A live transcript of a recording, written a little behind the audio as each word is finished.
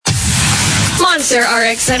Monster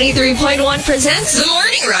RX 93.1 presents The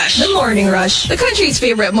Morning Rush. The Morning Rush, the country's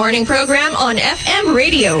favorite morning program on FM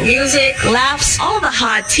radio. Music, laughs, all the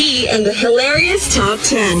hot tea, and the hilarious top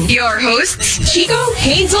 10. Your hosts, Chico,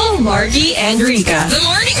 Hazel, Markki, and Rica. The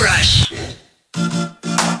Morning Rush.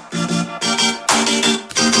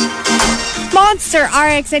 Monster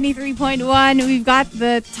RX 93.1. We've got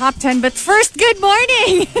the top 10. But first, good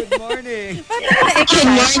morning! Good morning! Good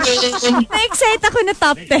morning! Na-excite ako na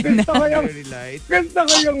top 10 na. Gusto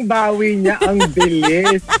ko yung bawi niya. Ang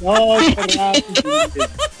bilis. Oh, grabe.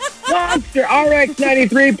 Monster RX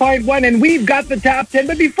 93.1 and we've got the top 10.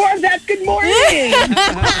 But before that, good morning!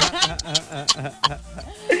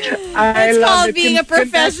 It's called being a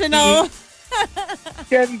professional.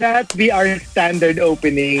 Can that be our standard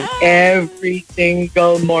opening every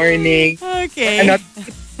single morning? Okay. Ano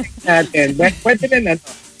natin? Pwede na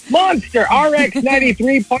to. Monster RX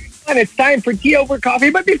 93.1. It's time for tea over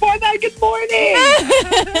coffee. But before that, good morning!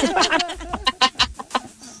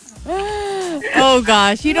 Oh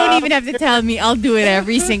gosh, you don't even have to tell me. I'll do it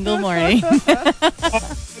every single morning.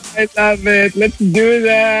 I love it. Let's do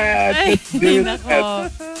that. Let's do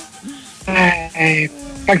that. Ay,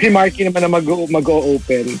 pag si Markki naman na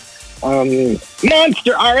mag-o-open.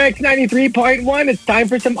 Monster RX 93.1. It's time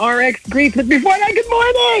for some RX greets. But before that, good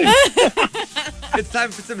morning! It's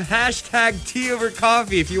time for some hashtag tea over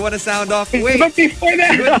coffee. If you want to sound off, wait. But before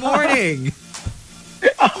that, Good morning!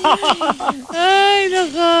 Ay,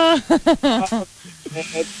 nako.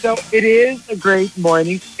 So it is a great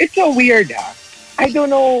morning. It's so weird, huh? I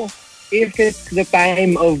don't know if it's the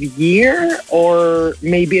time of year or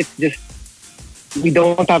maybe it's just we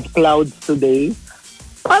don't have clouds today.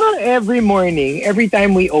 Parang every morning, every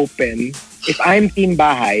time we open, if I'm Team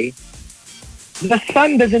Bahay, the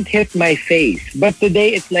sun doesn't hit my face. But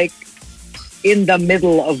today it's like in the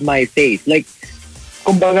middle of my face. Like,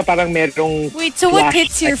 kumbaga parang merong... Wait, so what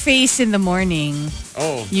hits your face in the morning?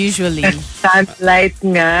 Oh. Usually. The sunlight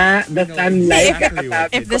nga. The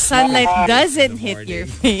sunlight. If the sunlight doesn't hit your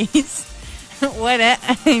face, what I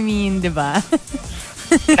mean, diba?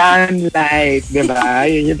 Sunlight, diba?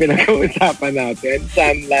 Yun yung pinag-uusapan natin.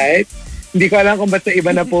 Sunlight. Hindi ko alam kung ba't sa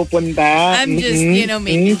iba na pupunta. I'm just,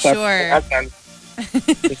 making sure.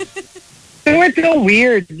 So it's so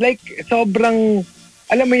weird. Like, sobrang,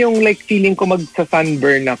 alam mo yung like feeling ko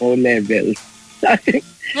magsa-sunburn ako level.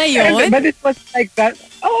 Ngayon? But it was like that.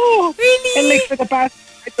 Oh! Really? And like for the past,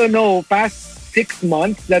 I don't know, past 6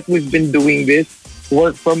 months that we've been doing this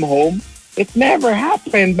work from home, it never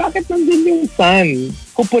happened. Bakit nandun yung sun?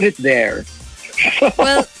 Who put it there?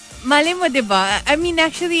 Well, mali mo, diba? I mean,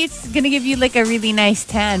 actually, it's gonna give you like a really nice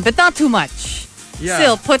tan, but not too much. Yeah.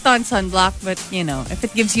 Still, put on sunblock, but if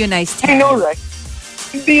it gives you a nice tan. I know, right?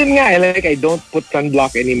 Hindi yun nga. Like, I don't put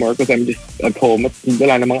sunblock anymore because I'm just at home. At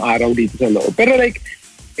wala namang araw dito sa loob. Pero like,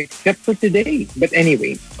 except for today. But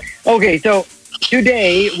anyway. Okay, so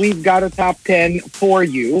today, we've got a top 10 for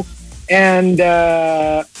you. And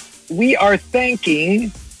we are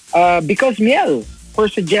thanking Because Miel for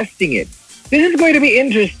suggesting it. This is going to be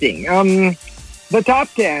interesting. The top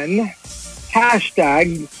 10,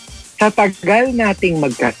 hashtag, sa tagal nating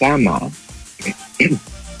magkasama.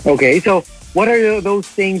 Okay, so what are those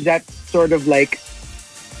things that sort of like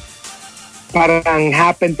parang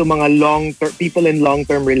happen to mga long-term people in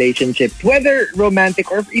long-term relationships, whether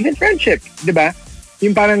romantic or even friendship, diba?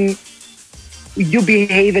 Yung parang you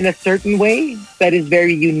behave in a certain way that is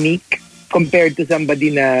very unique compared to somebody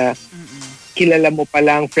na kilala mo pa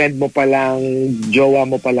lang, friend mo pa lang, jowa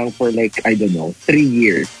mo pa lang for like, I don't know, 3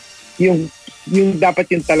 years. Yung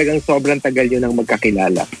dapat yung talagang sobrang tagal yun ang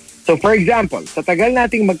magkakilala. So for example, sa tagal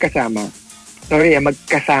nating magkasama,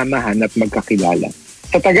 not magkakilala.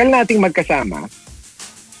 Sa tagal nating magkasama,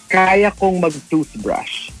 kaya kong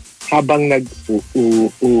mag-toothbrush habang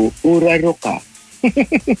nag-uraro ka.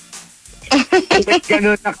 Like,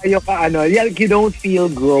 ganun na kayo ka, you don't feel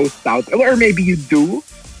grossed out. Or maybe you do,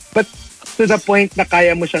 but to the point na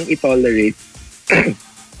kaya mo siyang i-tolerate.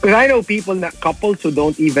 Because I know couples who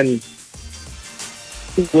don't even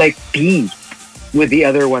like pee with the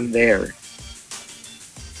other one there.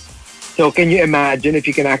 So can you imagine if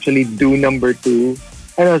you can actually do number 2?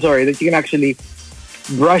 That you can actually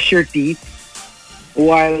brush your teeth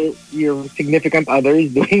while your significant other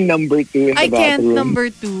is doing number 2 in the bathroom. I can't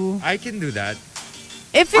number 2. I can do that.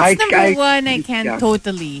 If it's number 1, I can't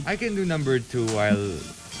totally. I can do number 2 while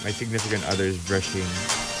my significant other is brushing.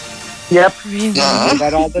 Yep. Really? I do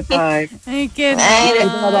that all the time. I can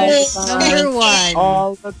number 1.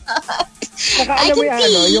 All the time. Saka alam mo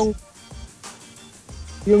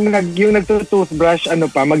yung nagtutoothbrush,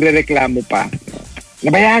 magrereklamo pa. Ano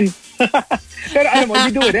ba yan? Pero alam mo, you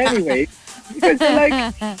do it anyway. Because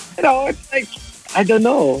like, it's like, I don't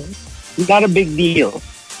know. Not a big deal.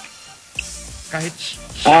 Kahit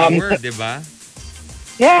shower, di ba?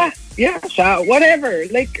 Yeah, whatever.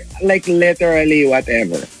 Like literally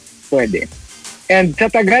whatever. Pwede. And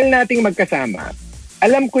sa tagal nating magkasama,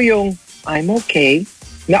 alam ko yung I'm okay,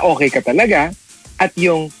 na okay ka talaga, at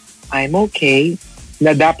yung I'm okay,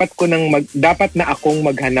 na dapat na akong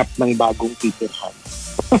maghanap ng bagong titirhan.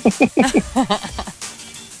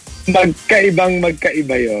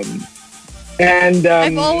 Magkaiba yon. And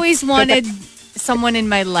I've always wanted someone in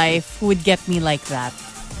my life who would get me like that.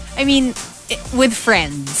 I mean, with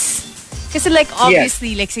friends. Kasi like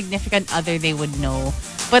obviously like significant other they would know.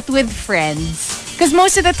 But with friends, because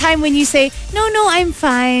most of the time when you say, no, I'm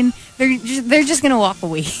fine, they're just gonna walk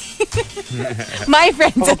away. My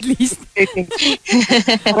friends at least. Maybe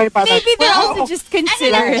they're also just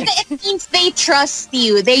considerate. It means they trust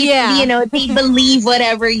you. They they believe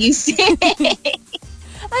whatever you say.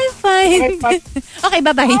 I'm fine. Okay,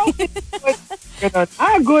 bye-bye.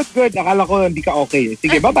 Good. Akala ko hindi ka okay.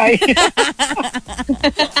 Sige, bye-bye.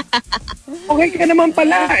 Okay ka naman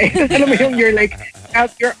pala. Alam mo yung you're like,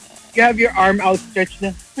 you have your arm outstretched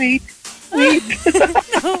na, wait.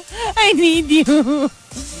 No, I need you.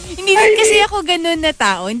 Hindi din kasi ako ganun na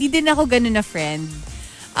tao. Hindi din ako ganun na friend.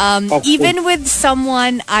 Even with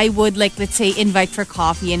someone I would like, let's say, invite for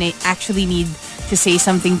coffee and I actually need to say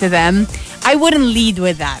something to them, I wouldn't lead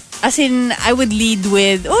with that. As in, I would lead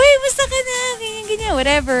with, oy, basta ka na, ganyan,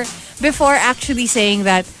 whatever. Before actually saying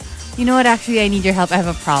that, you know what, actually, I need your help. I have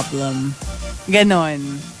a problem.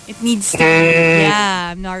 Ganon. It needs to be,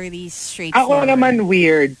 I'm not really straightforward. Ako naman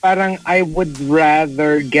weird. Parang I would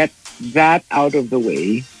rather get that out of the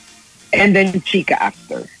way and then chika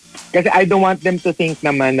after. Kasi I don't want them to think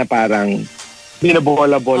naman na parang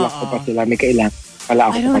binabola-bola ko pa sila. May kailangan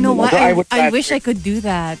pala ako. I don't know why. So I wish I could do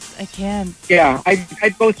that. I can't. Yeah,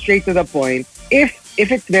 I'd go straight to the point. If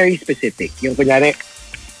it's very specific, yung kunyari,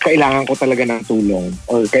 kailangan ko talaga ng tulong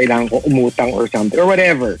or kailangan ko umutang or something or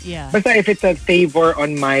whatever. Yeah. Basta if it's a favor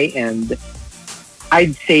on my end,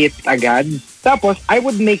 I'd say it agad. Tapos, I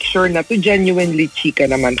would make sure na to genuinely chika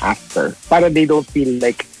naman after para they don't feel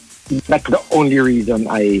like that's the only reason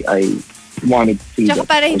I wanted to see Tsaka that.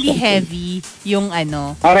 para hindi heavy yung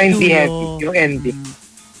ano. Para hindi dulo. heavy yung ending.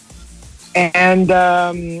 And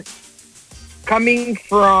coming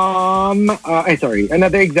from,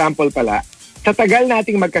 another example pala. Sa tagal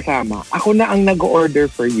nating magkasama, ako na ang nag-order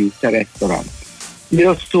for you sa restaurant. You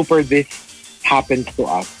know, super this happens to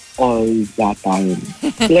us all the time.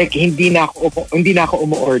 Like, hindi na ako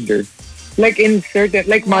umu-order. Like in certain,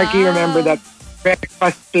 like Markki, remember that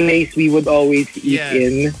breakfast place we would always eat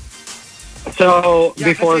in? So,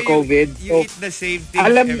 before COVID. You eat the same thing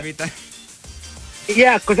every time.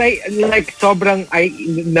 Yeah, because I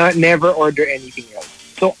never order anything else.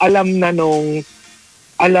 So, alam na nung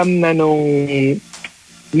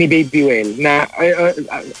ni Baby Whale na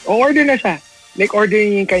order na siya. Like,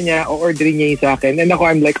 ordering niya yung kanya o ordering niya yung sa akin. And ako,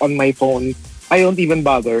 I'm like on my phone. I don't even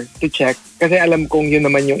bother to check kasi alam kong yun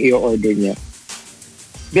naman yung i-order niya.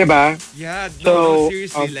 Diba? Yeah, so,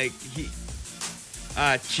 seriously, like,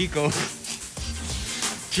 Chico,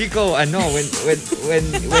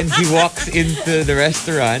 when he walks into the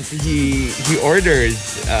restaurant, he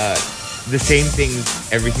orders the same things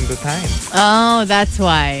every single time. Oh, that's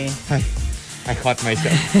why. I caught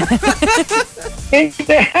myself.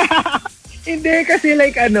 Hindi kasi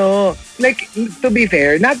like to be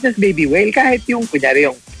fair, not just Baby Whale, kahit yung kunyari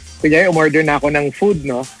umorder na ako ng food,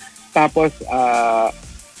 no? Tapos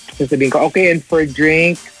sasabihin ko, okay, and for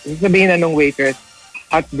drink, sasabihin na nung waitress,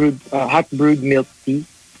 hot brewed milk tea.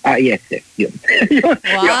 Yes, yun.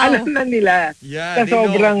 Wow. Yung alam na nila. Yeah,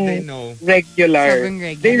 sobrang know. Regular. Sobrang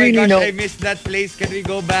regular. They really know. I missed that place. Can we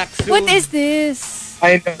go back soon? What is this?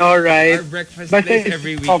 I know, right? Our breakfast place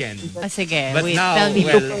every weekend. Sige, But wait, now, tell me.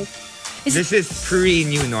 this is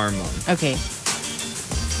pre-new normal. Okay.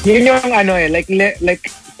 Yun yung like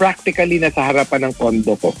practically nasa harapan ng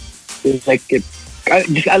condo ko. It's like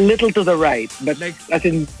just a little to the right, but like as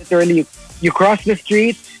in literally you cross the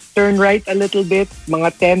street, turn right a little bit,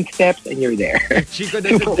 mga 10 steps, and you're there. Chico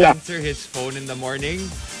doesn't answer his phone in the morning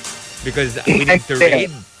because we need to raid.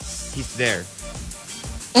 He's there.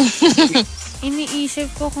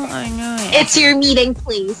 Iniisip ko kung ano It's your meeting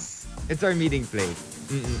place. It's our meeting place.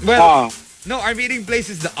 Well, no, our meeting place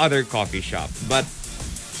is the other coffee shop, but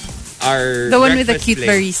our the one with the breakfast cute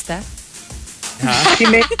place, barista? Huh? Si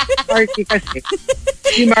Markki kasi.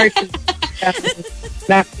 Si Markki.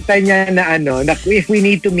 Nakita niya na if we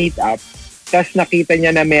need to meet up, tas nakita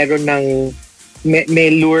niya na meron ng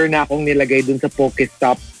may lure na akong nilagay dun sa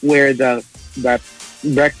Pokestop where that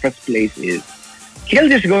breakfast place is, he'll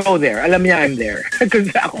just go there. Alam niya I'm there. Because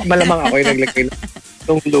malamang ako yung naglagay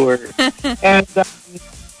ng lure. And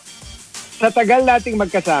sa tagal nating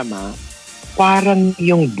magkasama, parang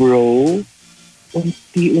yung bro,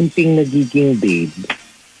 unti-unting nagiging babe.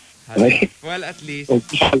 Right? Well, at least,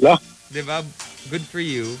 Hala. diba, good for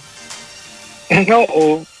you.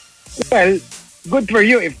 Oo. Well, good for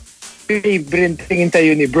you if babe rin tingin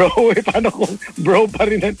sa'yo ni bro. Paano kung bro pa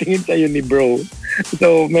rin ang tingin sa'yo ni bro?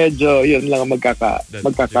 So, medyo yun lang ang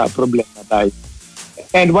magkaka-problema tayo.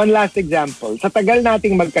 And one last example. Sa tagal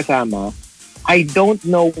nating magkasama, I don't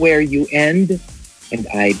know where you end and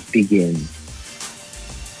I begin.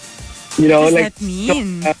 You know, what like, does that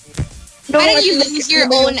mean? Parang you lose your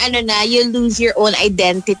own, you lose your own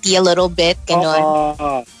identity a little bit,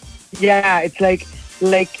 ganon. Yeah, it's like,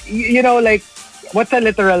 you know, like, what's a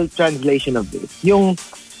literal translation of this? Yung,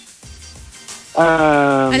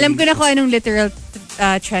 alam ko na kung anong literal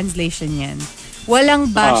translation yan. Walang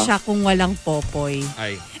basya kung walang popoy.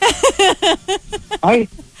 Ay,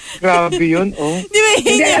 grabe yun, oh. Di ba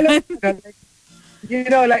yun? You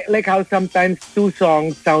know, like how sometimes two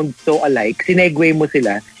songs sound so alike, sinegue mo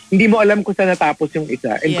sila, hindi mo alam kung saan natapos yung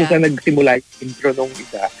isa and kung saan nagsimula yung intro nung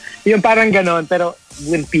isa. Yung parang ganon, pero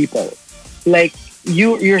with people. Like,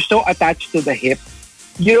 you're so attached to the hip,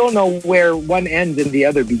 you don't know where one ends and the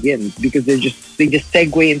other begins because they just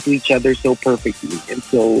segue into each other so perfectly and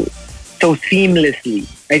so seamlessly.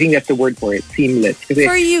 I think that's the word for it, seamless. Kasi,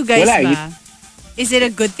 for you guys, is it a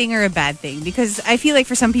good thing or a bad thing? Because I feel like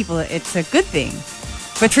for some people, it's a good thing.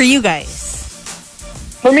 But for you guys?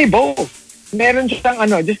 For me, both. Meron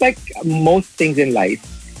siyang just like most things in life,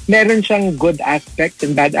 meron siyang good aspects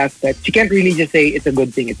and bad aspects. You can't really just say it's a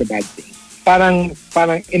good thing, it's a bad thing. Parang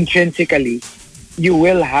intrinsically, you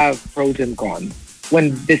will have pros and cons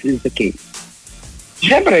when this is the case.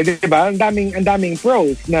 Siyempre, di ba? Ang daming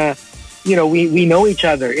pros na, you know, we know each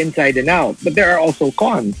other inside and out. But there are also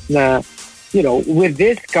cons na, you know, with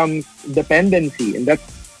this comes dependency, and that's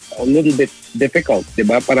a little bit difficult, di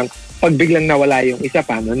ba? Parang pag biglang nawala yung isa,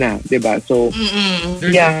 paano na, di ba? So,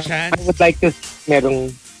 there's a chance, I would like to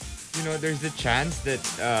merong, you know, there's the chance that,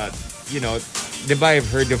 you know, di ba, I've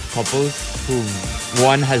heard of couples who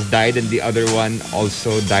one has died and the other one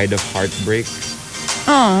also died of heartbreak.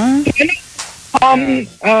 Aww.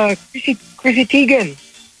 Chrissy Teigen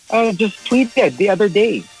just tweeted the other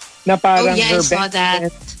day na parang her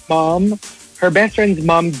best friend's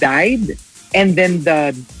mom died, and then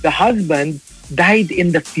the husband died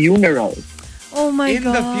in the funeral. Oh my God.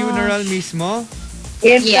 In the funeral mismo?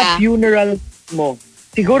 In the funeral mismo.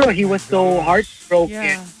 Siguro he was so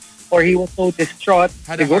heartbroken or he was so distraught.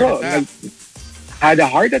 Had a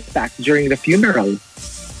heart attack during the funeral.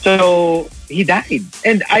 So he died.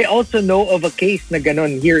 And I also know of a case na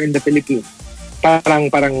ganon here in the Philippines. Parang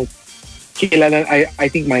kilala, I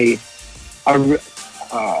think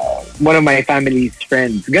one of my family's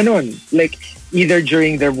friends. Ganon. Like either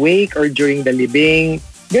during the wake or during the libing.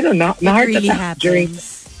 Ganon, na heart really attack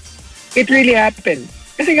happens. It really happened.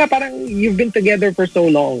 Kasi nga parang you've been together for so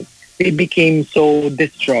long. They became so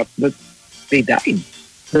distraught that they died.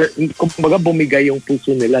 Kumbaga bumigay yung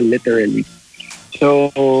puso nila literally.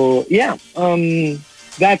 So, yeah,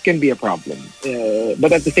 that can be a problem.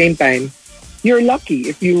 But at the same time, you're lucky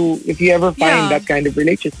if you ever find that kind of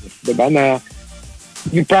relationship, diba? Na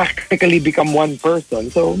you practically become one person.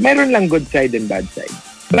 So, meron lang good side and bad side.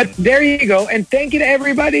 But there you go. And thank you to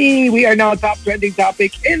everybody. We are now top trending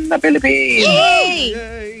topic in the Philippines.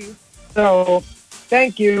 Yay! So,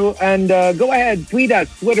 thank you. And go ahead, tweet us,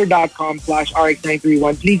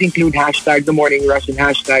 twitter.com/RX931. Please include hashtag The Morning Rush and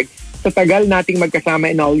hashtag sa tagal nating magkasama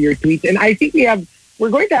in all your tweets. And I think we're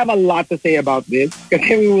going to have a lot to say about this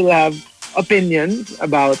because we will have opinions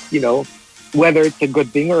about, you know, whether it's a good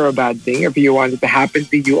thing or a bad thing, if you want it to happen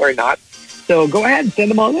to you or not. So go ahead,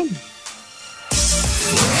 send them all in.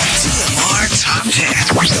 TMR Top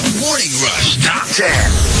 10. Morning Rush Top 10.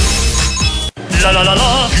 La la la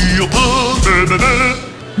la. The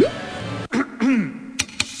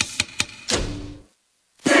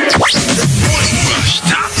Morning Rush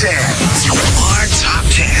Top 10. TMR Top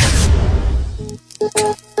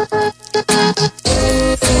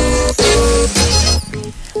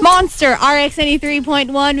 10. Monster RX 93.1.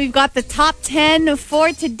 We've got the top 10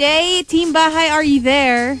 for today. Team Bahay, are you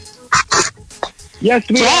there? Yes,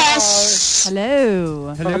 we are.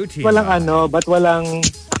 Hello. Hello, team. Bakit walang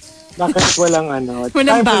Walang time for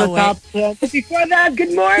the bawi. top 10. But before that,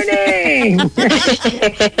 good morning.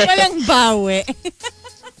 Walang bawi.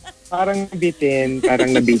 Parang nabitin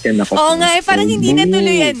ako. Oo nga, parang hindi na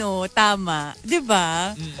tuloy tama.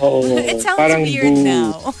 Diba? Oo. It sounds parang weird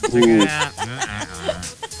now.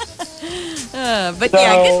 But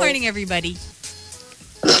yeah, good morning everybody.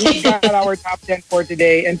 We got our top 10 for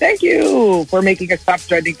today. And thank you for making us top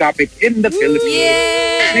trending topic in the Philippines.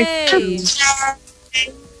 Yay!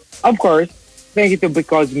 Of course, thank you to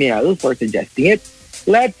Because Miel for suggesting it.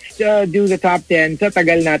 Let's do the top 10 sa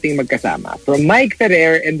Tagal Nating Magkasama. From Mike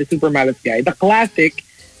Ferrer and the Super Malas Guy. The classic,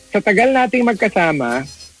 sa Tagal Nating Magkasama,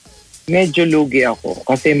 medyo lugi ako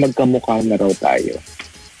kasi magkamukha na raw tayo.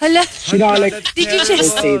 Hala, You know, like, did you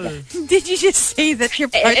just say that your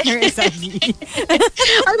partner is ugly?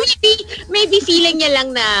 Or maybe feeling niya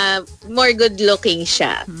lang na more good looking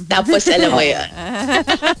siya. Tapos alam mo yun.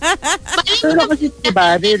 Pero kasi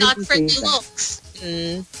diba, Not for looks.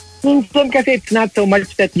 Minsan kasi it's not so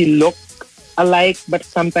much that you look alike, but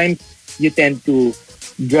sometimes you tend to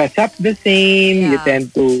dress up the same, you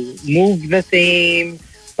tend to move the same,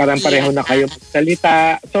 parang pareho na kayo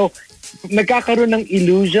magsalita. So, nagkakaroon ng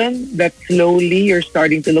illusion that slowly you're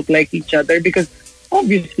starting to look like each other because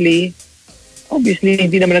obviously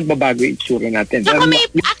hindi naman nagbabago yung itsura natin. Saka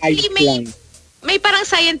may parang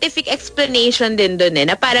scientific explanation din dun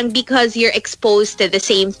na parang because you're exposed to the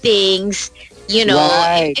same things, you know,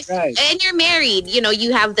 right. And you're married, you know,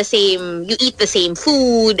 you eat the same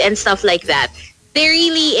food and stuff like that. There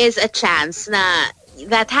really is a chance na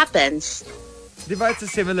that happens. Diba it's a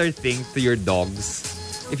similar thing to your dogs?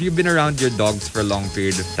 If you've been around your dogs for a long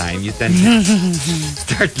period of time, you tend to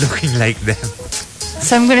start looking like them.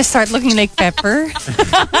 So I'm gonna start looking like Pepper.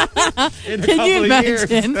 Can you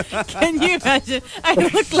imagine? I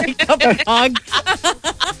look like a dog.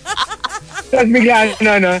 Tapos bigla,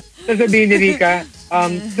 sasabihin ni Rica,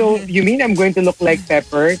 so you mean I'm going to look like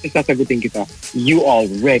Pepper? Tapos sasagutin kita, you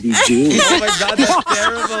already do. Oh my God, that's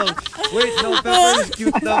terrible. Wait, no, Pepper is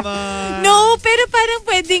cute naman. No, pero parang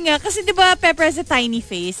pwede nga. Kasi diba Pepper has a tiny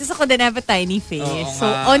face. Tapos ako din have a tiny face. So,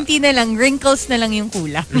 onti na lang, wrinkles na lang yung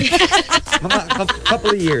kulang. Mga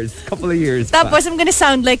couple of years. Tapos I'm gonna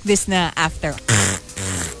sound like this na after.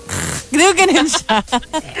 Ganun siya.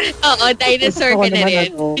 Oo, dinosaur ka na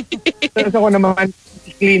rin. Tapos ako naman,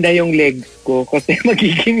 clean na yung legs ko kasi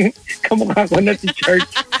magiging kamukha ko na si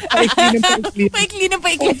Church. Paikli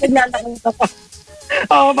na.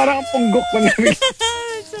 Oo, parang ang punggok ko na.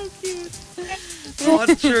 So cute. Oh,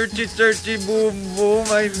 churchy boom boom.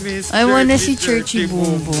 I miss I wanna see churchy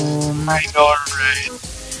boom boom. I know, right?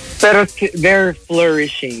 Pero they're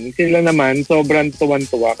flourishing. Sila naman, sobrang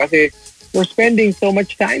tuwan-tuwa kasi we're spending so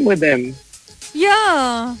much time with them.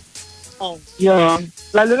 Yeah. Yeah.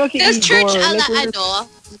 Lalo na si Igor.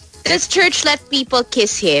 Does church let people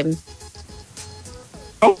kiss him?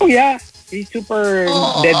 Oh, yeah. He's super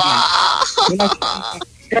dead man.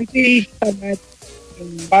 Kasi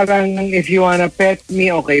parang if you wanna pet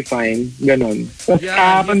me, okay, fine. Ganon. Tapos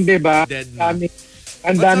kahapon, diba?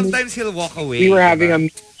 But sometimes he'll walk away. We were having a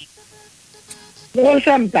meeting. Well,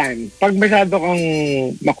 sometimes. Pag masyado kang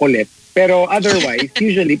makulit. Pero otherwise,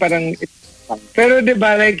 usually, parang pero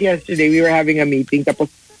diba, like yesterday, we were having a meeting,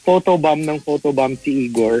 tapos photobomb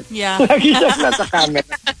si Igor. Yeah. Lagi siya nasa camera.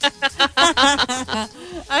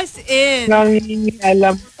 As in.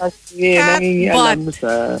 Nangingialam kasi. Nangingialam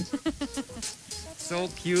sa...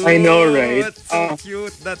 So cute. I know, right? So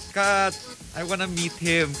cute, that cat. I wanna meet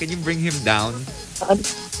him. Can you bring him down?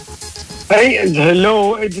 Ay,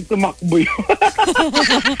 hello. Ay, tumakbo yun.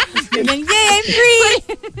 Yay, I'm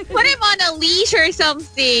free! Put him on a leash or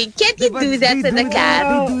something. Can't you do that to the cat?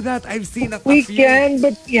 They do that. I've seen a We few. can,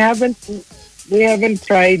 but we haven't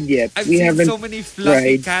tried yet. I've seen so many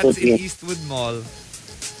fluffy cats in Eastwood Mall.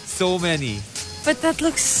 So many. But that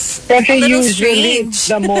looks Kasi a little usually, strange.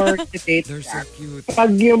 the more sedate They're so cute. pag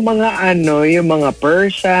yung mga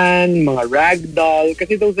Persian, mga ragdoll,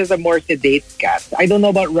 kasi those are the more sedate cats. I don't know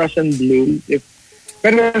about Russian blues.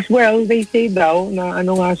 But as well, they say daw na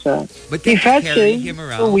nga siya. But can you carry him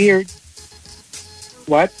around? So weird.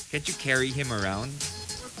 What? Can't you carry him around?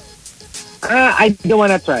 I don't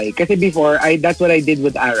wanna try. Kasi before, that's what I did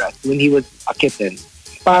with Aras when he was a kitten.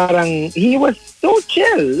 Parang, he was so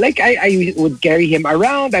chill. Like, I would carry him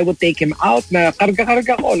around. I would take him out na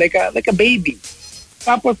karga-karga ko, like a baby.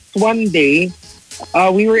 Tapos, one day,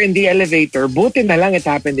 we were in the elevator. Buti na lang it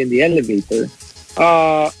happened in the elevator.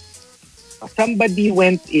 Somebody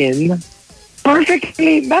went in.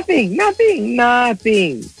 Perfectly, nothing.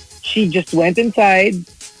 She just went inside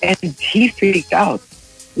and he freaked out.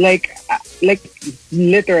 Like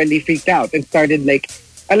literally freaked out and started like,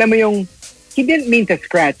 alam mo yung, he didn't mean to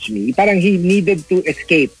scratch me. Parang he needed to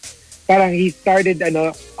escape. Parang he started,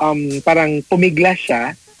 parang pumiglas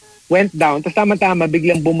siya. went down. Tapos tama-tama,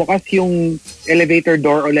 biglang bumukas yung elevator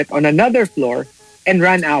door ulit on another floor and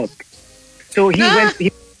ran out. So he went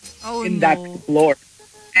in that floor.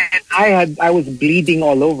 And I was bleeding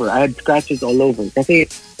all over. I had scratches all over. Kasi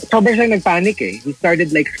sobrang siyang nagpanic eh. He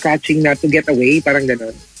started like scratching na to get away, parang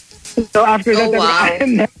ganun. So after that, I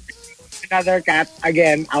am never another cat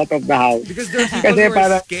again out of the house. Because there are people who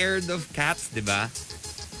are scared of cats, diba?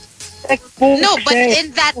 No, but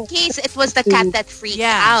in that case, it was the cat that freaked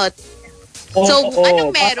out. So,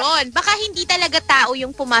 anong meron? Baka hindi talaga tao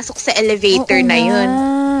yung pumasok sa elevator na yun.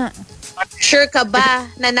 Sure ka ba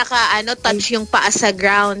na touch yung paa sa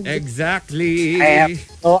ground? Exactly. I have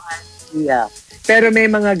no idea. Pero may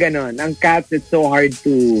mga ganon. Ang cats, it's so hard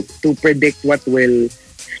to predict what will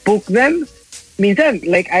spook them. Minsan,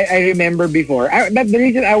 like I remember before, the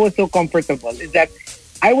reason I was so comfortable is that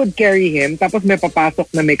I would carry him, tapos may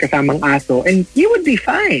papasok na may kasamang aso, and he would be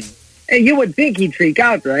fine. And you would think he'd freak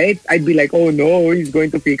out, right? I'd be like, oh no, he's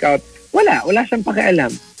going to freak out. Wala siyang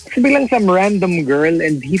pakialam. Kasi bilang some random girl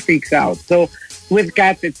and he freaks out. So, with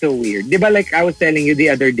cats, it's so weird. Di ba like I was telling you the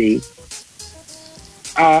other day,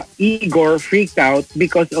 Igor freaked out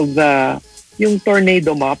because of yung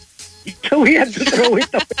tornado mop. So we had to throw it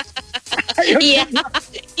away. Yeah.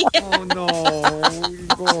 Oh no,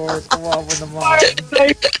 Igor, kawawa naman.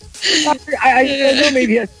 I don't know,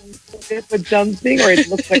 maybe a with something or it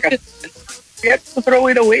looks like we had to throw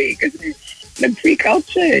it away kasi nag-freak out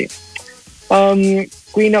siya eh.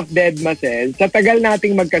 Queen of Deadma says, sa tagal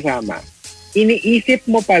nating magkasama, iniisip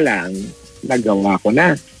mo pa lang, nagawa ko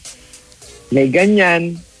na. May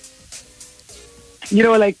ganyan. You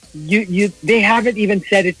know, like, they haven't even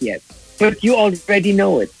said it yet. But you already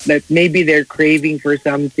know it. That maybe they're craving for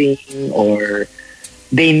something or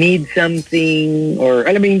they need something or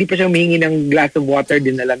alam mo, hindi pa siya humingi ng glass of water,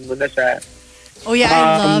 dinalan mo na siya. Oh yeah,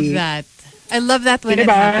 I love that. I love that when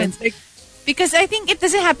it happens. Because I think it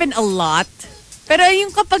doesn't happen a lot. Pero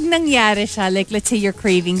yung kapag nangyari siya, like let's say you're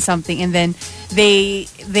craving something and then they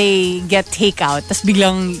get takeout, tas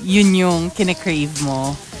biglang yun yung kine-crave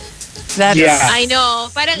mo. That is, I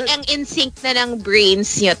know. Parang ang in-sync na ng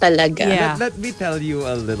brains niyo talaga. Yeah. Let me tell you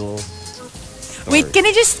a little story. Wait, can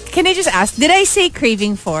I just ask, did I say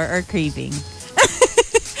craving for or craving?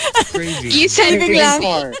 Craving. You said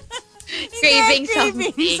Craving craving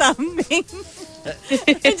something.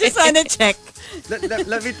 I just wanna check.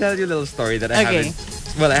 Let me tell you a little story that I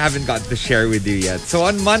haven't got to share with you yet. So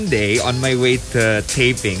on Monday, on my way to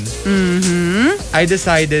taping, I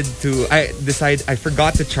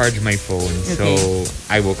forgot to charge my phone. Okay. So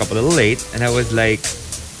I woke up a little late and I was like,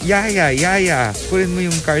 Yaya, pulin mo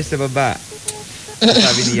yung car sa baba.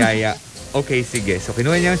 Sabi ni Yaya, okay, sige. So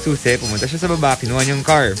kinuha niya yung susi, pumunta siya sa baba, kinuha niya yung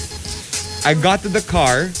car. I got to the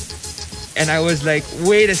car and I was like,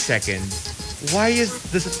 wait a second. Why is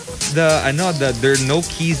there are no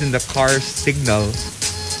keys in the car signal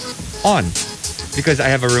on? Because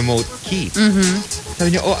I have a remote key.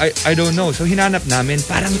 Sabi niya, I don't know. So hinanap namin,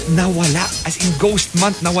 parang nawala. As in ghost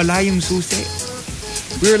month, nawala yung susi.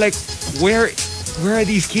 We were like, where are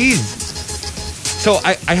these keys? So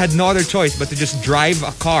I had no other choice but to just drive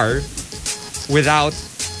a car without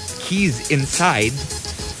keys inside.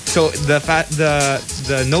 So the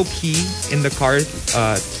no key in the car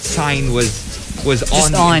sign was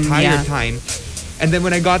on the entire time. And then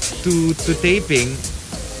when I got to taping,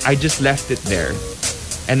 I just left it there.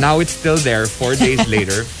 And now it's still there 4 days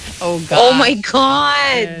later. Oh God. Oh my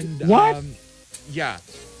God. And, What? Yeah.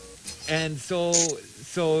 And so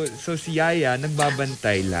si Yaya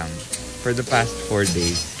nagbabantay lang for the past 4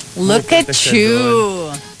 days. Look at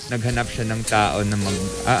you. Naghanap siya ng tao na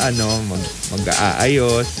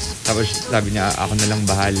mag-aayos. Tapos sabi niya, ako na lang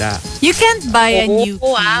bahala. You can't buy a new key.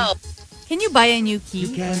 Wow. Can you buy a new key?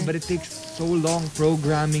 You can, but it takes so long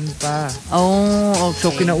programming pa. Oh, okay.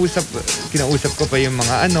 So kinausap ko pa yung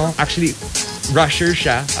mga actually rusher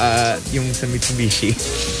siya, yung sa Mitsubishi.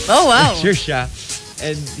 Oh wow. Rusher siya.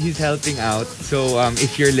 And he's helping out. So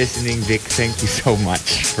if you're listening, Vic, thank you so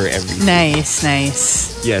much for everything. Nice.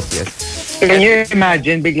 Yes. Can you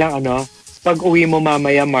imagine, biglang pag uwi mo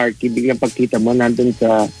mamaya, Markki, biglang pagkita mo, nandun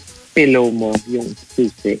sa pillow mo yung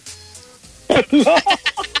susi.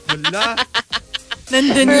 Wala.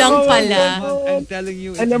 Nandun lang pala. I'm telling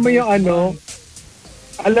you. Alam mo yung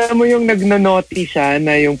alam mo yung nagno-naughty siya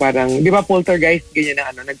na yung parang, di ba poltergeist, ganyan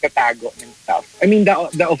na nagtatago ng stuff. I mean,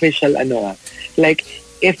 the official like,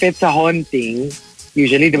 if it's a haunting,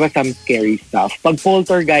 usually, di ba, some scary stuff. Pag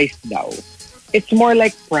poltergeist daw, it's more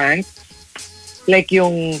like prank. Like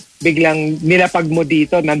yung biglang nilapag mo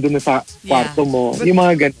dito, nandun na sa kwarto mo. But, yung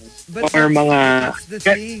mga ganun. But or mga... that's the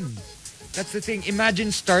thing. That's the thing.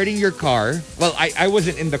 Imagine starting your car. Well, I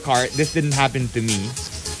wasn't in the car. This didn't happen to me.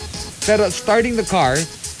 Pero starting the car,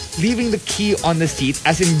 leaving the key on the seat,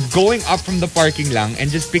 as in going up from the parking lang and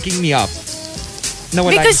just picking me up.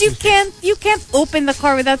 Because you can't open the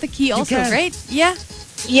car without the key also, right? Yeah.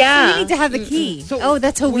 Yeah. So you need to have the key. So,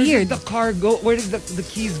 that's so weird. Where did the car go? Where did the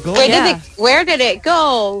keys go? Where did it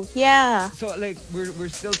go? Yeah. So like we're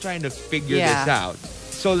still trying to figure this out.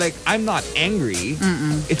 So like I'm not angry.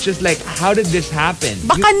 It's just like, how did this happen?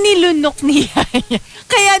 Baka nilunok niya.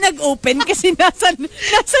 Kaya nag-open kasi nasa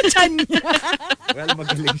tiyan niya. Well,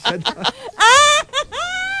 magaling siya doon.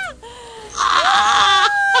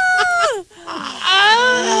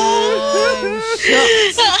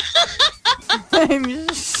 I'm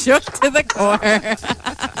shook to the core.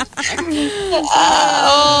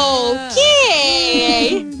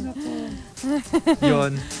 Okay.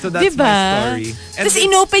 Yun. So that's my story. Tapos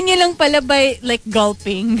inopen niya lang pala by like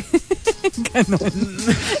gulping. Ganon.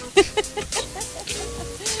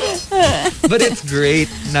 But it's great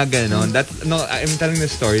na ganon. I'm telling the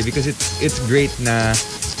story because it's great na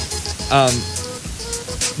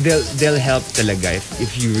they'll help talaga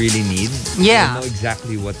if you really need. Yeah. They'll know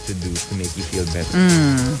exactly what to do to make you feel better.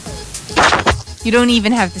 You don't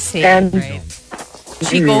even have to say it, right?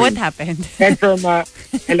 Chico, what happened? And from,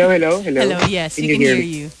 hello? Hello, yes, Can you can hear hear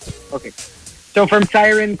me? you. Okay. So from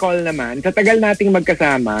Siren Call naman, sa tagal nating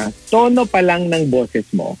magkasama, tono pa lang ng boses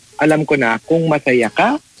mo, alam ko na kung masaya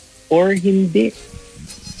ka or hindi.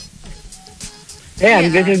 Ayan,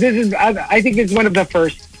 this is I think it's one of the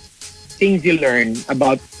first things you learn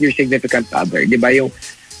about your significant other. Diba? Yung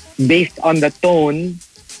based on the tone,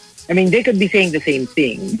 I mean, they could be saying the same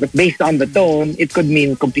thing, but based on the tone, it could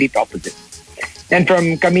mean complete opposite. And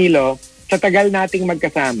from Camilo, sa tagal nating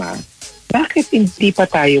magkasama, bakit hindi pa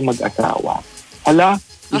tayo mag-asawa? Ala,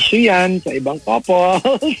 issue yan sa ibang couples.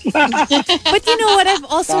 But you know what? I've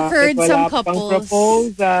also heard some couples.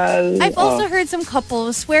 Proposal. I've also heard some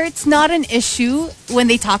couples where it's not an issue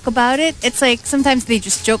when they talk about it. It's like sometimes they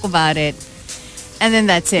just joke about it, and then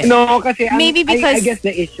that's it. No, kasi maybe because I guess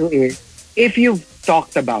the issue is if you've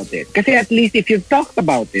talked about it. Kasi at least if you've talked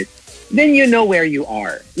about it, then you know where you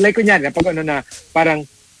are. Like kunyari, pag ano na parang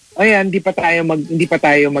ayan, hindi pa tayo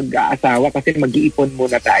mag-aasawa kasi mag-iipon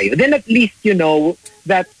muna tayo. Then at least you know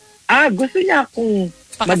that gusto niya akong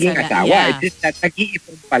maging asawa. Yeah. It's just that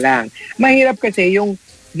nag-iipon pa lang. Mahirap kasi yung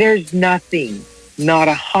there's nothing.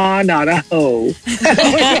 Not a ha, not a ho.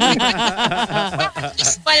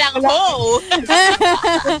 Just palang ho.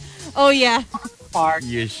 Oh yeah.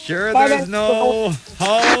 You sure there's no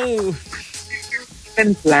ho?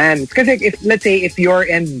 Plans. Kasi let's say if your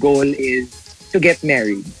end goal is to get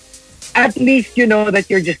married, at least you know that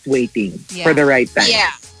you're just waiting for the right time.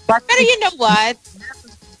 Yeah. But you know what?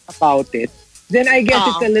 About it, then I guess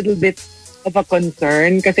it's a little bit of a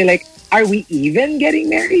concern kasi like, are we even getting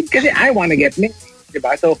married? Kasi I want to get married.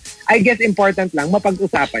 Diba? So, I guess important lang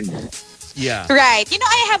mapag-usapan nyo. Yeah. Right. You know,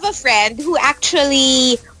 I have a friend who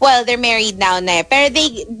actually, well, they're married now na. Pero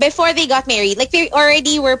before they got married, like they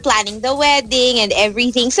already were planning the wedding and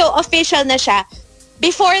everything. So, official na siya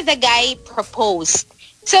before the guy proposed.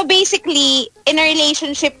 So, basically, in a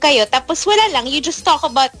relationship kayo, tapos wala lang, you just talk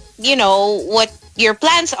about, you know, what your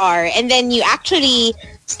plans are. And then you actually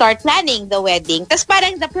start planning the wedding. Tapos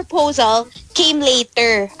parang the proposal came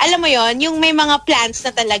later. Alam mo yon, yung may mga plans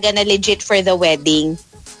na talaga na legit for the wedding.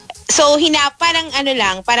 So, parang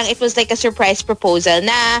it was like a surprise proposal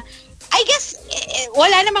na, I guess,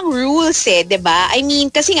 wala namang rules diba? I mean,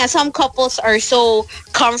 kasi nga, some couples are so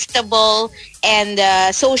comfortable and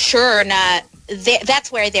so sure na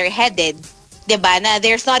that's where they're headed. Diba? Na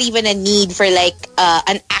there's not even a need for like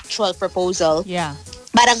an actual proposal. Yeah.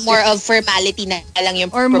 Parang more of formality na lang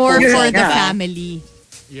yung or proposal. Or more for the diba? family.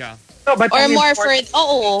 Yeah. No, but or more for,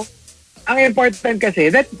 ang important kasi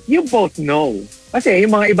that you both know. Kasi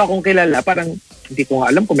yung mga iba kong kilala, parang hindi ko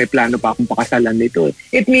nga alam kung may plano pa akong pakasalan nito.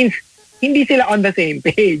 It means hindi sila on the same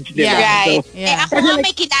page. Diba? Yeah. Right. So, ako nga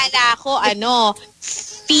may kilala ako,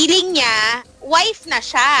 feeling niya, wife na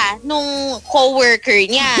siya nung co-worker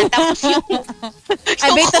niya. Tapos yung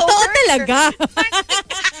Ay, totoo talaga.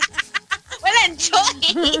 Walang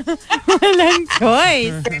choice. Walang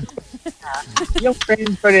choice. Yung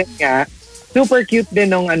friend ko rin nga, super cute din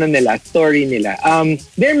nung story nila.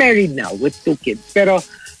 They're married now with 2 kids. Pero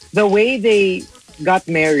the way they got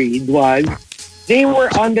married was they were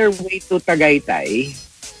on their way to Tagaytay.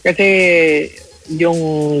 Kasi yung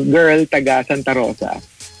girl taga Santa Rosa.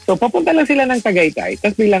 So papunta lang sila ng Tagaytay.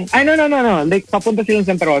 Tapos bilang, no. Like papunta silang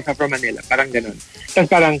Santa Rosa from Manila. Parang ganun. Tapos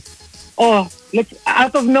parang, oh, let's,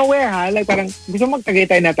 out of nowhere ha, like parang gusto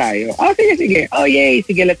mag-Tagaytay na tayo. Oh, sige, sige. Oh, yay,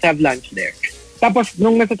 sige, let's have lunch there. Tapos,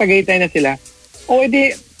 nung nasa Tagaytay na sila, oh,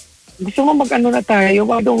 edi, gusto mo mag-ano na tayo?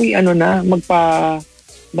 Why don't we,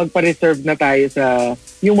 magpa-reserve na tayo sa,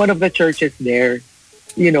 yung one of the churches there,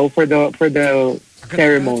 you know, for the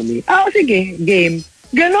ceremony. Oh, sige, game.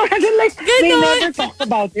 Ganon. Like, they never talked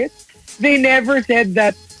about it. They never said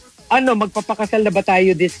that, magpapakasal na ba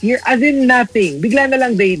tayo this year? As in nothing. Bigla na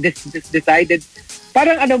lang they decided,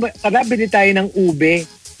 parang tara, bili tayo ng ube.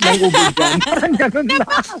 Ng ube dyan. Parang ganon lang.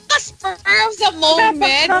 Spur of the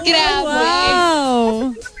moment. Grabe.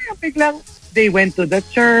 Wow. Biglang, they went to the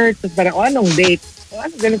church. Tapos parang, anong date?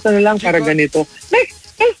 Ganito na lang, para ganito. Like,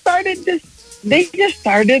 they just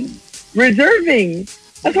started reserving.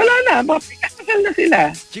 At wala na, makakasal na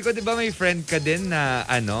sila. Chico, di ba may friend ka din na,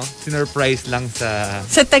 sinurprise lang sa...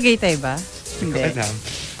 Sa Tagaytay ba? Hindi.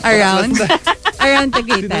 Around? Around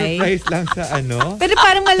Tagaytay. Sinurprise lang sa Pero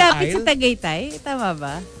parang malapit sa Tagaytay. Tama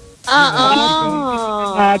ba? Oo.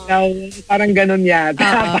 Parang ganun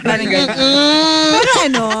yata. Parang ganun. Pero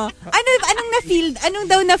anong na-feel, anong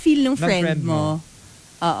daw na-feel ng friend mo?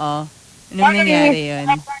 Oo. Anong nangyari yun?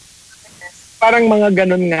 Parang mga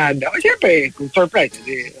ganun nga daw. Siyempre, kung surprise,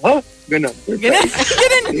 ganun. Ganun.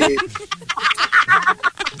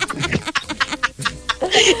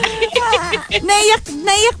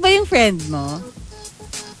 Naiyak ba yung friend mo?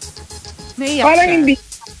 Naiyak parang siya? Hindi.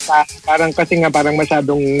 Parang kasi nga parang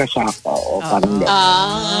masyadong nasaka. Parang ganun.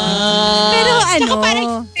 Pero Tsaka parang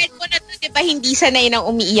yung friend mo na to, di ba, hindi sanay nang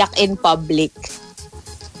umiiyak in public.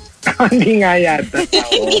 Hindi nga yata.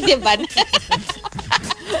 Hindi, di ba?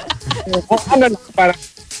 Parang,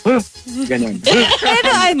 ganun. Pero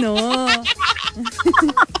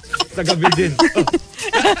Sa gabi din.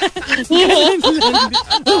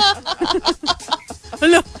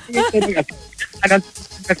 Hello?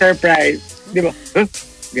 Na-surprise. Di ba?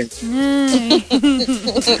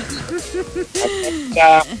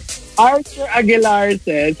 Arthur Aguilar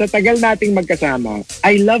says, sa tagal nating magkasama,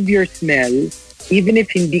 I love your smell even if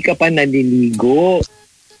hindi ka pa naliligo.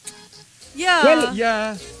 Yeah. Well,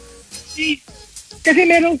 Yeah. kasi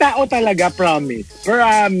merong tao talaga, promise,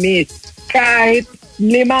 kahit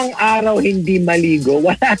 5 araw hindi maligo,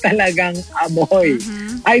 wala talagang amoy.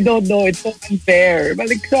 I don't know, it's so unfair.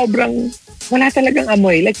 Like, sobrang, wala talagang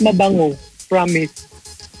amoy. Like, mabango, promise.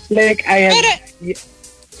 Like, I have...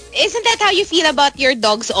 Isn't that how you feel about your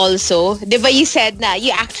dogs also? Di ba you said na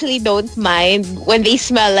you actually don't mind when they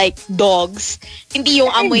smell like dogs? Hindi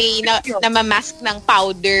yung amoy na mamask ng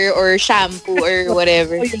powder or shampoo or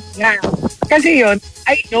whatever. Yeah. Kasi yun,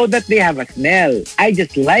 I know that they have a smell. I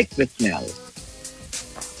just like the smell.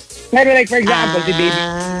 Pero like, for example, si baby,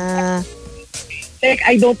 like,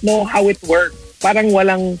 I don't know how it works. Parang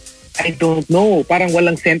walang, I don't know, parang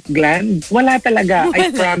walang scent gland. Wala talaga,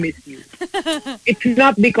 I promise you. It's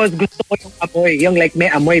not because gusto ko yung amoy. Yung like may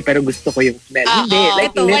amoy pero gusto ko yung smell. Hindi.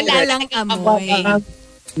 Like, wala lang amoy.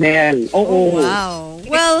 Smell. Oo. Wow.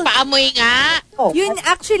 Well, paamoy nga. Yun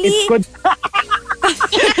actually...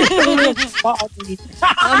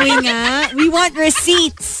 Amoy nga. We want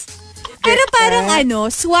receipts. Pero parang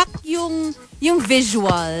swak yung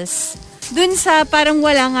visuals. Dun sa parang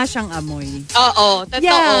wala nga siyang amoy. Oo, totoo.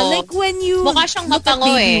 Yeah, like when you mukha siyang look at mabango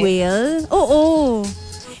baby whale. Oo.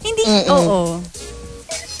 Hindi, oo.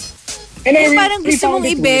 And yung parang gusto mong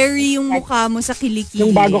i-bury yung mukha mo sa kilikili.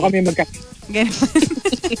 Yung bago kami magkakita. Ganun.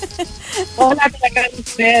 Wala talaga ang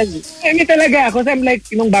smell. Hindi talaga ako. I'm like,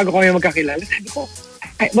 nung bago kami magkakilala, sabi ko,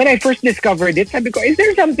 when I first discovered it, sabi ko, is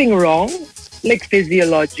there something wrong? Like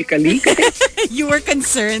physiologically? You were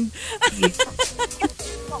concerned.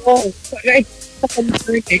 Oo.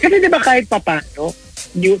 Kasi di ba kahit papano,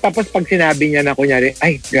 tapos pag sinabi niya na kunyari,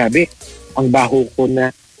 ay, grabe, ang baho ko na.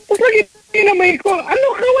 Tapos lagi inamoy ko,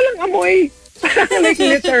 walang amoy. Like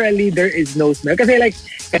literally, there is no smell. Kasi like,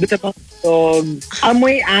 kada sa mga dogs,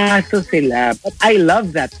 amoy aso sila. But I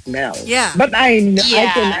love that smell. Yeah. But I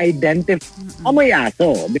can identify amoy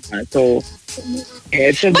aso. Diba? So,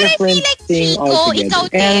 it's a different thing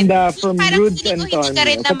altogether. And from Rude Antonio. Hindi ka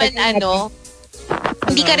rin naman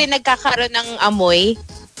hindi ka rin nagkakaroon ng amoy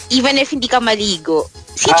even if hindi ka maligo.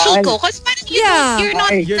 Si Chico, kasi parang you're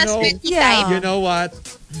not the sweaty type. You know what?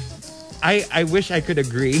 I wish I could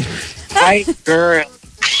agree. Hi, girl.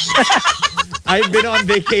 I've been on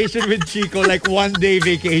vacation with Chico, like 1-day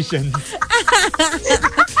vacation.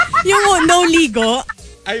 Yung no ligo?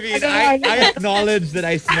 I mean, I acknowledge that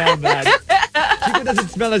I smell bad. Chico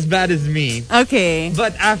doesn't smell as bad as me. Okay.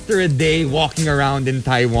 But after a day walking around in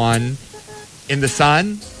Taiwan, in the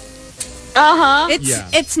sun,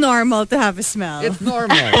 It's normal to have a smell. It's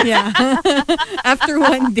normal. Yeah. After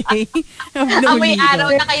one day of no Amoy ligo. araw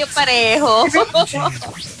na kayo pareho.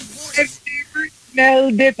 I've never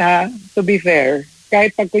smelled it, to be fair.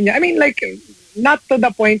 Kahit pag kunya, I mean, like, not to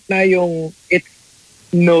the point na yung it's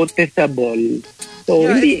noticeable. So,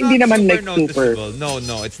 hindi naman like super. No,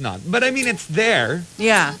 it's not. But I mean, it's there.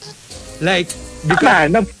 Yeah. Like,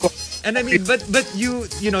 because, of course. and I mean, but you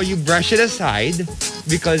brush it aside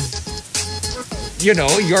because,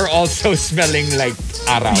 you're also smelling like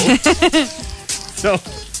araw. So,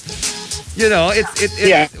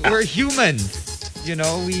 we're humans.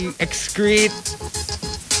 We excrete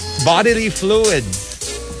bodily fluids.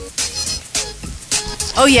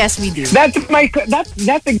 Oh yes, we do. That's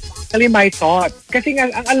exactly my thought. Kasi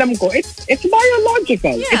nga, ang alam ko, it's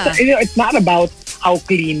biological. Yeah. It's not about how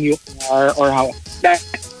clean you are or how.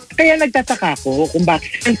 Kaya nagtataka ko kung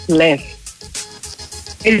bakit senseless.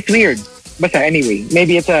 It's weird. Basta anyway,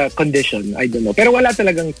 maybe it's a condition. I don't know. Pero wala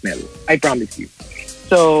talagang smell. I promise you.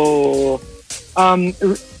 So,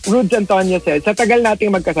 Rudes Antonio says, sa tagal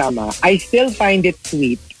nating magkasama, I still find it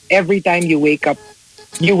sweet every time you wake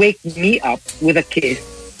me up with a kiss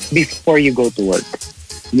before you go to work.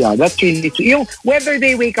 Yeah, that's really sweet. Yung whether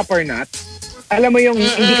they wake up or not, alam mo yung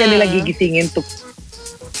hindi ka nila gigisingin to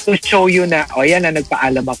show you na, yan na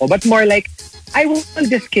nagpaalam ako. But more like, I will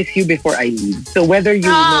just kiss you before I leave. So whether you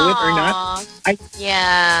know it or not,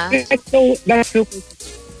 that's super.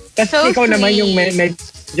 Tapos So ikaw naman sweet. yung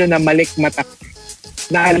medyo na malikmata,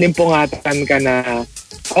 na alimpungatan ka na,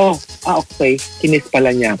 okay, kinis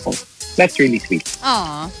pala niya ako. That's really sweet.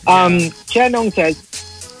 Chenong says,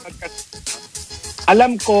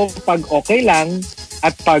 alam ko pag okay lang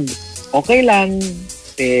at pag okay lang,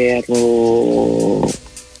 pero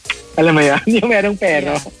alam mo yan, yung merong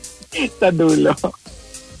pero sa dulo.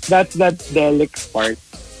 That's that delic part.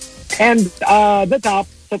 And the top,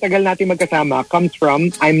 sa tagal natin magkasama, comes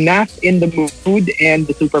from, I'm not in the mood and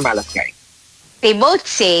the super malas guy. They both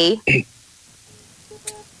say,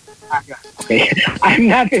 okay. I'm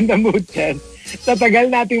not in the mood, Chen. Sa tagal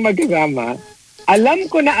nating magkasama, alam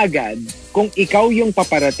ko na agad kung ikaw yung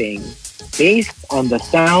paparating based on the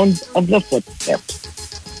sound of the footsteps.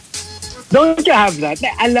 Don't you have that?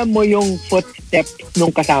 Na alam mo yung footsteps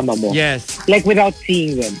nung kasama mo? Yes. Like without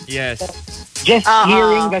seeing them. Yes. Just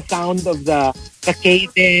hearing the sound of the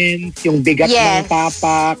cadence, yung bigat ng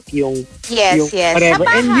tapak, yung whatever.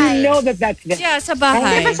 Sa And you know that's them. Yeah, sa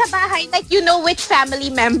bahay. Diba sa bahay, like you know which family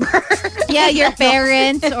member Yeah, your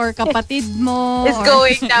parents or kapatid mo. is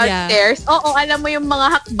going downstairs. Oo, alam mo yung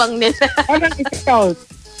mga hakbang nila. Parang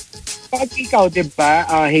pag ikaw, di ba,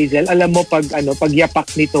 Hazel, alam mo pag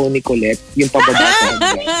yapak ni Tony Colette, yung pababa.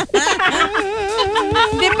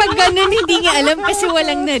 Hindi, pag ganun, hindi niya alam kasi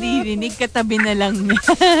walang naririnig. Katabi na lang niya.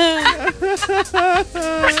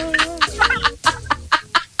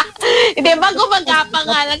 Hindi ba gumagapang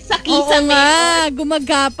nga lang sa kisame? Oo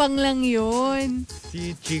gumagapang lang yun.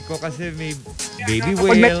 Si Chico kasi may baby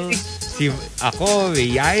whale. Ako,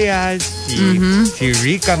 may yaya. Si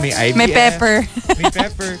Rica, may IBF. May pepper. May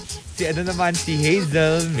pepper. Si naman, si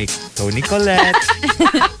Hazel, may Tony Colette.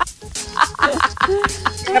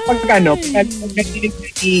 Kapag nagdinig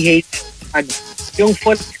ni Hazel, yung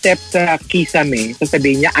footsteps sa kisame,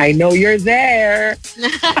 sasabihin niya, I know you're there.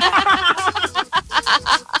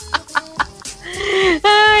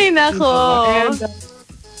 Ay, nako. And,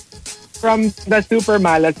 from the super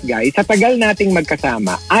malas guy, sa tagal nating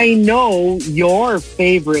magkasama, I know your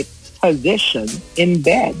favorite position in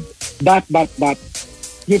bed. But,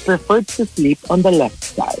 you prefer to sleep on the left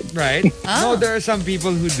side. Right. No, there are some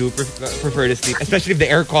people who do prefer to sleep, especially if the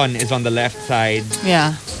aircon is on the left side.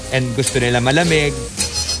 Yeah. And gusto nila malamig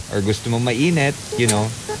or gusto mo mainit, go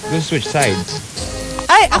switch sides.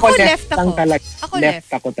 Ay, ako left ako. Ako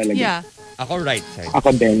left ako talaga. Yeah. Ako right side.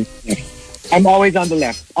 Ako din. I'm always on the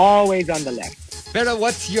left. Always on the left. Pero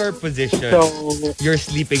what's your position? So, your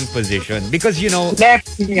sleeping position? Because,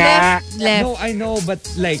 left nga. Left. No, I know, but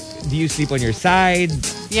like, do you sleep on your side?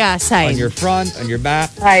 Yeah, side. On your front? On your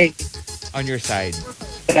back? Side. On your side.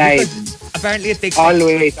 Side. Because apparently it takes...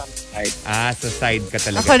 Always on the side. So side ka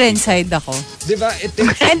talaga. Ako rin, side ako. Diba? It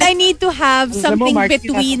takes... And I need to have something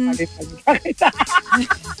between...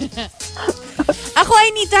 Ako,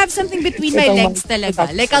 I need to have something between my legs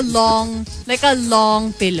talaga. Like a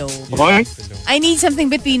long pillow. Okay. I need something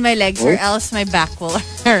between my legs or else my back will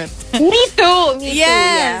hurt. Me too.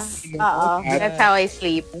 Yes. Yeah. That's how I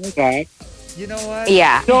sleep. Okay. You know what?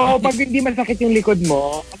 Yeah. So, pag hindi masakit yung likod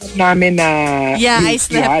mo, alam namin na... Yeah, I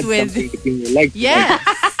slept with... Your legs. Yeah.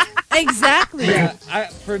 Exactly. Yeah,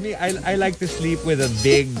 for me, I like to sleep with a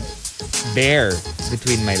big bear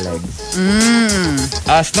between my legs.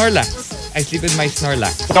 Snorlax. I sleep with my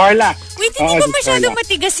Snorlax. Snorlax. Wait, hindi ba masyadong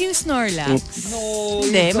matigas yung Snorlax? No,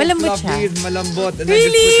 hindi, so malambot siya. Malambot. And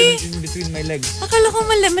really? I just put it in between my legs. Akala ko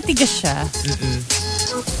matigas siya.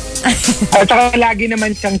 At saka lagi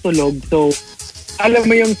naman siyang tulog. So, alam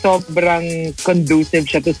mo yung sobrang conducive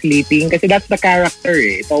siya to sleeping. Kasi that's the character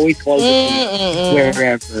eh. It always falls asleep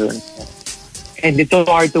wherever. And it's so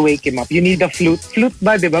hard to wake him up. You need a flute. Flute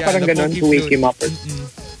ba, di ba? Yeah, parang ganon to wake him up.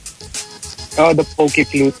 Oh, the pokey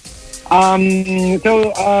flute.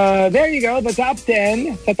 So, there you go. The top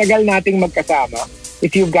 10 sa tagal nating magkasama.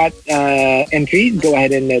 If you've got entries, go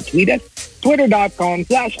ahead and tweet us.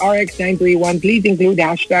 Twitter.com/RX931. Please include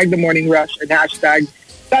hashtag The Morning Rush and hashtag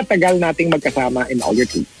sa tagal nating magkasama in all your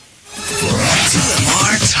tweets.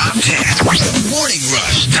 TMR Top 10. Morning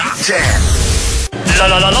Rush Top 10. La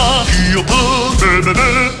la la la,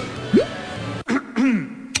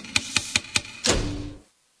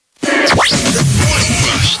 The Morning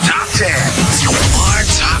Rush Top 10. TMR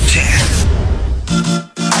Top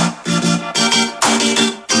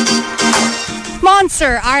 10.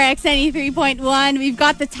 Monster RX 93.1. We've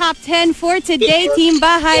got the top 10 for today. Team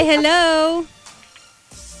Bahay, hello.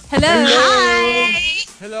 Hello. Hi.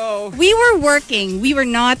 Hello. We were working. We were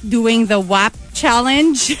not doing the WAP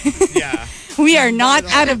challenge. Yeah. We are not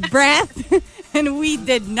out of breath. And we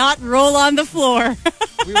did not roll on the floor.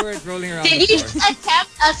 We weren't rolling around Did the you floor.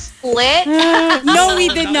 attempt a split? No, we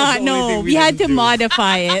did not. No, we had to didn't do.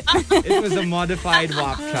 modify it. It was a modified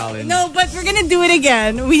WAP challenge. No, but we're going to do it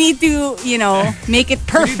again. We need to, make it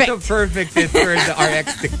perfect. We need to perfect it for the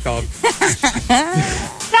RX TikTok.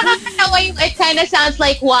 Nakakatawa yung it kind of sounds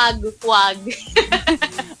like wag.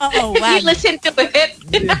 Uh-oh, If wag. you listen to it.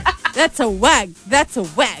 That's a wag. That's a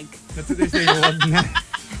wag. That's what they say, wag na.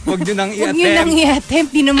 Wag nyo nang Huwag nyo nang i-attempt. i-attempt.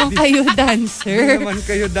 Di naman kayo Hindi dancer. naman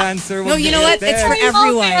kayo dancer. No, you know what? It's for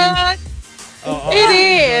everyone. It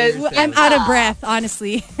is. I'm out of breath,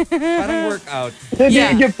 honestly. Parang workout. So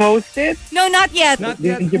Yeah. did you post it? No, not yet. Not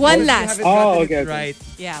yet. Did you One We last. haven't gotten okay, it right.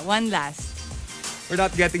 Yeah, one last. We're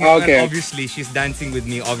not getting it Okay. right. Obviously, she's dancing with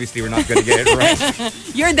me. Obviously, we're not going to get it right.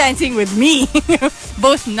 You're dancing with me.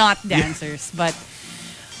 Both not dancers, but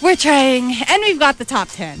we're trying. And we've got the top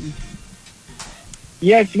 10.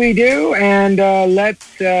 Yes, we do. And let's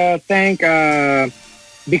thank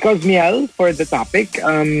Because Miel for the topic.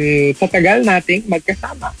 Sa tagal nating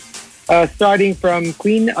magkasama. Starting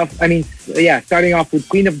off with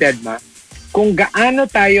Queen of Deadma. Kung gaano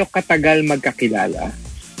tayo katagal magkakilala,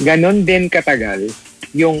 ganon din katagal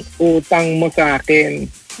yung utang mo sa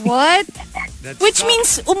akin. What? That's Which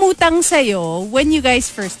means umutang sa'yo when you guys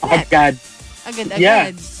first met. Agad. Agad.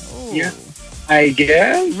 Yeah. Oh. Yeah. I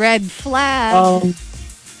guess. Red flag.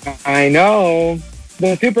 I know.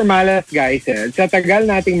 The super malas guy said, sa tagal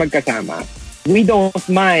nating magkasama, we don't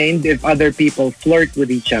mind if other people flirt with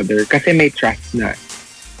each other kasi may trust na.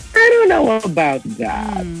 I don't know about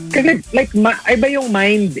that. Kasi iba yung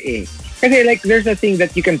mind eh. Kasi there's a thing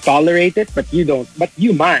that you can tolerate it but you don't. But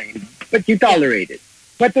you mind. But you tolerate it.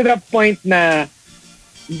 But to the point na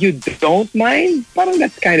you don't mind, parang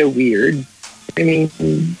that's kind of weird. I mean,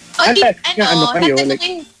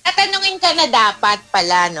 tatanungin ka na dapat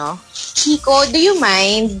pala, no? Chico, do you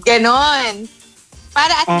mind? Ganon.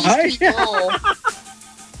 Para at least we know.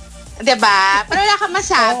 Diba? Para wala ka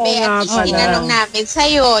masabi. Oo, at least tinanong namin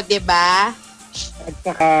sa'yo, diba? At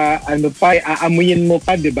saka, aamuyin mo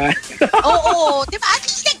pa, di ba? Oo. Diba? At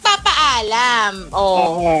least nagpapaalam.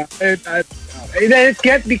 Oh. It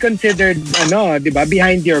can't be considered, di ba,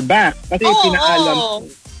 behind your back. Kasi pinaalam mo.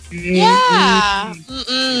 Yeah.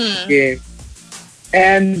 Okay.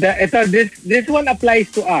 And this one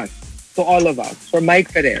applies to us, to all of us, for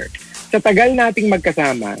Mike Ferrer. Sa tagal nating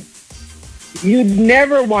magkasama, you'd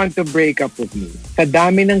never want to break up with me. Sa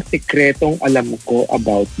dami ng sikretong alam ko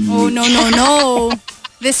about you. Oh, no.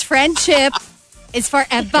 This friendship is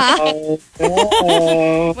forever.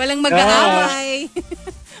 Walang mag-aaway.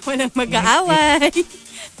 Walang mag-aaway.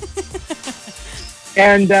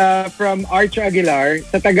 And from Archer Aguilar,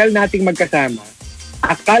 sa tagal nating magkasama,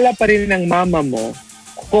 akala pa rin ng mama mo,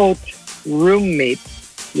 quote, roommate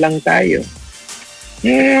lang tayo.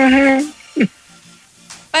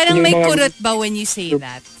 Parang may Yung mga- kurot ba when you say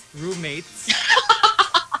that? Roommates.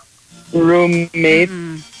 Roommate.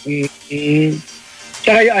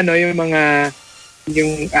 Tsaka yung mga,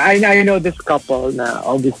 I know this couple na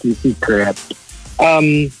obviously secret.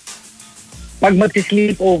 Pag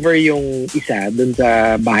mag-sleep over yung isa dun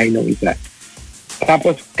sa bahay ng isa,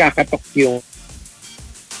 tapos kakatok yung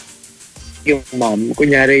mom,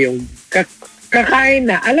 kunyari yung kakain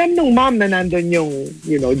na, alam nung mom na nandun yung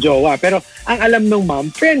jowa, pero ang alam nung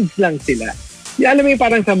mom, friends lang sila. Alam mo yung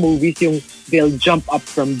parang sa movies, yung they'll jump up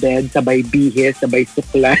from bed, sabay bihis, sabay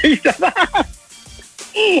suklay.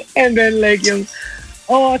 And then like yung,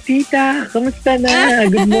 oh, tita, kamusta na?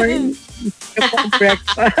 Good morning.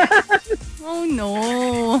 Breakfast. Oh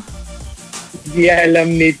no. Di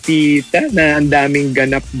alam ni tita na ang daming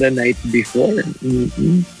ganap the night before.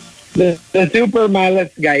 Mm-hmm. The super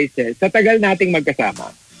malas guy says, sa tagal nating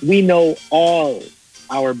magkasama, we know all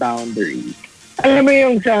our boundaries. Alam mo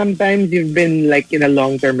yung sometimes you've been like in a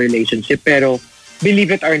long-term relationship pero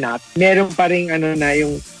believe it or not, meron pa rin ano na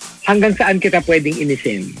yung hanggang saan kita pwedeng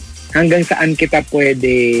inisin. Hanggang saan kita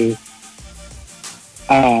pwede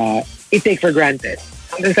i-take for granted.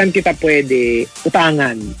 Hanggang saan kita pwede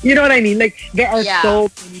utangan. You know what I mean? Like, there are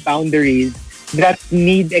so many boundaries that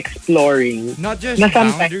need exploring. Not just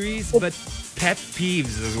boundaries, but pet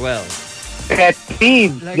peeves as well. Pet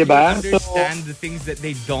peeves, like, diba? You understand the things that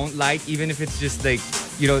they don't like, even if it's just like,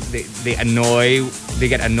 you know, they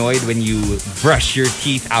get annoyed when you brush your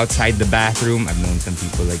teeth outside the bathroom. I've known some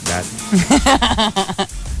people like that.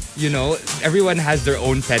 You know, everyone has their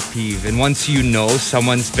own pet peeve. And once you know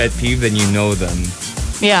someone's pet peeve, then you know them.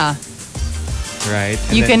 Yeah. Right?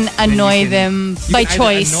 And you can annoy them by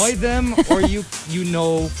choice. Annoy them or you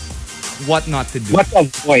know what not to do. What to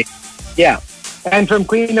avoid. Yeah. And from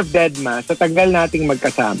Queen of Deadma, sa tagal nating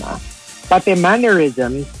magkasama, pati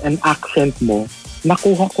mannerisms and accent mo,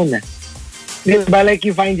 nakuha ko na. Diba? Like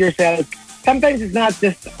you find yourself, sometimes it's not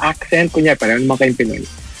just accent, kunya parang mga kayong Pinoy.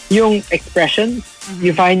 Yung expression,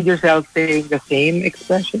 you find yourself saying the same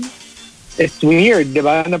expression. It's weird,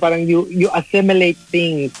 diba? Na parang you assimilate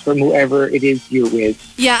things from whoever it is you're with.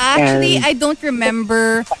 Yeah, actually, I don't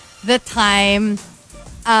remember the time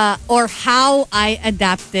or how I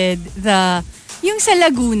adapted yung sa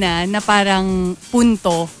Laguna na parang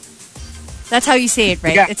punto. That's how you say it,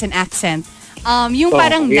 right? Yeah. It's an accent. Yung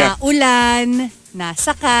parang naulan,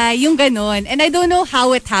 nasakay, yung ganon. And I don't know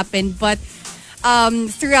how it happened, but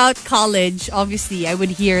throughout college, obviously, I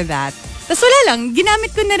would hear that. Tapos wala lang,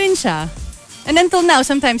 ginamit ko na rin siya. And until now,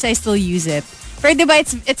 sometimes I still use it. Pero diba,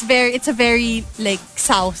 it's a very like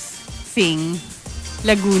South thing.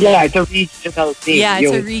 Laguna. Yeah, it's a regional thing. Yeah,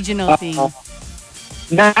 it's a regional thing.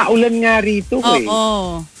 Naulan nga rito eh.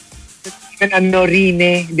 Oo. Ano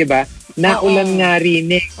rine, di ba? Naulan nga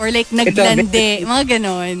rine. Or like naglande, mga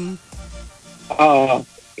ganon.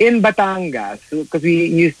 In Batangas, because we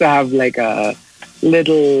used to have like a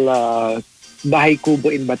little bahay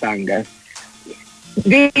kubo in Batangas,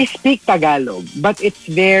 they speak Tagalog, but it's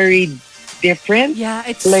very different. Yeah,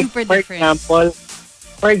 it's like, super different.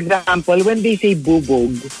 For example, when they say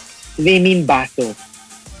bubog, they mean baso.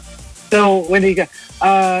 So, when they say,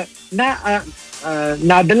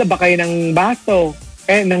 nadala ba kayo ng baso?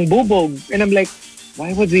 Ng bubog? And I'm like,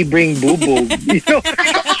 why would we bring bubog? You know?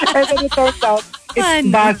 And then it turns out, it's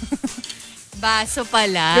baso. Baso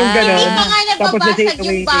pala. Yung gano'n. Hindi pa nga nababasag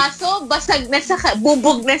yung baso,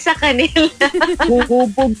 bubog na sa kanila.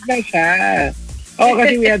 Bubog na siya. Oh,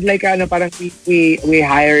 kasi we had like, parang we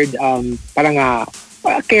hired, parang a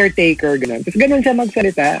caretaker, gano'n. Tapos gano'n siya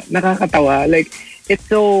magsalita. Nakakatawa. Like, it's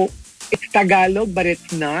Tagalog, but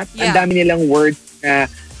it's not. Yeah. Ang dami nilang words na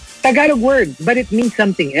Tagalog word, but it means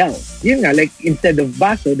something else. Yun nga, like, instead of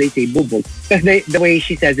baso, they say bubog. Tapos the way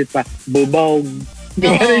she says it pa, bubog.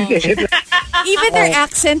 Even their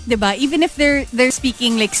accent, diba? Even if they're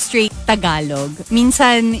speaking like straight Tagalog,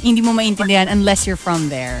 minsan hindi mo maintindihan unless you're from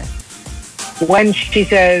there. When she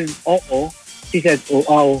says oo, she says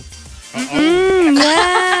oo.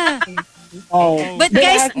 Yeah. Oh. But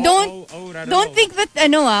guys, don't think that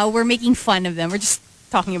we're making fun of them. We're just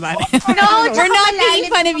talking about it. No, we're not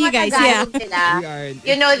making fun of you guys. Yeah.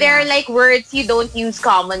 You know, there are like words you don't use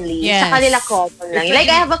commonly. Yes. Sa kanila common lang. Like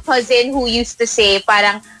I have a cousin who used to say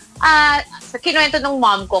parang sa kinuwento ng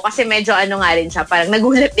mom ko kasi medyo nga rin siya, parang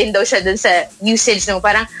nagulat din daw siya dun sa usage nung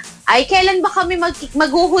parang ay, kailan ba kami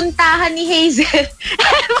maghuhuntahan ni Hazel?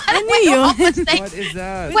 Ano yun? Like, what is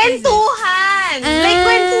that? Kwentuhan! Like,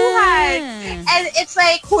 kwentuhan! And it's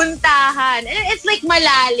like, huntahan. And it's like,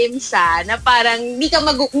 malalim siya, na parang,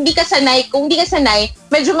 hindi ka sanay, kung hindi ka sanay,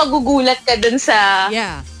 medyo magugulat ka dun sa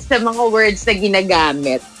mga words na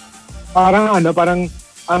ginagamit. Parang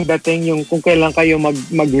ang dating yung kung kailan kayo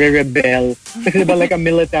magre-rebel. Kasi diba like a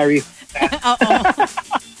military. Oo.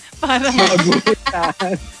 Parang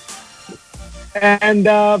magugulat. And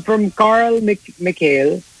from Carl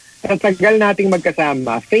Mikhail, sa tagal nating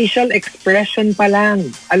magkasama, facial expression pa lang,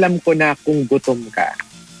 alam ko na kung gutom ka.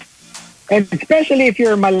 And especially if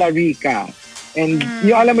you're Rica. And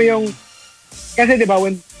yung alam mo yung, kasi diba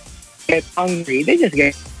when they get hungry, they just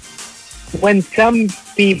get, when some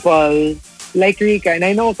people like Rica, and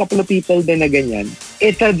I know a couple of people din na ganyan,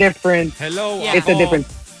 it's a different... Hello, It's a different...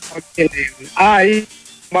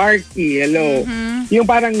 Markki, hello. Yung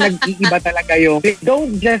parang nag-iiba talaga yung... They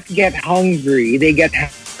don't just get hungry, they get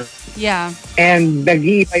hungry. Yeah. And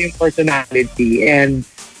nag-iiba yung personality. And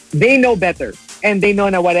they know better. And they know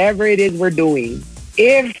na whatever it is we're doing,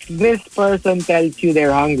 if this person tells you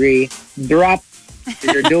they're hungry, drop what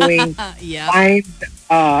you're doing, find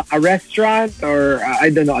a restaurant or, I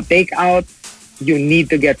don't know, a takeout. You need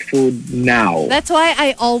to get food now. That's why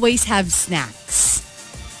I always have snacks.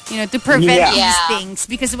 You know, to prevent these things.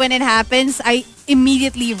 Because when it happens, I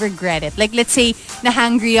immediately regret it. Like, let's say,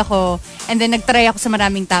 na-hungry ako, and then nagtry ako sa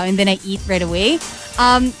maraming tao, and then I eat right away.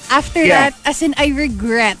 After that, as in, I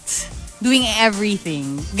regret doing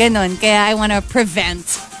everything. Ganon. Kaya I want to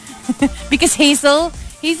prevent. Because Hazel,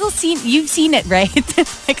 you've seen it, right?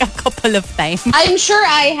 Like a couple of times. I'm sure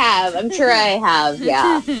I have.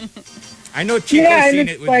 Yeah. I know Chico's seen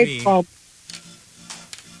it with me.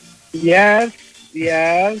 Yes.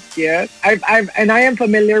 And I am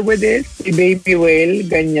familiar with this. Si Baby Whale,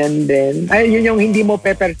 ganyan din. Ay, yun yung hindi mo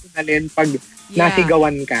pepersonalin pag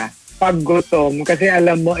nasigawan ka. Pag gutom. Kasi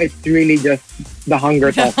alam mo, it's really just the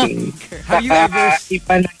hunger talking. Have you ever...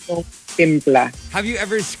 Ipa na yung timpla. Have you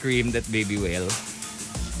ever screamed at Baby Whale?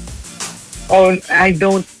 Oh, I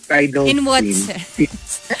don't In what scream.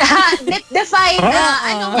 sense? Define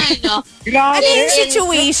ano. Ano yung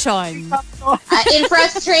situation? In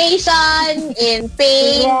frustration, in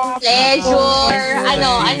pain, pleasure,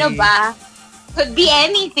 ano ba? Could be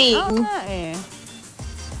anything.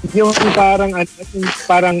 Yung parang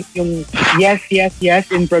yung yes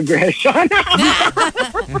in progression.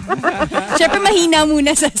 Siyempre mahina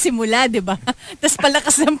muna sa simula, di ba? Tapos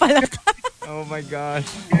palakas ng palakas. Oh my gosh.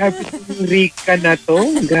 Grabe yung Rica na to.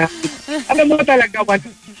 Grabe. Alam mo talaga, one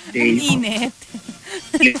day. Init.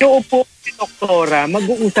 Inuupo si Doktora,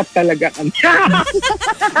 mag-uusap talaga kami.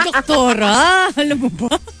 Doktora, alam mo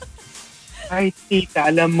ba? Ay,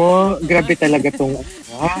 tita, alam mo, grabe talaga itong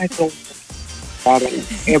parang,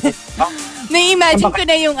 Na-imagine ko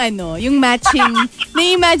na yung matching,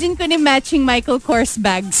 na-imagine ko na matching Michael Kors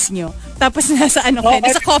bags nyo. Tapos nasa kayo,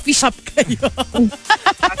 nasa coffee shop kayo.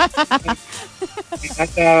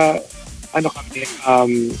 Nasa, kami,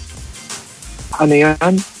 ano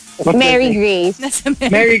yan? Mary Grace. Nasa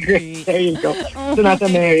Mary Grace. There you go. So, nasa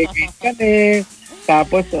Mary Grace kami.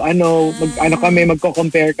 Tapos, kami,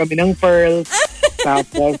 magko-compare kami ng pearls.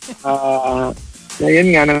 Tapos,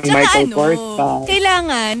 ayun nga, ng Michael Kors.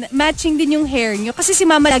 Kailangan, matching din yung hair nyo. Kasi si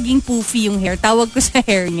Mama laging poofy yung hair. Tawag ko sa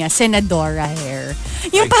hair niya, Senadora hair.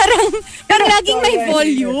 Yung parang laging may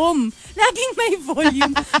volume. Laging may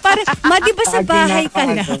volume. Parang, di ba sa bahay ka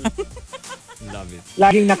lang? Love it.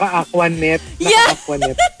 Laging naka-aquanet.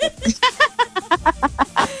 Naka-aquanet.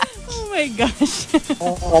 Oh my gosh.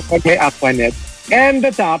 Pag may aquanet. And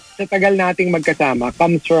the top, sa tagal nating magkasama,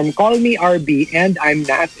 comes from Call Me RB and I'm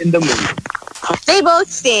Not in the Mood. They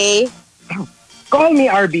both stay. Call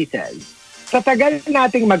Me RB says, sa tagal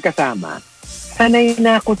nating magkasama, sanay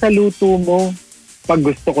na ako sa luto mo. Pag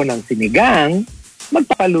gusto ko ng sinigang,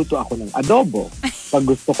 magpapaluto ako ng adobo. Pag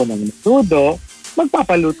gusto ko ng menudo,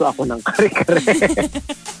 magpapaluto ako ng kare-kare.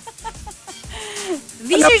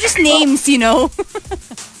 These are just names, you know.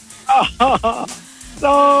 So,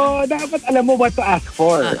 dapat alam mo what to ask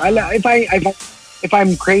for. If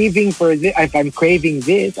I'm craving for this,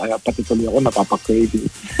 pati tuloy ako napapa-craving.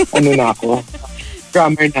 Ano na ako?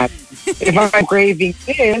 Grammar natin. If I'm craving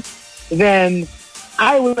this, then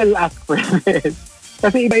I will ask for this.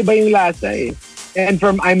 Kasi iba-iba yung lasa eh. And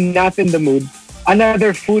from I'm Not in the Mood,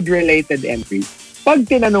 another food-related entry. Pag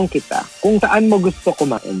tinanong kita kung saan mo gusto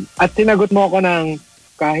kumain at sinagot mo ako ng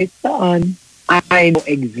kahit saan, I know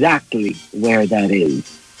exactly where that is.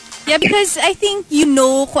 Yeah, because I think you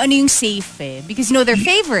know kung ano yung safe eh. Because you know their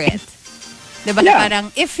favorite. Diba? Yeah.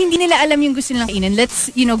 Parang, if hindi nila alam yung gusto nilang kainin, let's,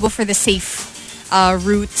 go for the safe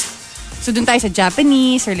route. So, dun tayo sa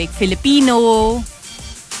Japanese or like Filipino.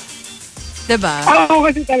 Diba? Ako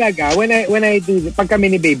kasi talaga, when I do, pag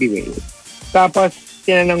kami ni Baby Whale, tapos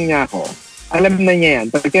tinanong niya ako, alam na niya yan.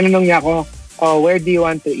 Pag tinanong niya ako, where do you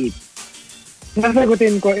want to eat?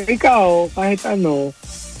 Nasagutin ko, ikaw, kahit ano.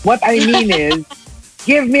 What I mean is,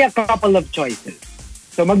 give me a couple of choices.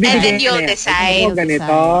 So, magbibigay and then you'll decide.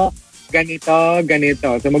 Ganito.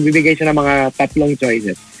 So, magbibigay siya ng mga 3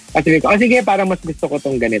 choices. Kasi sabi ko, sige, parang mas gusto ko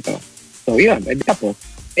tong ganito. So, yun. Tapos,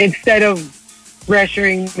 instead of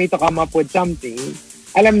pressuring me to come up with something,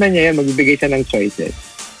 alam na niya yan, magbibigay siya ng choices.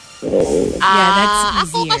 that's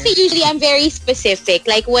ako easier. kasi usually I'm very specific.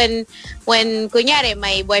 Like when kunyari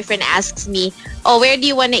my boyfriend asks me, oh, where do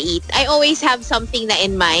you wanna eat? I always have something na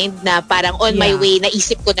in mind na parang on my way,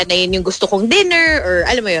 naisip ko na yun yung gusto kong dinner or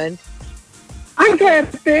alam mo yun. Ang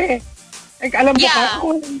swerte. Like, alam mo ka,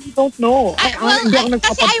 ako don't know.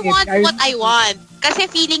 Kasi I want what I want. Kasi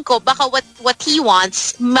feeling ko, baka what he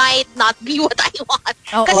wants might not be what I want.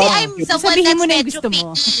 Kasi I'm someone that's medyo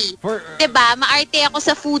picky. Diba? Maarte ako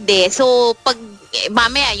sa food eh. So, pag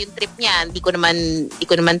mamaya yung trip niya, hindi ko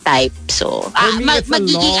naman type. So,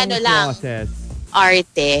 magiging ano lang. Process.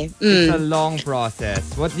 Arte. It's a long process.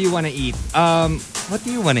 What do you want to eat? What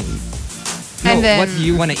do you want to eat? No, And then, what do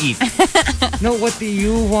you want to eat? No, what do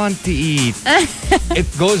you want to eat? It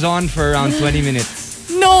goes on for around 20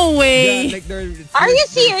 minutes. No way. Yeah, like are you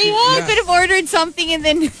serious? You could have ordered something and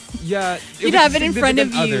then you'd have it in front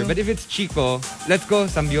of you. But if it's Chico, let's go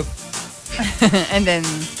samgyup. And then,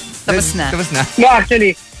 tapos na. No,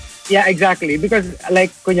 actually, yeah, exactly. Because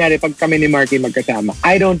like, kunyari, pag kami ni Markki magkasama,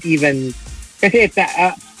 I don't even, kasi it's,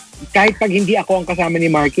 kahit pag hindi ako ang kasama ni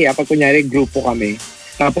Markki, pag kunyari, grupo kami,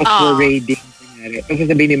 tapos we're raiding, kunyari, tapos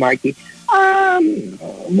sasabihin ni Markki,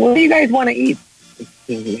 what do you guys want to eat?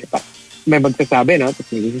 May magsasabi, no?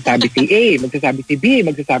 Tapos may magsasabi si A, magsasabi si B,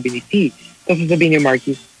 magsasabi ni C. Tapos sasabihin ni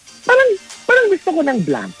Markki, parang gusto ko ng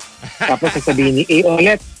blank. Tapos sasabihin ni A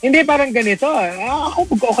ulit, hindi, parang ganito. Ako,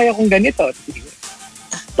 okay akong ganito.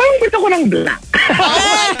 Parang gusto ko ng blank.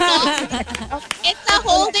 It's a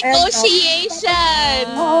whole negotiation.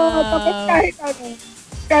 Tapos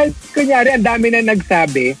kahit kunyari, ang dami na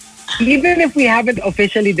nagsabi, even if we haven't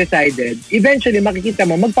officially decided, eventually, makikita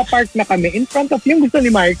mo, magpa-park na kami in front of yung gusto ni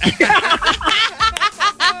Markki.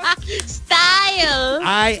 Style!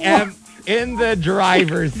 I am in the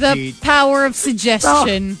driver's seat. The power of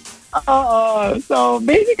suggestion. So,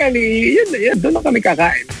 basically, yun, doon na kami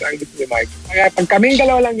kakain. So, ang gusto ni Markki. Kaya pag kaming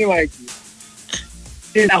dalawa lang ni Markki,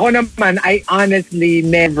 ako naman, I honestly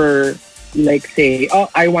never like say, oh,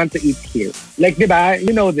 I want to eat here. Like, diba?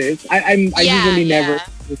 You know this. I usually never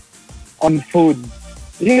on food.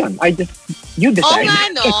 Yun, you decide. Oo nga,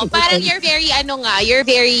 no? Parang you're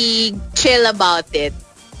very chill about it.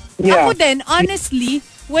 Yeah. Ako din, honestly,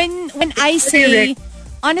 when I say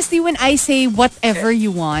whatever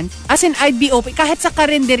you want, as in, I'd be open. Kahit sa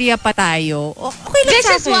karinderya pa tayo, okay lang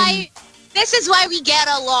sa akin. This is why we get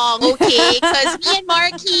along, okay? Because me and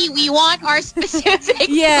Markki, we want our specific food.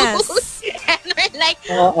 And we're like,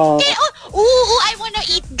 okay, I want to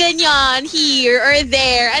eat ganyan here or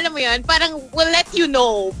there. Alam mo yun? Parang we'll let you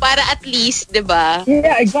know. Para at least, di ba?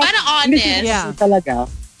 Yeah, exactly. Para honest. Yeah. Talaga.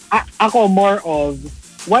 Ako more of,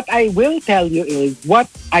 what I will tell you is what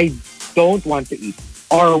I don't want to eat.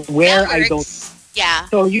 Or where I don't. Yeah.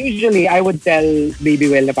 So usually, I would tell Baby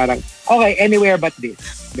Well na parang, okay, anywhere but this.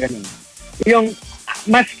 Ganun. Yung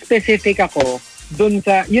mas specific ako dun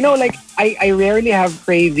sa, you know, like, I rarely have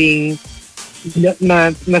craving na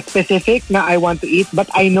specific na I want to eat, but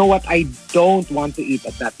I know what I don't want to eat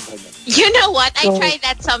at that moment. You know what? I try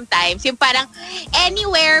that sometimes. Yung parang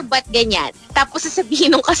anywhere but ganyan. Tapos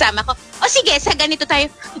sasabihin nung kasama ko, sige, sa ganito tayo.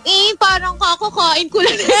 Parang kakakain ko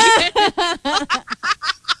lang.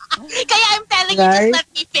 Kaya I'm telling you, just let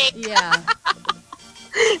me pick. Yeah.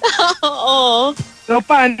 Oo. So,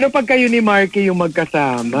 paano pag kayo ni Markki yung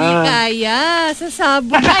magkasama? Hindi kaya.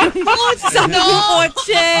 Sasabog yung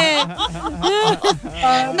kotse.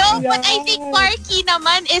 No, but I think Markki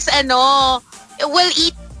naman is will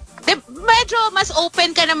eat. Medyo mas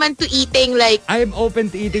open ka naman to eating like... I'm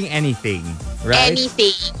open to eating anything, right?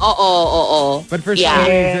 Anything. Oo. But for some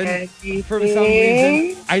reason,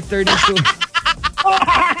 I turn into...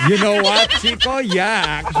 You know what, Chico?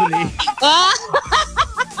 Yeah, actually.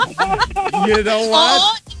 You know what?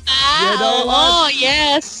 You know what? Oh,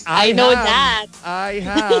 yes. I know that. I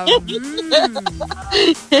have.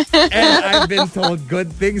 And I've been told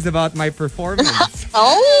good things about my performance.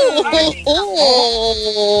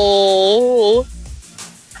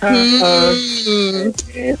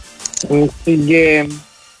 Sige.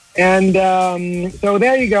 And so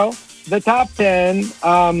there you go. The top 10.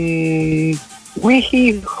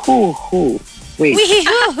 Wee-hee-hoo-hoo. Wait.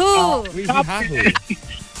 Wee-hee-hoo-hoo.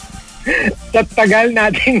 Sa tagal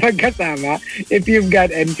nating magkasama, if you've got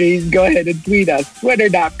entries, go ahead and tweet us.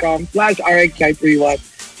 Twitter.com/RX931.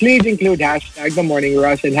 Please include hashtag The Morning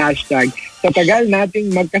Rush and hashtag sa tagal nating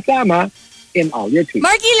magkasama in all your tweets.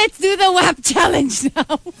 Markki, let's do the WAP challenge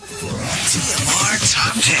now. TMR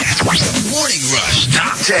Top 10. Morning Rush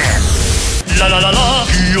Top 10. La la la la.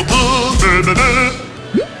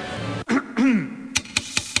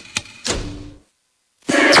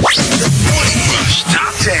 The Morning Rush Top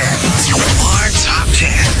 10. TMR Top 10.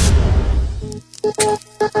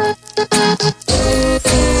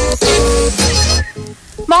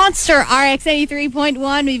 sir. RX 83.1.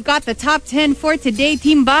 We've got the top 10 for today.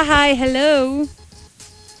 Team Bahay, hello.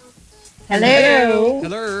 Hello.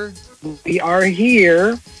 Hello. We are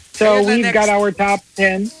here. So we've got our top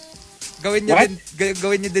 10. Gawin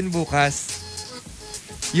niyo din bukas.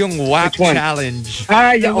 Yung WAP challenge.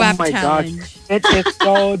 Oh WAP my challenge. gosh. It is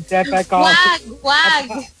so difficult. Wag.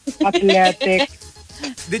 Athletic.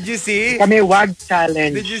 Did you see? Kami wag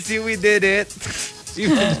challenge. Did you see we did it?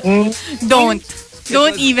 Don't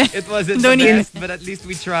even. It wasn't Don't the even. best, but at least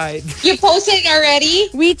we tried. You posted already?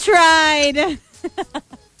 We tried.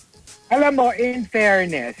 Alam mo, in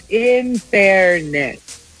fairness,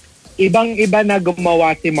 ibang-iba na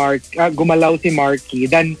gumalaw si Markki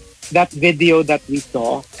than that video that we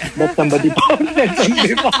saw that somebody posted on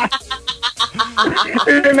Divan.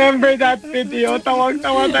 Remember that video?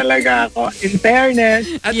 Tawag-tawa talaga ako. In fairness,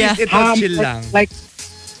 At least it was chill lang.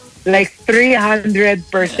 Like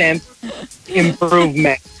 300%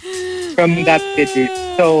 improvement from that video.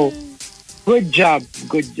 So, good job.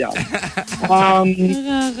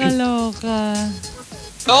 Nakakaloka.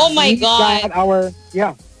 Oh my God.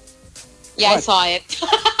 Yeah, I saw it.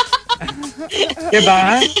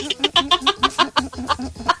 diba?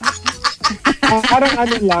 Parang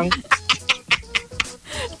ano lang.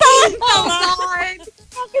 Tawang-tawa.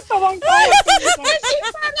 Bakit tawang-tawa?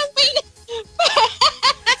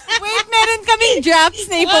 Wait, meron kaming drafts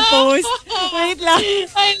na ipopost. Wait lang.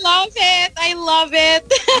 I love it.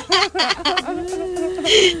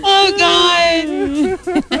 Oh God.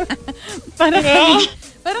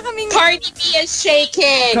 Para kaming Cardi B is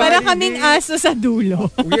shaking. para kaming aso sa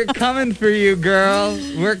dulo. We're coming for you, girl.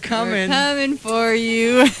 We're coming. We're coming for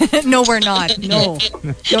you. No, we're not. No.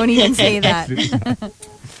 Don't even say that.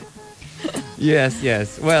 Yes.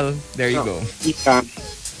 Well, there you go. Yeah.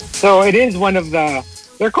 So it is one of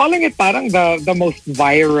they're calling it parang the most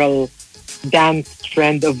viral dance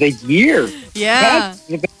trend of the year. Yeah.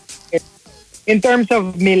 In terms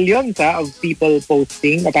of millions of people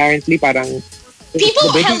posting, apparently parang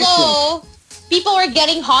People were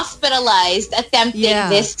getting hospitalized attempting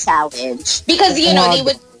this challenge because they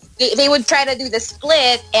would try to do the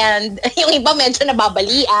split and yung iba medyo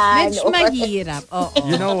nababalian. Medyo mahirap. Oh.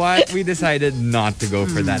 You know what? We decided not to go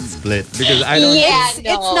for that split because I don't.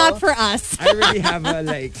 It's not for us. I really have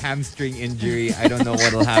a hamstring injury. I don't know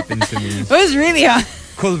what'll happen to me. It was really hard.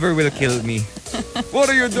 Culver will kill me.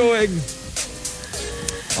 What are you doing?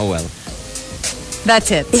 Oh well.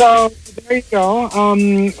 That's it. So there you go.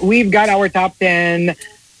 We've got our top 10.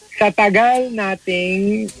 Sa tagal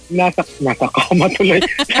nating nasa kama tuloy.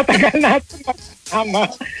 Sa tagal nating magkasama.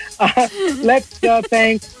 Let's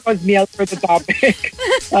thank Osmiel for the topic.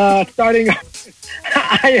 Starting off,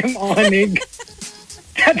 I am Onig.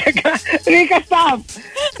 Rica, stop!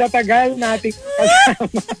 Sa tagal nating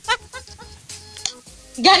magkasama.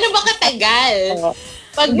 Gano'n ba katagal?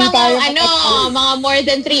 Pag mga more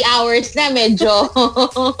than 3 hours na, medyo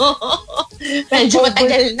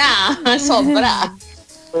matagal na. Sobra.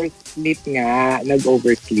 Oversleep nga.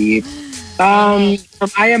 Nag-oversleep. From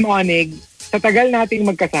I am Onig, sa tagal nating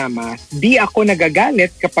magkasama, di ako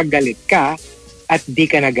nagagalit kapag galit ka at di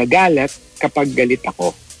ka nagagalit kapag galit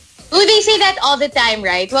ako. Oh, they say that all the time,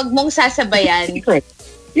 right? Huwag mong sasabayan.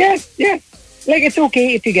 Yes. Like, it's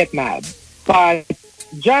okay if you get mad. But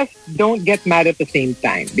just don't get mad at the same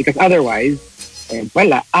time. Because otherwise,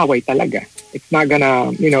 wala, away talaga. It's not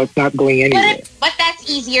gonna, it's not going anywhere. But that's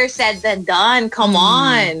easier said than done. Come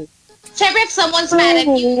on. Siyempre, if someone's mad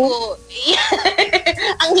at you,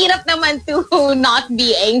 ang hirap naman to not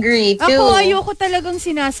be angry too. Ako, ayoko talagang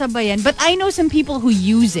sinasabayan. But I know some people who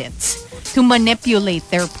use it to manipulate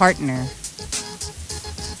their partner.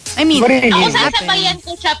 I mean, ako sasabayan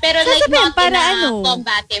ko siya, pero not para in a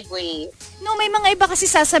combative way. No, may mga iba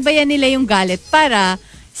kasi sasabayan nila yung galit para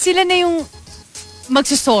sila na yung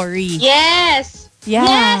magsasorry. Yes. Yeah.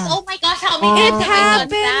 Yes. Oh my gosh, how many It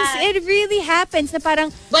happens. It really happens na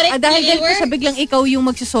parang dahil ganito siya biglang ikaw yung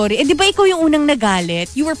magsasorry. Eh di ba ikaw yung unang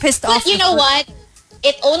nagalit? You were pissed off. But you know what?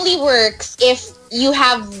 It only works if you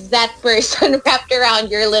have that person wrapped around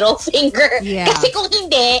your little finger. Yeah. Kasi kung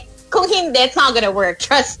hindi, it's not gonna work.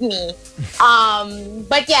 Trust me.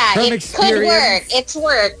 But yeah, From it experience. could work. It's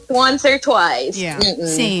worked once or twice. Yeah.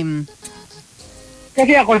 Same.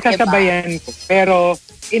 Kasi ako sasabayan ko, pero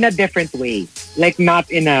in a different way. Like not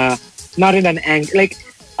in an anger. Like,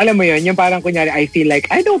 alam mo yun, yung parang kunyari, I feel like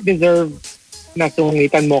I don't deserve na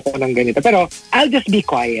sungitan mo ko ng ganito. Pero I'll just be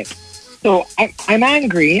quiet. So I'm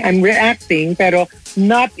angry, I'm reacting, pero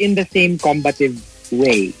not in the same combative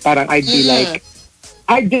way. Parang I'd be like,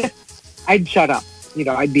 I'd shut up.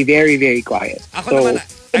 I'd be very, very quiet. Ako naman,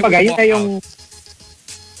 I would walk out.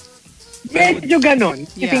 Medyo ganon.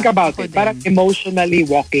 You think about it. Parang emotionally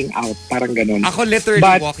walking out. Parang ganon. Ako literally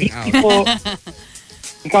But walking out.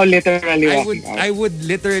 Ikaw literally walking out. I would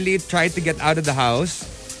literally try to get out of the house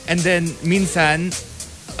and then minsan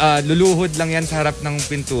luluhod lang yan sa harap ng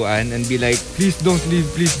pintuan and be like, please don't leave,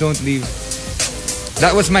 please don't leave.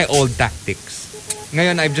 That was my old tactics.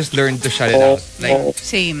 Ngayon, I've just learned to shut it out. Like,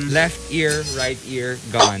 same. Left ear, right ear,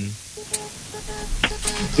 gone.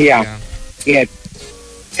 Yeah. Yes.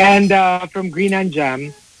 And from Green and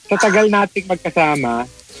Jam, sa tagal nating magkasama,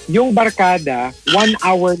 yung barkada, 1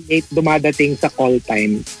 hour late dumadating sa call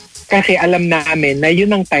time. Kasi alam namin na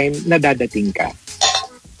yun ang time na dadating ka.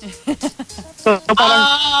 So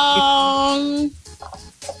parang...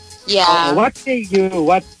 yeah. What say you?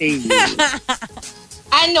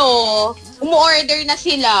 Umu-order na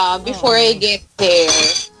sila before I get there.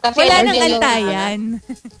 Kasi wala nang antayan.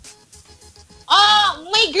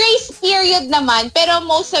 May grace period naman, pero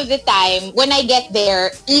most of the time, when I get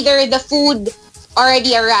there, either the food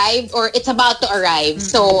already arrived or it's about to arrive.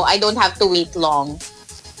 So, I don't have to wait long.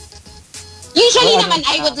 Usually naman,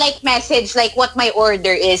 I would like message like what my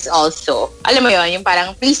order is also. Alam mo yun, yung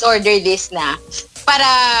parang, please order this na. Para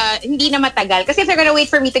hindi na matagal. Kasi if they're gonna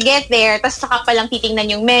wait for me to get there, tas saka palang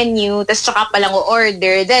titingnan yung menu, tas saka palang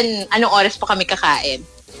o-order, then anong oras pa kami kakain?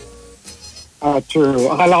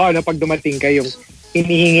 True. Akala ko pag dumating ka, yung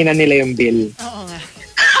hinihingi na nila yung bill. Oo nga.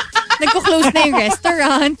 Nagko-close na yung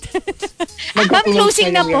restaurant. Ma'am,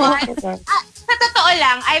 closing na po. Sa totoo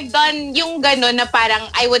lang, I've done yung gano'n na parang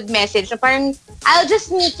I would message na parang I'll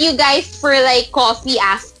just meet you guys for like coffee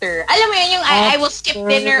after. Alam mo yun, yung I will skip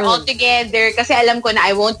dinner altogether kasi alam ko na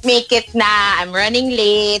I won't make it na. I'm running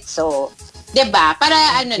late. So, diba? Para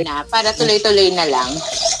para tuloy-tuloy na lang.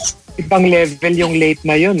 Ibang level yung late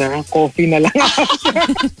na yun, Coffee na lang.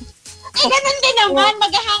 Ganun din naman.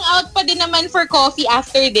 Mag-hang out pa din naman for coffee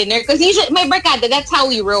after dinner. Because usually, my barkada, that's how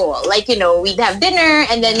we roll. Like, we'd have dinner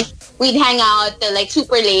and then we'd hang out till like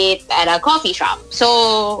super late at a coffee shop.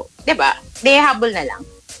 So, diba? Di habol na lang.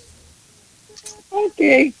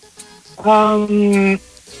 Okay.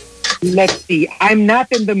 Let's see. I'm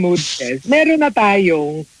not in the mood, says. Meron na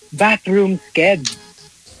tayong bathroom sked.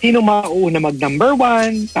 Sino mauna mag number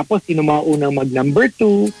 1, tapos sino mauna mag number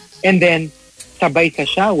 2, and then sabay sa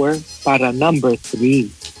shower para number 3.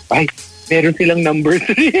 Ay, meron silang number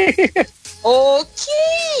 3.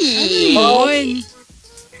 Okay!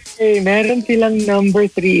 Okay, meron silang number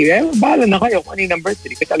 3. Bahala na kayo kung ano yung number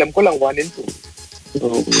 3 kasi alam ko lang 1 and 2.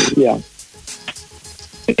 So, yeah.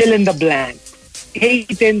 Fill in the blank.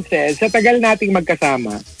 Hayden says, sa tagal nating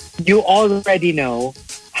magkasama, you already know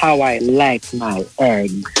how I like my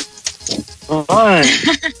eggs. Ako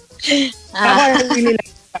really like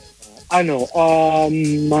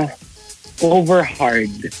over hard.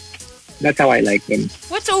 That's how I like them.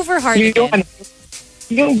 What's over hard?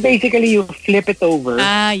 Yung basically you flip it over.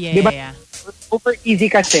 Yeah, diba? Yeah. Super easy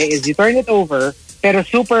kasi is you turn it over pero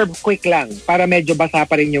super quick lang para medyo basa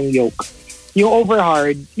pa rin yung yolk. Yung over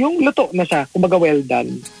hard, yung luto na siya, kumbaga well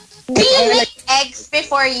done. Do you lick eggs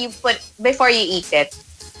before you eat it?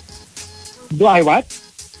 Do I what?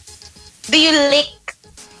 Do you lick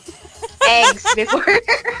eggs before?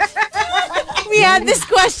 We had this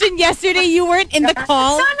question yesterday. You weren't in the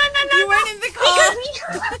call. No. You weren't in the call.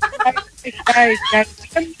 Guys,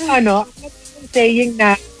 I'm not saying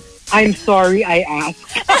na I'm sorry I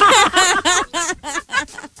asked.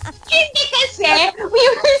 Hindi kasi, we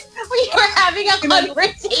were having a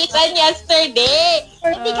conversation yesterday.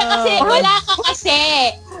 Hindi ka kasi, wala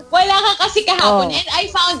ka kasi kahapon. And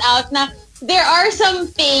I found out na there are some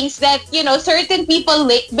things that, certain people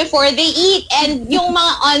lick before they eat. And yung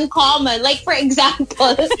mga uncommon, like for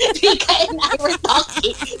example, Rica and I were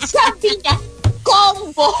talking, sabi niya,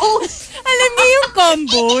 combos. Alam niyo yung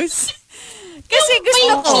combos? Kasi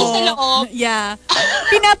gusto ko, cheese sa loob. Yeah.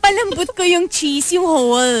 Pinapalambot ko yung cheese, yung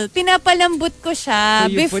whole. Pinapalambot ko siya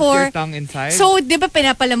so before. Put your tongue inside? So, di ba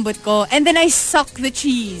pinapalambot ko? And then I suck the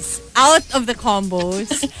cheese out of the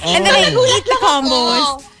combos. And then I eat the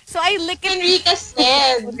combos. So I lick it. Rica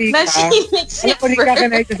said na she licks it first.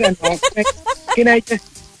 Can I just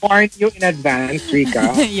warn you in advance,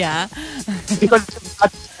 Rica? Yeah. Because of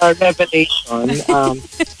that revelation,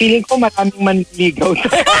 feeling ko maraming manligaw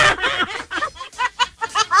sa'yo.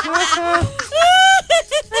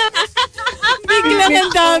 Biglang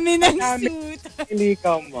ang dami ng suit.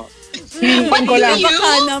 Manligaw mo. But ko lang.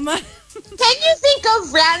 Baka naman. Can you think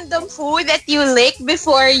of random food that you lick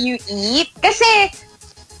before you eat? Kasi,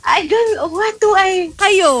 what do I...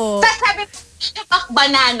 Kayo. Sabi ko,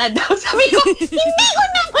 banana daw. Sabi ko, hindi ko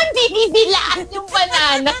naman binibilaan yung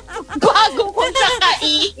banana. bago ko siya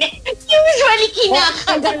kainin. Usually,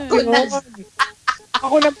 kinakagat ko na.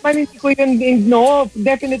 Ako naman, hindi ko yun, no,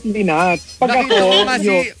 definitely not. Pag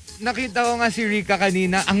nakita ko nga si Rica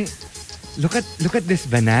kanina, look at this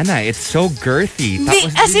banana. It's so girthy.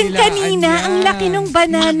 Tapos as in kanina, ang laki ng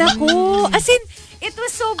banana ko. As in, it was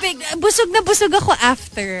so big. Busog na busog ako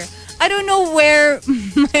after. I don't know where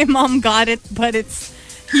my mom got it, but it's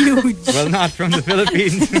huge. Well, not from the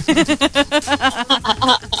Philippines.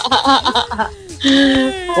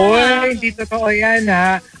 Hindi totoo yan,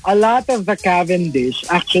 ha. A lot of the Cavendish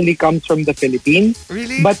actually comes from the Philippines.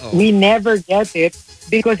 Really? But we never get it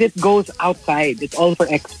because it goes outside. It's all for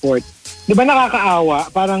export. Di ba nakakaawa?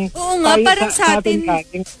 Parang oo nga, parang sa atin.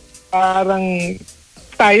 Parang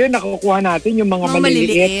tayo nakukuha natin yung mga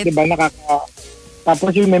maliliit. Di ba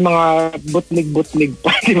tapos yung may mga butlig-butlig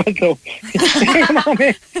pa. Di ba? So,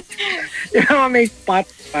 yung mga may spot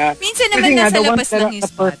pa. Minsan naman nasa labas lang yung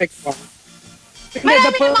spot. Perfect one.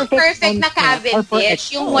 Marami namang perfect na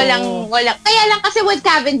Cavendish. Yung walang. Kaya lang kasi with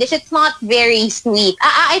Cavendish, it's not very sweet.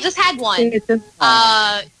 I just had one.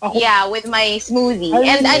 With my smoothie.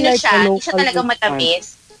 And ano siya, hindi siya talaga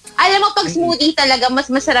matamis. Alam mo, pag smoothie talaga,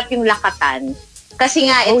 mas masarap yung lakatan. Kasi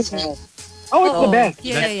nga, it's sweet. It's the best.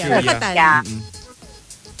 Yeah. Lakatan. Yeah.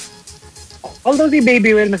 Although si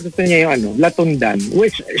Baby Well, mas gusto niya yung latundan.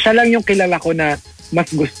 Which, siya lang yung kilala ko na mas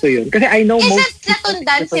gusto yun. Kasi I know most... Is that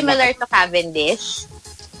latundan similar to Cavendish?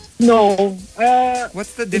 No.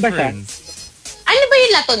 What's the difference? Ano ba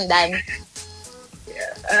yung latundan?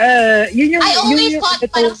 Yun yung... I always thought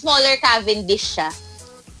parang smaller Cavendish siya.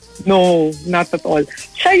 No, not at all.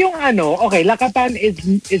 Siya yung lakatan is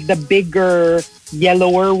the bigger,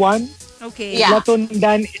 yellower one. Okay. Yeah.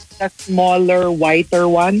 Latundan is the smaller, whiter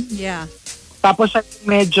one. Yeah. Tapos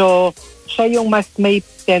siya yung mas may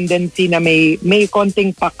tendency na may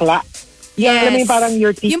konting pakla. Yes. Alam mo yung parang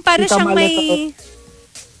your teeth. Yung parang siyang may...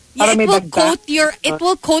 Yeah, it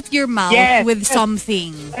will coat your mouth with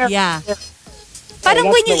something. Yeah.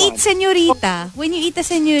 Parang when you eat señorita. When you eat a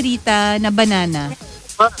señorita na banana.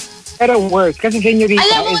 Pero worse. Kasi señorita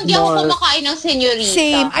alam mo, is hindi more... ako kumakain ng señorita.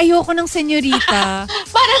 Same. Ayoko ng señorita.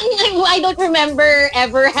 Parang I don't remember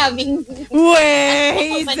ever having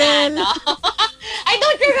banana. I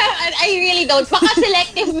don't remember. I really don't. Baka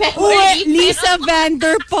selective memory. Lisa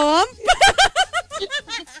Vanderpump?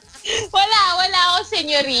 Wala akong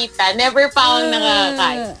señorita. Never pa akong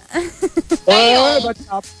nakakain.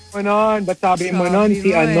 Ba't sabi mo nun si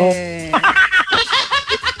ano?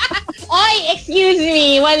 Oy, excuse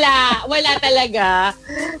me. Wala talaga.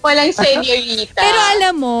 Walang señorita. Pero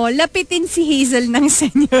alam mo, lapitin si Hazel ng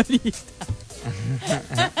señorita.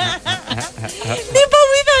 Di ba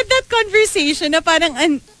we've had that conversation na parang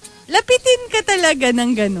lapitin ka talaga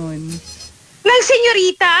ng ganun. Ng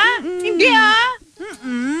señorita? Hindi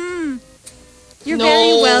You're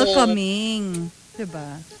very welcoming.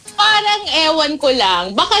 Diba? Parang ewan ko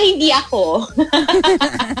lang. Baka hindi ako.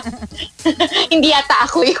 Hindi ata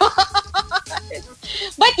ako yun.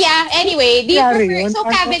 But yeah, anyway, do you prefer, so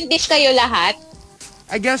Cavendish kayo lahat?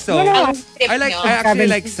 I guess so. I actually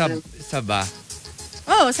like Saba.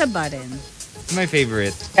 Oh, Saba rin. It's my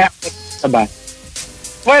favorite. Yeah, Saba.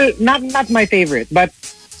 Well, not my favorite, but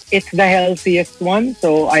it's the healthiest one,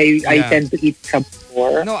 so I tend to eat Saba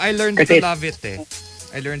more. No, I learned to love it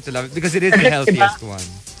I learned to love it because it is the healthiest one.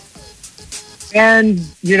 And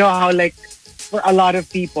you know how like for a lot of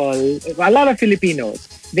people, a lot of Filipinos,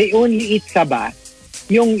 they only eat Saba.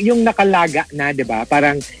 Yung nakalaga na, 'di ba?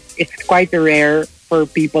 Parang it's quite rare for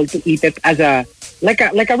people to eat it as a like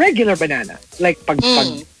a regular banana. Like pag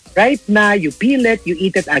right na you peel it, you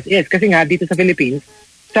eat it as is. Kasi nga dito sa Philippines,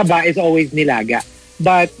 Saba is always nilaga.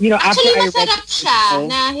 But you know, actually, after masarap siya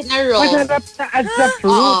na raw. Masarap siya as a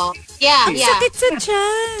fruit. Yeah. Sakit sa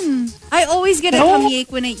tiyan. I always get a tummy ache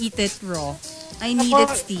when I eat it raw. I need it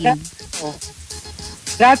steamed.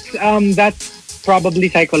 That's probably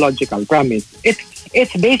psychological. Promise.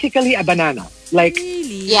 It's basically a banana. Like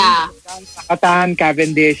really? Yeah. Katan,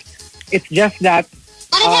 Cavendish. It's just that.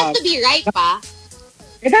 But it has to be ripe, pa.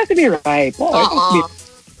 It has to be ripe. It has to be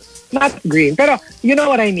not green. Pero you know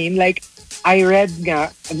what I mean? Like I read nga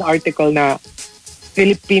an article na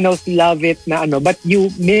Filipinos love it na but you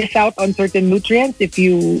miss out on certain nutrients if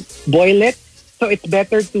you boil it. So it's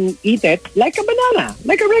better to eat it like a banana,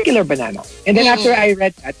 like a regular banana. And then after I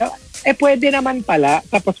read that, pwede naman pala.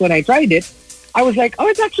 Tapos when I tried it, I was like,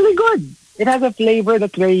 it's actually good. It has a flavor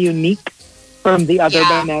that's very unique from the other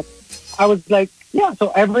banana. I was like, so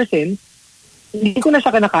ever since, hindi ko na siya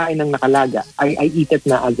kinakain ng nakalaga. I eat it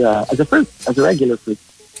na as a fruit, as a regular fruit.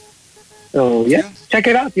 So check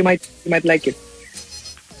it out. You might like it.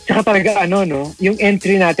 Tsaka talaga no? Yung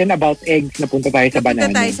entry natin about eggs, napunta tayo sa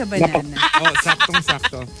banana. Napunta tayo sa banana.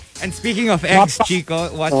 Saktong-sakto. And speaking of eggs,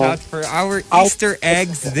 Chico, watch out for our Easter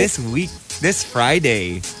eggs this week, this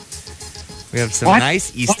Friday. We have some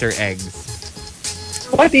nice Easter eggs.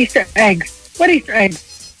 What Easter eggs? What Easter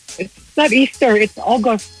eggs? It's not Easter, it's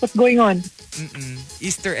August. What's going on?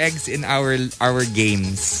 Easter eggs in our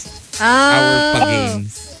games. Oh. Our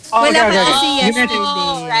pag-games. Wala ka kasi yesterday.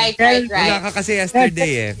 Right. Wala ka kasi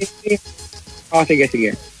yesterday eh.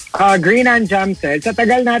 Sige. Green and Jam said, sa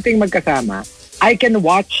tagal nating magkasama, I can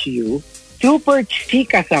watch you super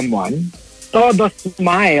chika someone, todo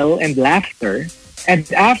smile and laughter, and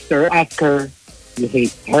after ask her, you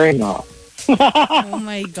hate her, no? Oh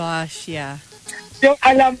my gosh, yeah. Yung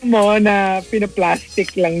alam mo na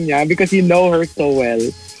pinaplastic lang niya because you know her so well.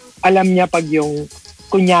 Alam niya pag yung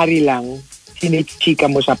kunyari lang, chika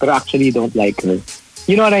mo siya pero actually you don't like her.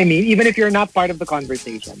 You know what I mean? Even if you're not part of the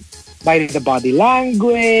conversation. By the body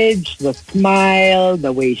language, the smile,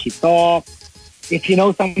 the way she talks. If you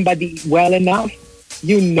know somebody well enough,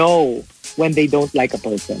 you know when they don't like a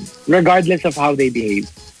person, regardless of how they behave.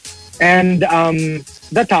 And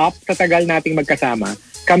the top, sa tagal nating magkasama,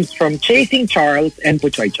 comes from Chasing Charles and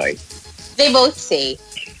Puchoy Choy. They both say.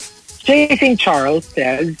 Chasing Charles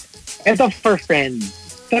says, ito for friends.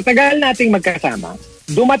 Sa tagal nating magkasama,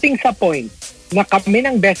 dumating sa point na kami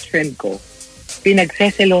ng best friend ko,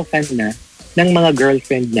 pinagseselosan na ng mga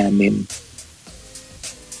girlfriend namin.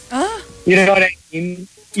 You know what I mean?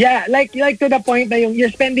 Yeah, like to the point na yung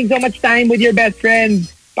you're spending so much time with your best friend.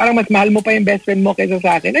 Parang mas mahal mo pa yung best friend mo kaysa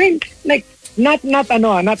sa akin. I mean, like, not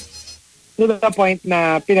to the point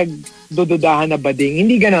na pinagdududahan na bading.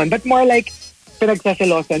 Hindi ganon. But more like,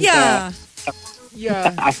 pinagsaselosan sa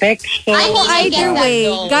affection. Either way,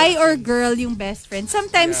 guy or girl yung best friend.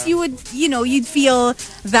 Sometimes you'd feel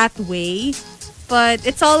that way. But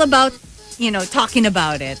it's all about, talking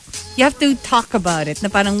about it. You have to talk about it. Na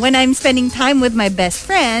parang when I'm spending time with my best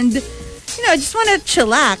friend, I just want to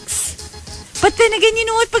chillax. But then again, you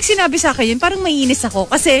know what? Pag sinabi sa akin yun, parang maiinis ako.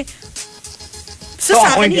 Kasi, sa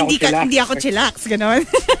akin, hindi ako chillax. Ganon.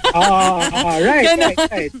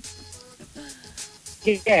 Right.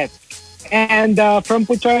 Yes. And from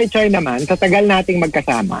Puchoy Choy naman, sa tagal nating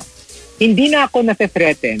magkasama, hindi na ako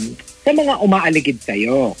nase-threaten sa mga umaaligid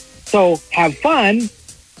sa'yo. So, have fun,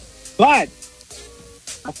 but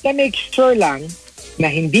basta make sure lang na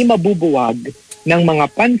hindi mabubuwag ng mga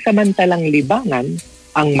pansamantalang libangan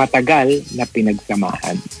ang matagal na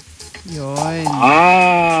pinagsamahan. Yun.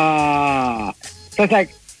 So it's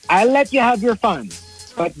like, I'll let you have your fun,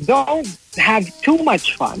 but don't have too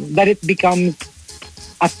much fun that it becomes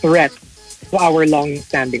a threat to our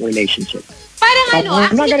long-standing relationship. Parang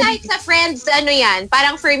actually kahit sa friends, yan,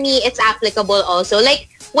 parang for me, it's applicable also. Like,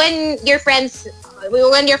 when your friends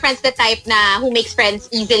the type na who makes friends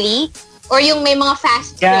easily, or yung may mga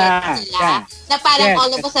fast friends sila, na parang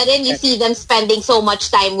all of a sudden, you see them spending so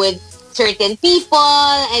much time with certain people,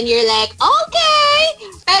 and you're like, okay!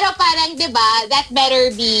 Pero parang, diba, that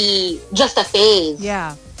better be just a phase.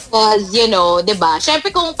 Yeah. Because, diba,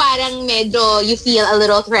 syempre kung parang medyo you feel a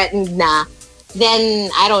little threatened na,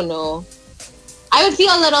 then, I don't know. I would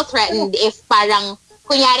feel a little threatened if parang,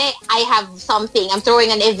 kunyari, I have something, I'm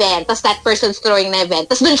throwing an event, tas that person's throwing an event,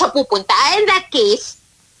 tas dun siya pupunta. In that case,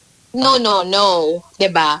 no.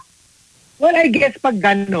 Diba? Well, I guess pag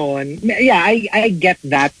ganon, I get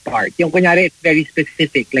that part. Yung kunyari, it's very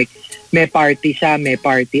specific. Like, may party siya, may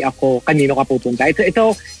party ako, kanino ka pupunta.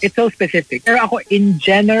 It's so specific. Pero ako, in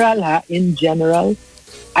general,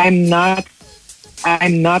 I'm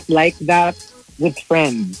not like that with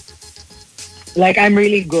friends. Like, I'm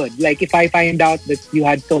really good. Like, if I find out that you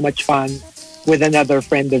had so much fun with another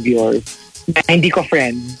friend of yours, na hindi ko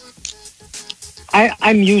friend,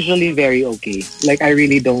 I'm usually very okay. Like, I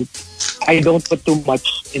don't put too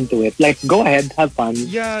much into it. Like, go ahead, have fun.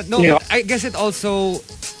 Yeah, no, I guess it also,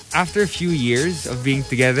 after a few years of being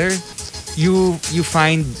together, you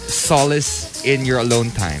find solace in your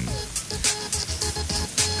alone time.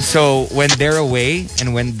 So when they're away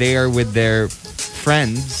and when they are with their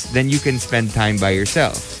friends, then you can spend time by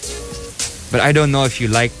yourself. But I don't know if you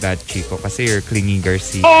like that, Chico, kasi you're clingy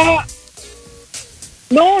Garcia.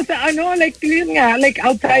 No, like yun nga, like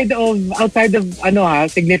outside of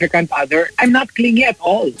significant other, I'm not clingy at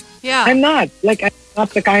all. Yeah. I'm not. Like, I'm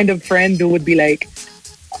not the kind of friend who would be like,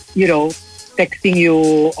 texting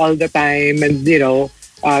you all the time and,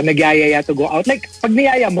 nagyayaya to go out. Like, pag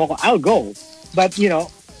niyaya mo ko, I'll go. But,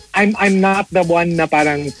 I'm not the one na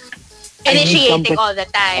parang initiating all the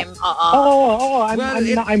time.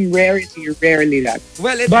 I'm rarely that.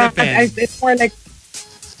 Well, it but depends. It's more like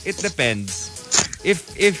it depends.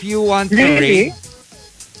 If you want to Really? raid,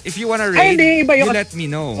 if you want to raid, you let me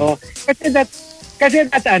know. Oh, kasi that's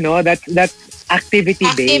activity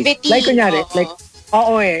based. Like kunyari,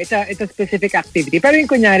 it's a specific activity. Pero yung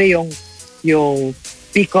kunyari yung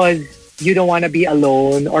because you don't want to be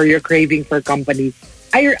alone or you're craving for company.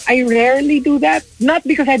 I rarely do that. Not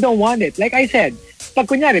because I don't want it. Like I said, pag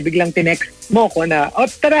kunyari biglang tinext mo ko na,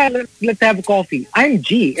 tara, let's have coffee. I'm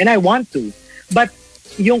G and I want to. But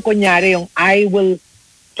yung kunyari, yung I will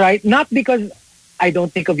try, not because I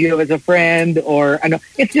don't think of you as a friend or ano.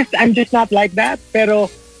 It's just, I'm just not like that.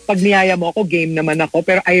 Pero pag niyaya mo ako, game naman ako.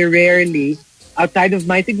 Pero I rarely, outside of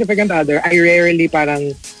my significant other, I rarely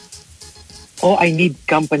parang, I need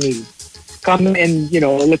company. Come and,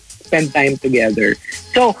 let's spend time together.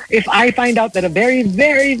 So, if I find out that a very,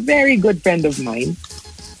 very, very good friend of mine,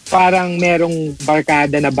 parang merong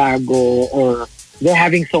barkada na bago or they're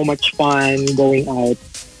having so much fun going out,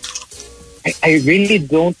 I really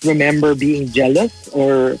don't remember being jealous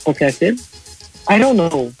or possessive. I don't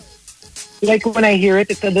know. Like when I hear it,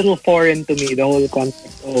 it's a little foreign to me, the whole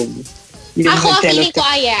concept of... Ako, feeling ko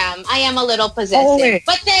I am a little possessive.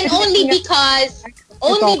 But then only because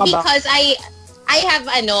I have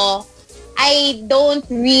I don't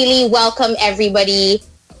really welcome everybody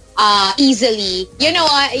easily. You know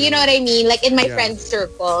what I mean? Like in my friend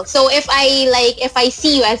circle. So if I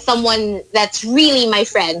see you as someone that's really my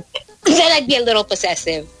friend, then I'd be a little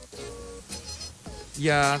possessive.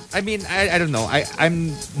 Yeah, I mean, I don't know.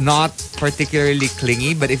 I'm not particularly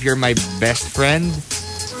clingy, but if you're my best friend,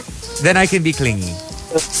 then I can be clingy.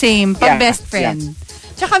 Same, pag best friend. Yeah.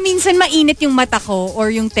 Tsaka minsan mainit yung mata ko or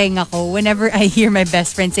yung tenga ko whenever I hear my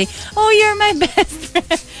best friend say, "Oh, you're my best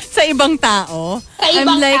friend." Sa ibang tao.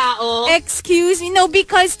 I'm like, excuse me. No,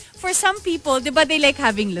 because for some people, diba, they like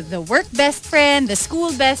having the work best friend, the school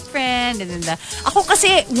best friend, and then ako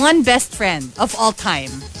kasi one best friend of all time.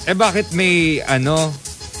 Bakit may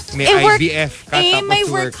IVF ka tapos may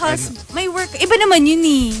work may work. Iba naman yun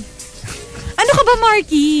eh. Ano ka ba,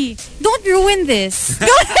 Markki? Don't ruin this.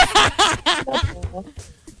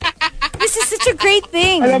 This is such a great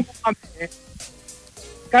thing. Alam mo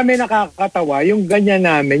kami nakakatawa, yung ganyan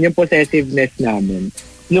namin, yung possessiveness namin,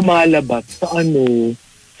 lumalabas sa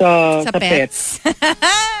sa pets.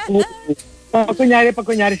 Pag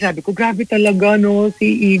kunyari sabi ko, grabe talaga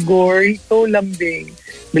si Igor, so lambing.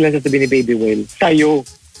 Bilang sasabihin ni Baby Whale, sayo.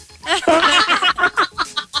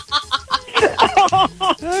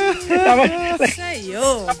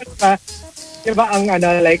 Sayo. Diba ang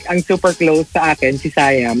super close sa akin, si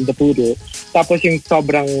Siam, the poodle. Tapos yung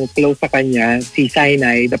sobrang close sa kanya, si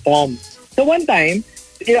Sinai, the pom. So one time,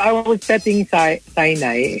 I was petting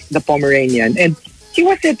Sinai, the Pomeranian, and he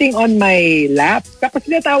was sitting on my lap. Tapos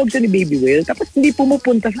tinatawag siya ni Baby Whale. Tapos hindi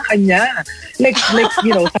pumupunta sa kanya. Like was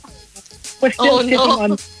still sitting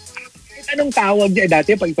on... Anong tawag niya?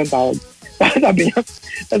 Dati pag isang tawag. Sabi niya,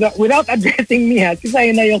 without addressing me, si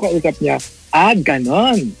Sinai yung kausap niya.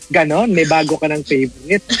 Ganon. May bago ka ng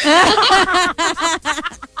favorite.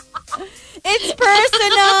 It's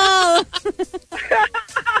personal!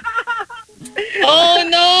 Oh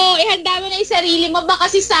no! Ihanda mo na yung sarili mo. Baka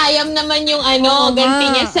si Sayam naman yung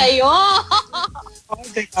ganti niya sa'yo.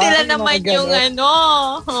 Sila naman yung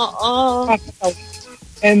Oo.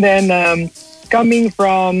 And then, coming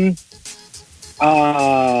from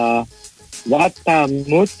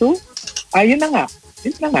Mutu? Yun na nga.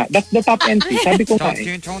 That's the top entry. Sabi ko nga.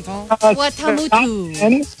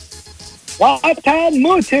 Watamutu.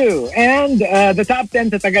 Watamutu. And the top 10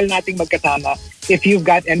 sa tagal nating magkasama. If you've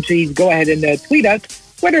got entries, go ahead and tweet us.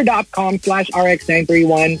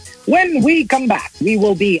 Twitter.com/RX931. When we come back, we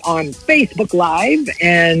will be on Facebook Live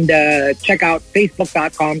and check out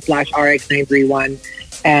Facebook.com/RX931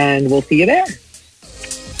 and we'll see you there.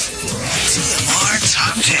 TMR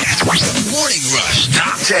Top 10. Morning Rush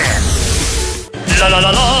Top 10. La la la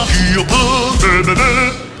la. The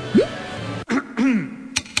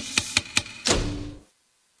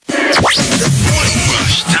Morning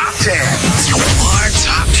Rush Top 10. TMR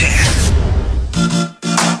Top 10.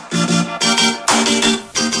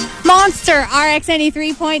 Monster RX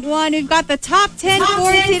 93.1. We've got the top 10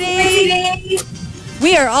 for today.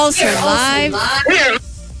 We are also live.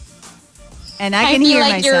 And I can hear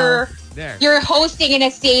like myself. You're hosting in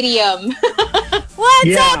a stadium.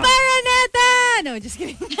 What's up, Araneta? No, just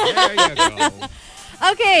kidding. There you go.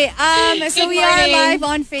 Okay, so we are live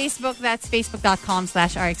on Facebook. That's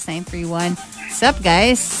facebook.com/RX931. What's up,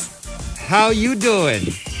 guys? How you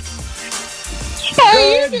doing?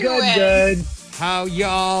 Good. How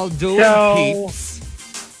y'all doing,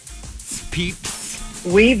 peeps?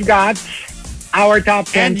 We've got our top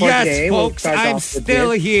 10 and for yes, today. Folks, I'm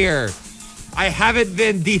still here. I haven't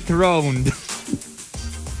been dethroned.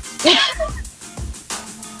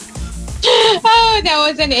 Oh, that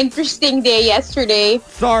was an interesting day yesterday.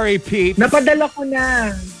 Sorry, Pete. Napadala ko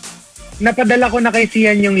na kay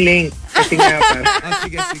Sian yung link. Kasi nga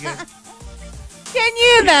sige. Can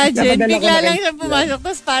you imagine? Bigla lang siya pumasok,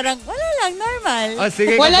 tapos parang, wala lang, normal.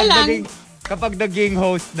 Sige, wala lang. Kapag naging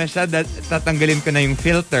host na siya, tatanggalin ko na yung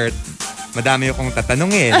filter. Madami akong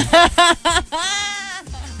tatanungin.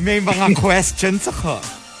 May mga questions ako.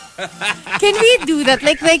 Can we do that?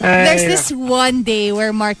 Like there's this one day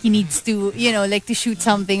where Markki needs to, to shoot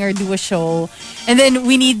something or do a show. And then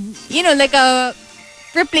we need, like a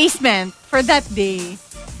replacement for that day.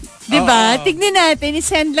 Diba? Tignan natin,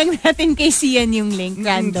 isend lang natin kay Sian yung link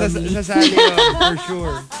randomly. Sasali for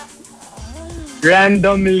sure.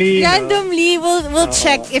 Randomly, we'll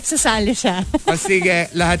check if sasali siya. Sige,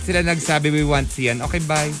 lahat sila nagsabi we want Sian. Okay,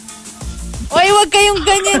 bye. Oy, wag kayong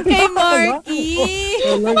ganyan kay Markki.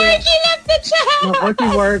 Markki left the chat.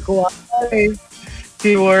 Ako,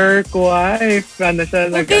 si work wife. Ano siya,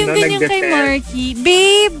 wag kayong ganyan kay Markki.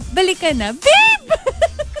 Babe, balik ka na. Babe!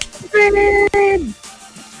 Babe!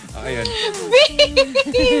 Ayun.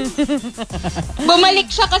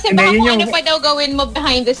 Bumalik siya kasi baka kung ano pa daw gawin mo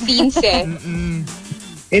behind the scenes eh.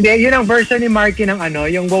 Hindi, yun ang version ni Markki ng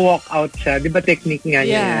yung walk out siya. Di ba technique nga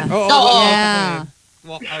niya? Oo. Yeah.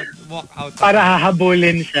 Walk out. Para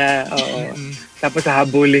hahabulin siya. Oo. Tapos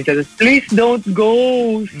hahabulin siya. Please don't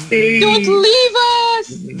go. Stay. Don't leave us.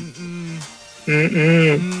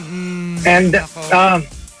 And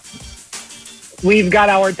we've got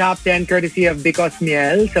our top 10 courtesy of Because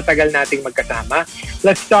Miel sa Tagal Nating Magkasama.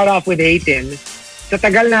 Let's start off with Hayden. Sa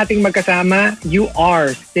Tagal Nating Magkasama, you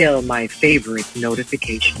are still my favorite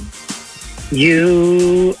notification.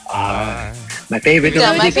 You are my favorite notification.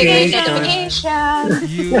 You are my favorite notification.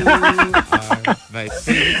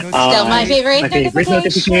 Still my favorite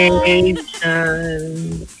notification.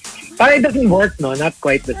 But it doesn't work, no? Not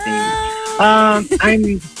quite the same.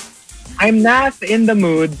 I'm not in the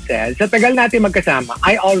mood, says. Sa Tagal Natin Magkasama,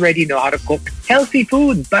 I already know how to cook healthy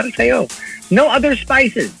food para sa'yo. No other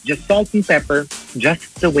spices, just salt and pepper,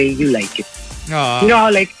 just the way you like it. Aww. You know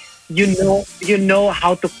how, like, you know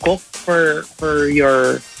how to cook for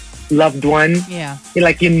your loved one. Yeah.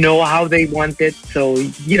 You know how they want it, so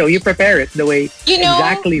you prepare it the way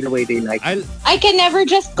exactly the way they like it. I can never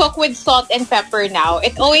just cook with salt and pepper now.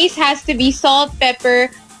 It always has to be salt,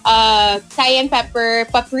 pepper, cayenne pepper,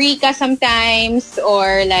 paprika sometimes,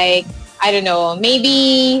 or like, I don't know,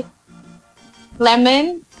 maybe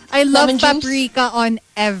lemon. I love lemon paprika on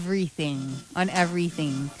everything.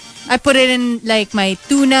 I put it in like my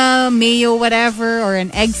tuna, mayo, whatever, or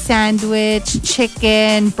an egg sandwich,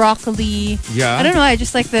 chicken, broccoli. Yeah. I don't know. I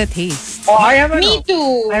just like the taste. Oh, I have Me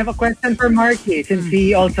too. I have a question for Markki since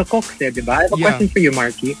he also cooks, diba? I have a question for you,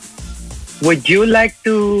 Markki. Would you like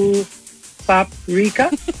to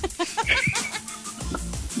paprika?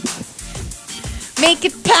 Make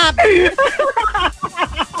it pop.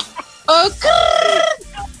 Okay.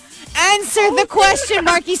 Answer the question,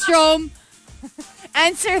 Markki Strom.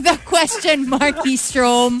 Answer the question, Markki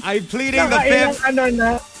Strom. I'm pleading the fifth.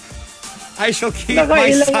 I shall keep my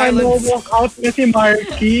Nakailang silence. walkout na si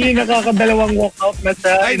Markki. Nakakadalawang walkout na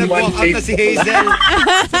siya. Ay, nag-walkout na si Hazel.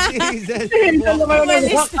 Si Hazel.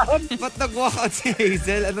 Ba't nag-walkout si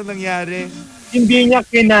Hazel? Ano nangyari? Hindi niya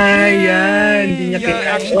kinaya.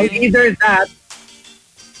 Actually, either that.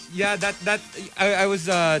 Yeah, that I was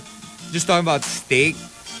just talking about steak.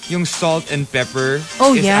 Yung salt and pepper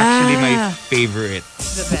is actually my favorite.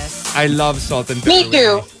 The best. I love salt and pepper. Me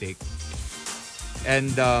too. With my steak.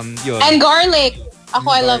 And yun. And garlic.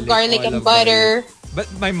 I love garlic and butter. Garlic.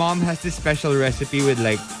 But my mom has this special recipe with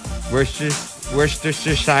like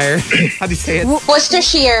Worcestershire. How do you say it?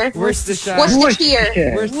 Worcestershire.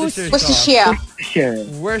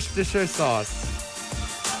 Worcestershire sauce.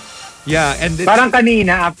 Yeah, and parang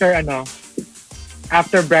kanina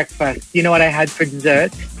after breakfast, you know what I had for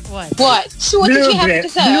dessert? What? So what did you have for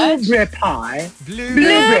dessert? Blueberry pie.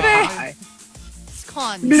 Blueberry pie.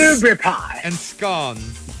 Scones. Blueberry pie. And scones.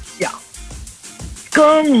 Yeah.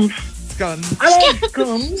 Scones. I love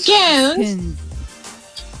scones. Scones.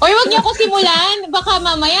 Oy, wag niyo ko simulan. Baka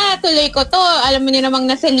mamaya tuloy ko to. Alam mo niyo namang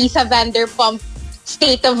nasa Lisa Vanderpump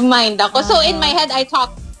state of mind ako. So in my head, I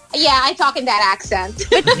talk in that accent.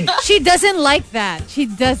 But she doesn't like that.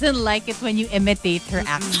 She doesn't like it when you imitate her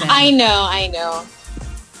accent. I know.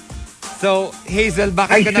 So, Hazel,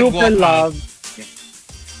 bakit ka nag-walk out?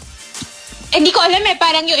 Hindi ko alam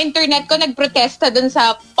parang yung internet ko nagprotesta dun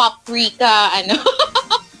sa paprika,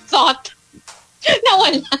 thought.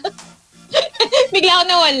 Nawala. Bigla ako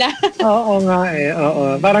nawala. Oo nga eh.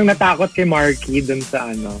 Oo. Parang natakot si Markki dun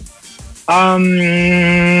sa ano.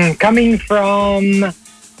 Coming from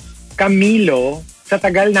Camilo, sa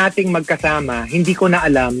tagal nating magkasama, hindi ko na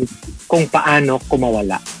alam kung paano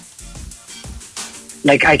kumawala.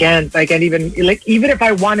 Like I can't even even if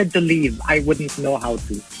I wanted to leave, I wouldn't know how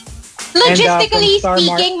to. Logistically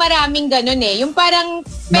speaking, maraming ganun eh. Yung parang,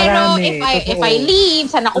 pero if I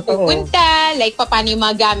leave, saan ako pupunta? Like, paano yung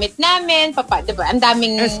mga gamit namin? Diba? Ang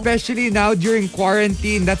daming... Especially now during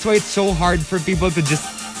quarantine, that's why it's so hard for people to just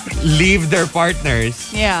leave their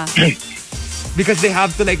partners. Yeah. Because they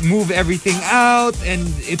have to like move everything out and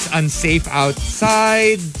it's unsafe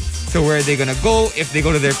outside. So where are they gonna go? If they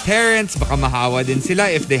go to their parents, baka mahawa din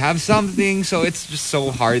sila if they have something. So it's just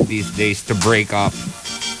so hard these days to break up.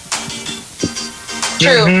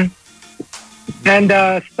 True. Mm-hmm. And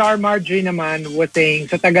Star Marjorie naman was saying,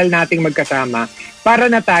 sa tagal nating magkasama, para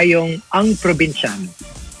na tayong ang probinsyano.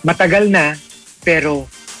 Matagal na, pero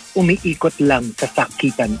umiikot lang sa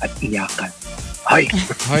sakitan at iyakan. Ay.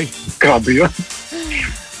 Grabe yun.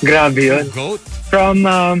 Grabe yun. Goat. From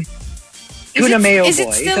Tuna Mayo Boy. Is it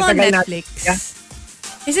still on Netflix?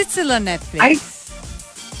 Is it still on Netflix?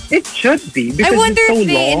 It should be. Because I wonder it's so if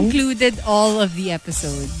they long. included all of the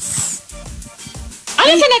episodes.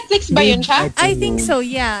 Ano sa Netflix ba yun siya? I think so,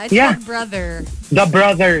 yeah. It's called Brother. The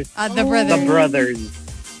Brothers. The Brothers. The Brothers.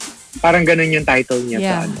 Parang ganun yung title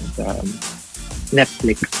niya sa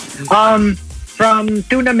Netflix. From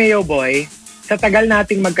Tuna Mayo Boy, sa tagal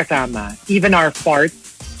nating magkasama, even our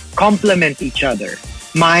farts complement each other.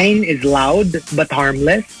 Mine is loud but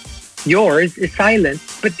harmless. Yours is silent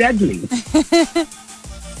but deadly.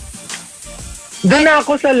 Doon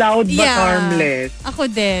ako sa loud but harmless. Ako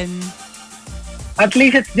din. At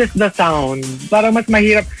least it's just the sound. Parang mas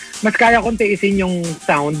mahirap. Mas kaya kong tiisin yung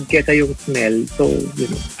sound kesa yung smell. So, you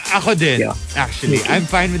know. Ako din, actually. I'm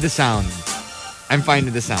fine with the sound.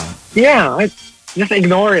 Yeah, just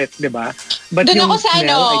ignore it, di ba? But doon yung ako sa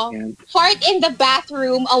smell, I can't. Fart in the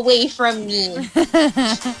bathroom away from me.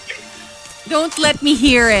 Don't let me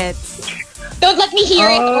hear it. Don't let me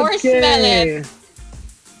hear it or smell it.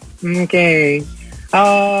 Okay.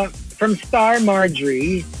 From Star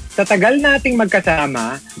Marjorie, sa tagal nating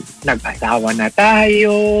magkasama, nag-asawa na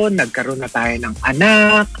tayo, nagkaroon na tayo ng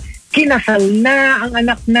anak, kinasal na ang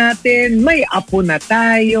anak natin, may apo na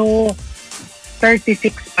tayo,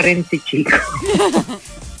 36 pa rin si Chico.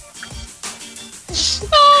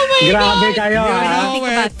 Oh my Grabe God! kayo,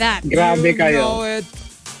 Think about that. Grabe kayo.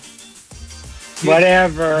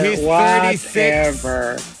 Whatever. He's 36.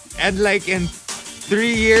 And like in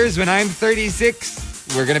 3 years, when I'm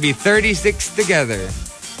 36, we're gonna be 36 together.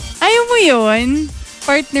 Ayaw mo yun?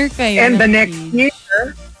 Partner kayo. And the next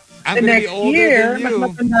year, I'm gonna be older than you. mas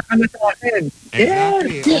matanda ka na sa akin.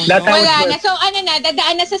 Exactly. Yes. That's how it Wala na. works. So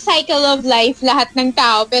dadaan na sa cycle of life lahat ng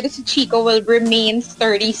tao, pero si Chico will remain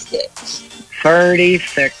 36.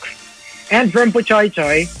 36. And from Puchoy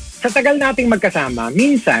Choy, sa tagal nating magkasama,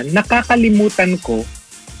 minsan nakakalimutan ko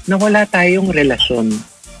na wala tayong relasyon.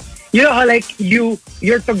 You know how like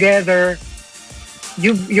you're together,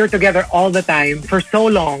 you're together all the time for so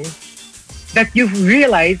long that you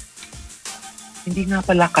realize hindi nga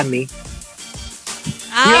pala kami.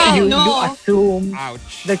 You assume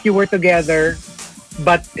that you were together,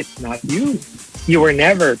 but it's not you. You were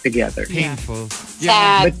never together. Painful.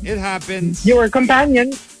 Sad. But it happens. You were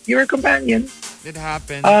companions. It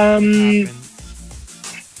happens.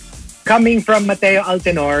 Coming from Mateo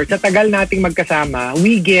Altenor, sa tagal nating magkasama,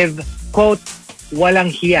 we give, quote, walang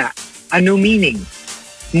hiya. Ano meaning?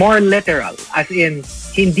 More literal, as in,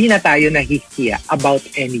 hindi na tayo nahihiya about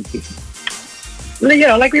anything. You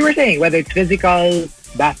know, like we were saying, whether it's physical,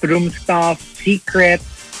 bathroom stuff, secret,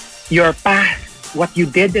 your past, what you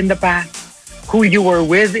did in the past, who you were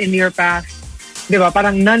with in your past. Diba?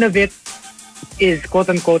 Parang none of it is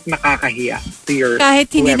quote-unquote nakakahiya to your Kahit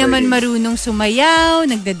hindi whoever naman it is. marunong sumayaw,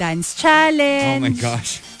 nagda-dance challenge. Oh my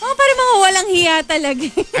gosh. Parang mga walang hiya talaga.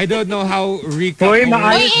 I don't know how Rica... Hoy,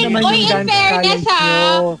 maayos naman yung in dance fairness challenge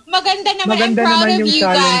nyo. maganda naman. Maganda I'm proud naman of yung you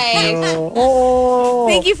challenge guys. nyo. Oo.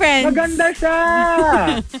 Thank you, friends. Maganda siya.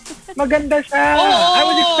 Maganda siya. Oo. I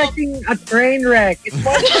was expecting a train wreck. It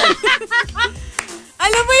wasn't.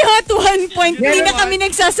 Alam mo yung at one point, hindi na what? kami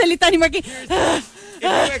nagsasalita ni Markki. If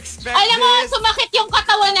you expect Alam mo, this, sumakit yung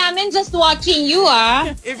katawan namin just watching you,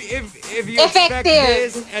 if you expect Effective.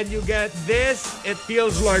 this and you get this, it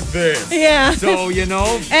feels like this. Yeah. So, you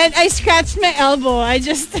know, And I scratched my elbow. I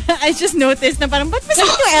just noticed na parang, ba't masakit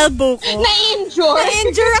yung elbow ko? Na-injure.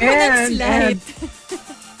 Na-injure ako ng And- slide.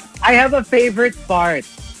 I have a favorite part.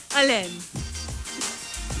 Alin?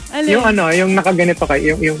 Yung ano, yung nakaganito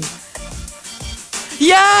kayo, yung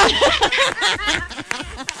Yeah.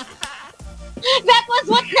 That was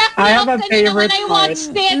what cracked me up kanina when I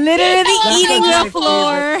watched it. Literally eating the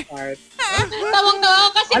floor. Tawang-tawa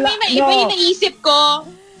kasi may iba yung naisip ko.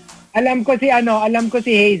 Alam ko si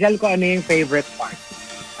Hazel ko ano yung favorite part.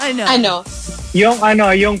 Ano? Yung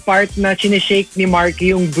part na sinishake ni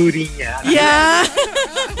Markki yung booty niya. Yeah.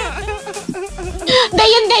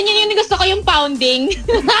 Yun yung gusto ko yung pounding.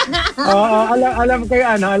 Oo, alam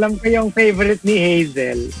ko yung favorite ni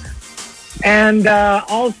Hazel. And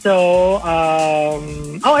also,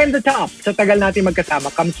 and the top sa Tagal Nating Magkasama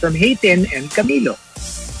comes from Hayden and Camilo.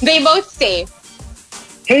 They both say,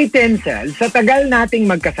 Hayden says, sa Tagal Nating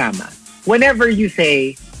Magkasama, whenever you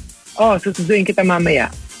say, susunduin kita mamaya,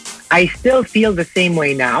 I still feel the same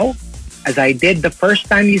way now as I did the first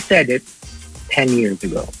time you said it 10 years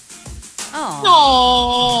ago.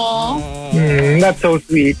 Aww. That's so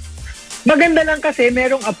sweet. Maganda lang kasi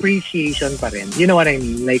merong appreciation pa rin. You know what I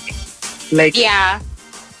mean? Like, yeah.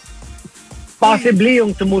 Possibly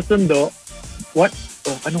yung sumusundo. What?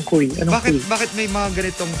 Anong kuy? Bakit may mga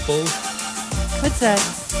ganitong post? What's that?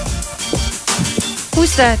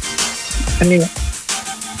 Who's that? Ano yun?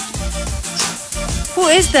 Who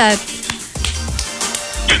is that?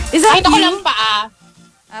 Is that Ay, you? lang paa.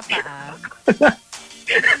 Paa.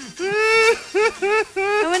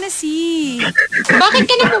 I wanna see. Bakit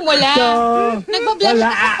ka na pumula? Nagbablast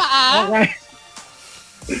ka sa paa?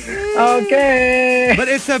 Okay. But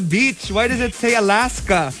it's a beach. Why does it say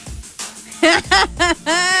Alaska?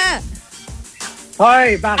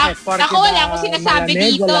 Hoy, bakit? Ako wala akong sinasabi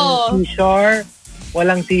malamig, dito.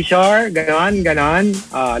 Walang seashore. Ganon.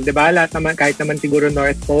 Diba? Lahat naman, kahit naman siguro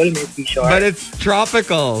North Pole, may seashore. But it's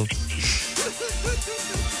tropical.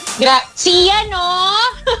 Siya, no?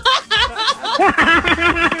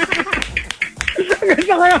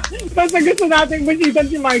 Gusto natin basitan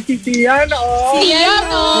si Markki. Siya, no? Siya,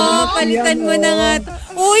 no? Palitan mo na nga.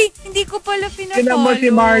 Uy, hindi ko pala pina-follow. Tinan mo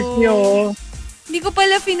si Markki, Hindi ko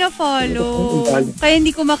pala pina-follow. Kaya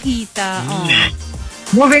hindi ko makita.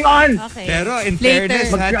 Moving on. Okay. Pero in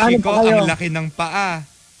fairness, Chico, ang laki ng paa.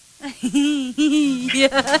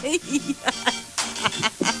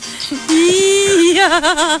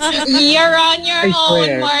 You're on your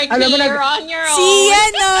own, Markki. You're on your own. Siya,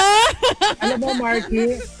 no? Alam mo,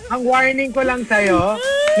 Markki, ang warning ko lang sa'yo,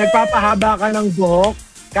 nagpapahaba ka ng buhok,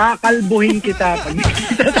 kakalbuhin kita.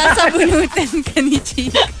 Sasabunutan ka ni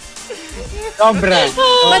Chico. Sobra.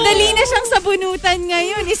 Madali na siyang sabunutan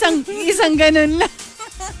ngayon. Isang ganun lang.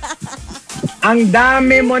 Ang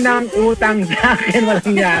dami mo ng utang sa akin,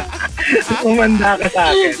 walang niya. Umanda ka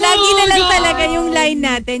sa akin. Lagi na lang talaga yung line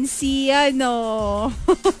natin, siya, no?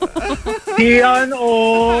 Siya,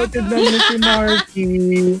 no? Tignan mo si Markki.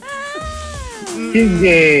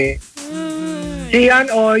 Sige. Siya,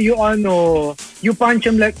 you punch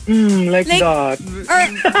him like that.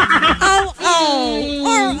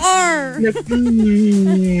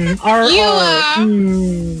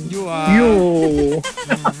 You.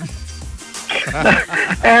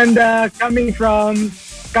 And coming from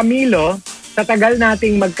Camilo, sa Tagal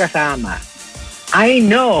Nating Magkasama, I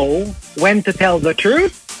know when to tell the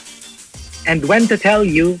truth and when to tell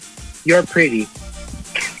you you're pretty.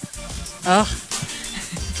 That's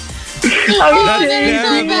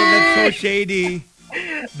terrible. That's so shady.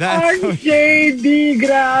 Shady,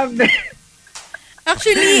 grabe.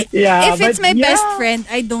 Actually, if it's my best friend,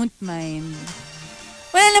 I don't mind.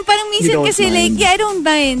 Wala lang, parang minsan kasi mind. I don't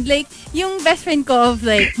mind. Like, yung best friend ko of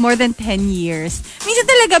like more than 10 years, minsan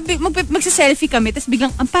talaga magsa-selfie kami, tapos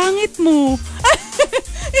biglang, ang pangit mo.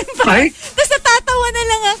 Tapos natatawa na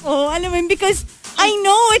lang ako, alam mo, because I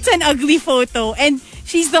know it's an ugly photo and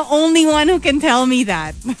she's the only one who can tell me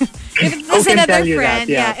that. If it was another friend,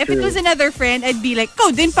 if it was another friend, I'd be like,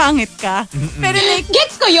 din pangit ka. Pero like,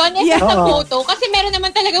 gets ko yun, if it's a photo. Kasi meron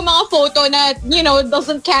naman talaga mga photo na,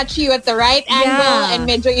 doesn't catch you at the right angle and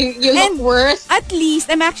medyo you look worse. At least,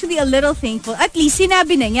 I'm actually a little thankful. At least,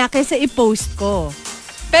 sinabi na niya kaysa i-post ko.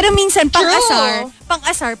 Pero minsan,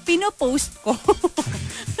 pang-asar, pinopost ko.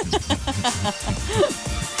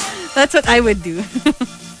 That's what I would do.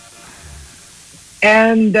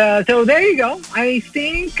 And so there you go. I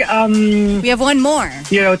think we have one more.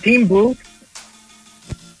 Team Booth.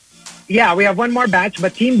 Yeah, we have one more batch,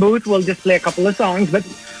 but Team Booth will just play a couple of songs. But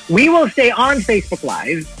we will stay on Facebook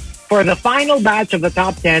Live for the final batch of the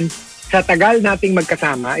top 10 sa Tagal Nating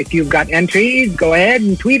Magkasama. If you've got entries, go ahead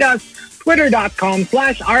and tweet us.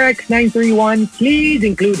 Twitter.com/RX931. Please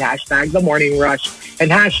include hashtag The Morning Rush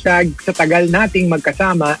and hashtag sa Tagal Nating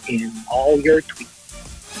Magkasama in all your tweets.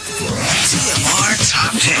 TMR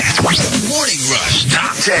Top 10. Morning Rush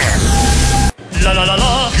Top 10. La la la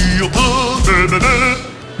la. The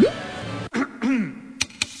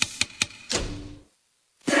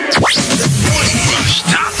Morning Rush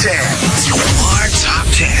Top 10. Our Top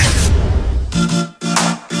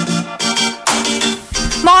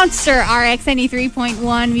 10. Monster RX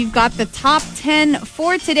 93.1. We've got the top 10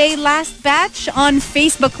 for today. Last batch on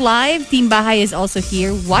Facebook Live. Team Bahay is also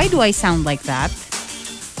here. Why do I sound like that?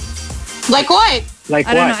 Like what? Like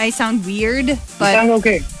I don't know. I sound weird, but you sound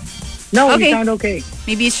okay. No, okay. You sound okay.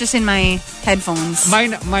 Maybe it's just in my headphones.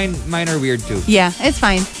 Mine are weird too. Yeah, it's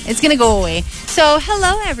fine. It's gonna go away. So,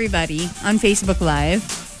 hello everybody on Facebook Live.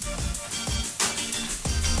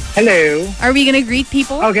 Hello. Are we gonna greet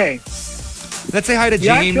people? Okay. Let's say hi to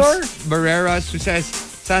James sure. Barreras, who says,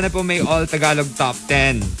 sana po may all Tagalog top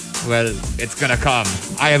 10. Well, it's gonna come.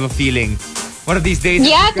 I have a feeling. One of these days...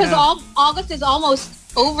 Yeah, because August is almost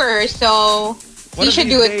over, so we should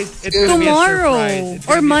do it tomorrow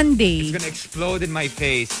or Monday. It's gonna explode in my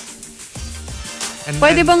face. And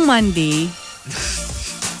Pwede bang Monday?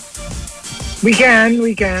 We can.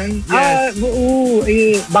 Yes.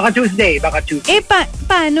 Baka Tuesday.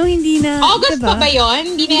 Paano hindi na... August diba? pa ba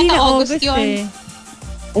yun? Hindi na August yun.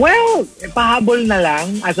 Well, pahabol na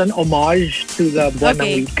lang as an homage to the buwan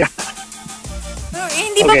ng Rica.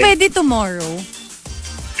 Hindi ba pwede tomorrow?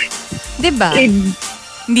 Diba?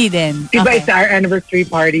 Hindi din. Diba it's our anniversary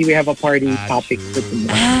party. We have a party topic for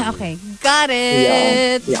tomorrow. Okay. Got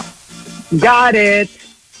it. Yeah. Got it.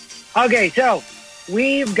 Okay, so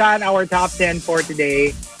we've got our top 10 for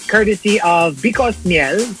today, courtesy of Because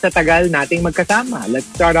Miel, sa tagal nating magkasama. Let's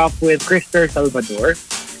start off with Krister Salvador.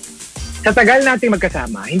 Sa tagal nating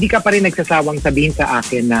magkasama, hindi ka pa rin nagsasawang sabihin sa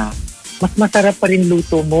akin na mas masarap pa rin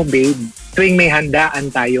luto mo, babe, tuwing may handaan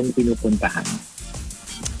tayong pinupuntahan.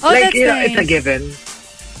 Oh, like, that's nice. It's a given.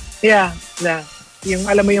 Yeah, yung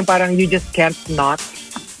alam mo yung parang you just can't not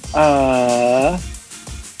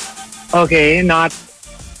not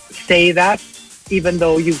say that, even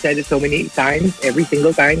though you've said it so many times, every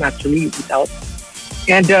single time actually it's out.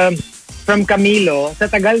 And from Camilo, sa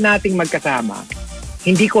tagal nating magkasama,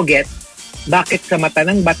 hindi ko get bakit sa mata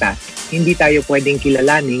ng batas hindi tayo pwedeng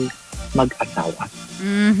kilalaning mag-asawa.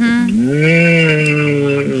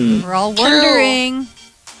 We're all wondering.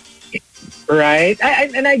 Right?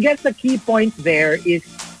 And I guess the key point there is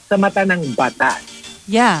sa mata ng batas.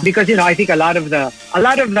 Yeah. Because, I think a lot of the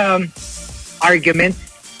arguments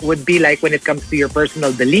would be like when it comes to your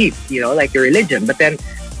personal beliefs, like your religion. But then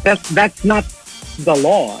that's not the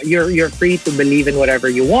law. You're free to believe in whatever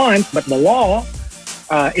you want, but the law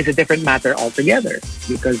is a different matter altogether.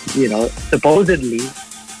 Because, supposedly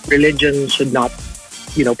religion should not,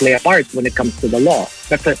 play a part when it comes to the law.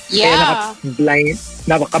 That's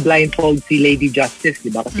naka-blindfold si Lady Justice, di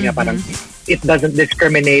ba? Kasi nga parang it doesn't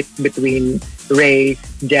discriminate between race,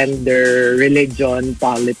 gender, religion,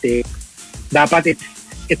 politics. Dapat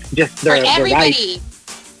it's just the right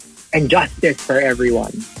and justice for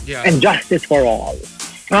everyone. Yeah. And justice for all.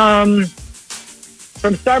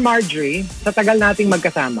 From Star Marjorie, sa tagal nating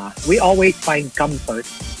magkasama, we always find comfort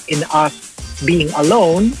in us being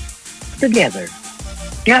alone together.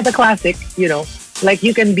 Yeah, the classic, like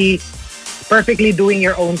you can be perfectly doing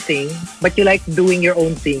your own thing, but you like doing your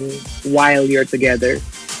own thing while you're together.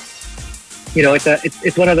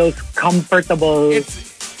 It's one of those comfortable...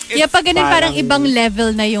 pag ganun parang ibang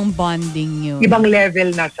level na yung bonding nyo. Ibang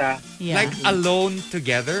level na siya. Yeah. Like alone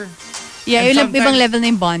together. Yeah, ibang level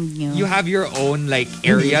na yung bond nyo. You have your own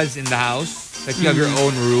areas in the house. Like you have your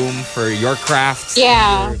own room for your crafts.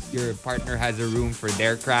 Yeah. Your partner has a room for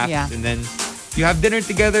their crafts. Yeah. And then you have dinner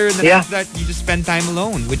together, and then after that you just spend time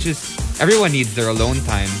alone, which is everyone needs their alone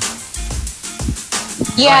time.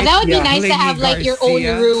 Yeah, right? That would be nice Lady to have your own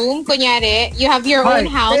room. Kunyari, you have your own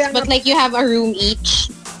house, but you have a room each.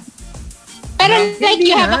 Pero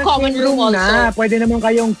you have a common room also. Pwede naman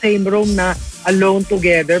kayong same room na alone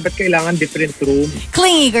together, but kailangan different room.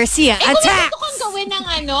 Clingy Garcia, attack! Kung gusto kong gawin ng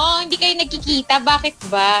hindi kayo nagkikita, bakit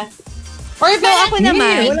ba? Or ako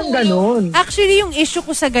naman. Walang ganun. Actually, yung issue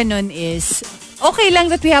ko sa ganun is, okay lang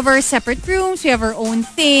that we have our separate rooms, we have our own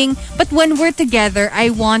thing, but when we're together, I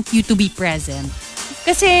want you to be present.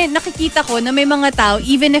 Kasi nakikita ko na may mga tao,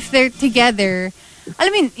 even if they're together, alam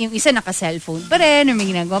mo yung isa naka-cellphone pa rin, or may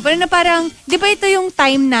ginagawa pa rin na parang, di ba ito yung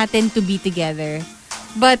time natin to be together?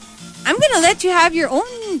 But, I'm gonna let you have your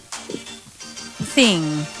own thing.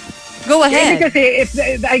 Go ahead. Kasi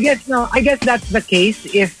I guess that's the case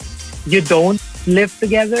if you don't live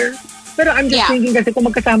together. Pero I'm just thinking kasi kung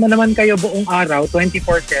magkasama naman kayo buong araw,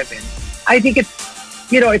 24/7, I think it's,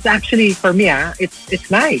 it's actually, for me, it's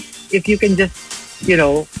nice if you can just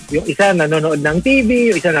yung isa nanonood ng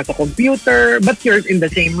TV, yung isa nasa computer, but you're in the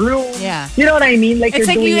same room. Yeah. You know what I mean? Like, it's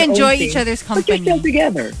you're like doing you your enjoy own each thing, other's but company. you're still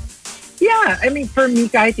together. Yeah, I mean, for me,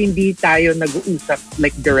 kahit hindi tayo nag-uusap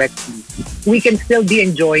like directly, we can still be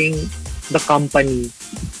enjoying the company,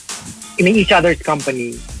 each other's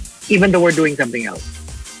company, even though we're doing something else.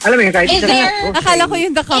 Alam mo yun, kahit akala ko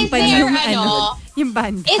yung the company, yung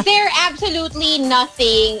banda. Is there absolutely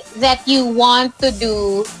nothing that you want to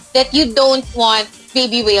do that you don't want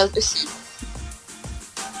Baby Whale to see?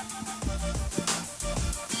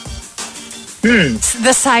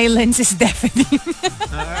 The silence is deafening.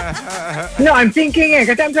 No, I'm thinking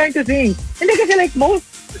kasi I'm trying to think. Hindi kasi like most...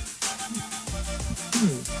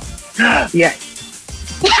 Yes.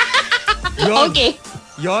 Okay.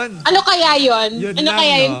 Yon. Ano kaya yon? Ano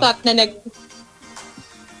kaya yung thought na nag...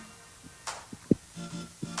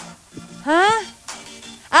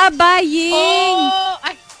 Buying! Oh,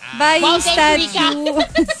 buying statue.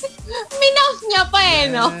 Minouse niya pa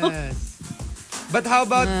no? But how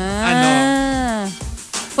about,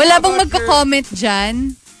 wala bang magko-comment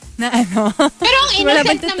dyan? Na Pero ang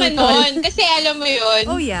innocent naman nun. Kasi alam mo yun.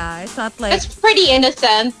 Oh yeah, it's not like... That's pretty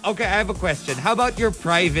innocent. Okay, I have a question. How about your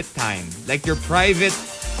private time? Like your private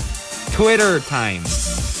Twitter time?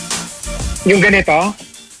 Yung ganito?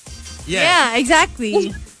 Yes. Yeah,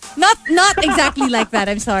 exactly. Not exactly like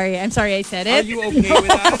that. I'm sorry I said it. Are you okay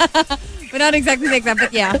with that? But not exactly like that,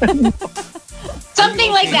 but yeah.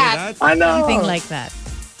 Something like that. Something like that.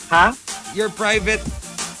 Huh? Your private,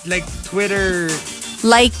 like Twitter,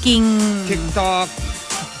 liking, TikTok,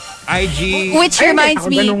 IG. Which reminds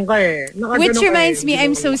me. Which reminds me.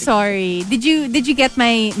 I'm so sorry. Did you get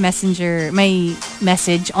my message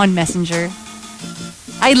on Messenger?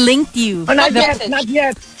 I linked you. Oh, not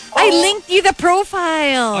yet. I linked you the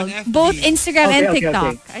profile, both Instagram and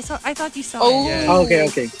TikTok. Okay. I thought you saw it. Yeah.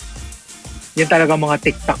 Okay. Yan talaga mga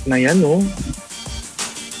TikTok na yan, no?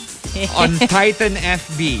 On Titan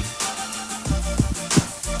FB.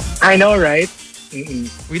 I know, right?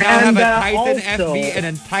 We now have a Titan FB and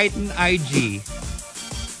a Titan IG.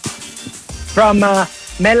 From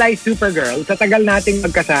Melay Supergirl, sa tagal nating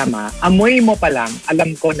magkasama, amoy mo pa lang,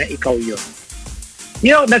 alam ko na ikaw yun.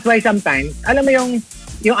 You know, that's why sometimes, alam mo yung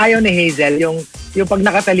ayaw ni Hazel, yung pag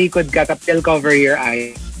nakatalikod ka, tapos they'll cover your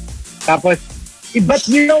eye. Tapos, but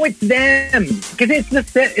you know it's them. Kasi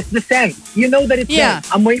it's the scent. You know that it's them.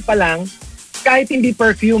 Amoy pa lang, kahit hindi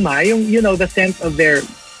perfume yung, the scent of their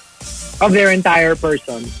entire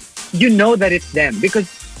person. You know that it's them. Because,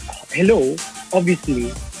 hello,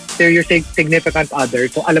 obviously, they're your significant other,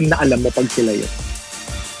 so alam na alam mo pag sila yun.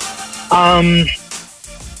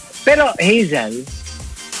 Pero Hazel,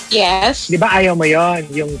 yes. Di ba ayaw mo yon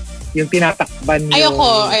yung tinatakban yung...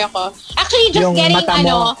 Ayoko. Actually,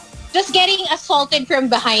 just getting assaulted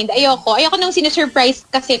from behind. Ayoko nung sinesurprise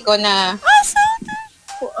kasi ko na...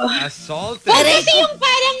 Assaulted? Well, kasi yung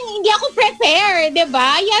parang hindi ako prepared, di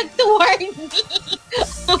ba? You have to warn me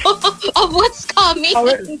of what's coming.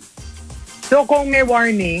 So, kung may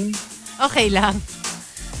warning... Okay lang.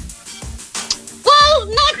 Well,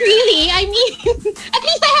 not really. I mean, at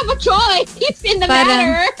least I have a choice in the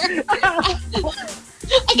matter.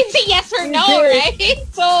 I can say yes or no, right?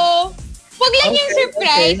 So, wag lang yung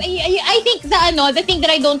surprise. Okay. I think the thing that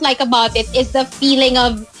I don't like about it is the feeling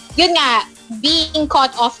of, yun nga, being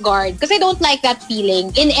caught off guard. Because I don't like that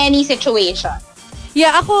feeling in any situation.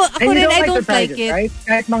 Yeah, ako rin, I don't like it. Right?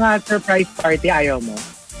 Kahit mga surprise party, ayaw mo.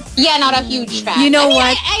 Yeah, not a huge fan. You know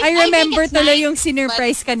what? I remember tuloy yung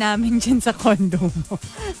sinurprise ka namin dyan sa condo mo.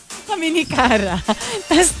 Kami ni Cara.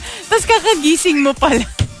 Tapos kakagising mo pala.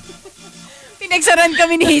 Pinagsaran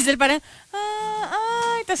kami ni Hazel, parang,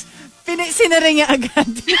 tapos sinara niya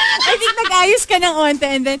agad. I think nag-ayos ka ng onte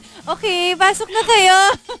and then, okay, pasok na kayo.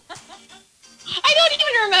 I don't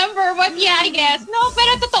even remember, but yeah, I guess. No,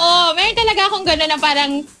 pero totoo. Meron talaga akong gano'n na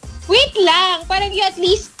parang, wait lang. Parang you at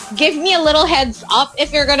least give me a little heads up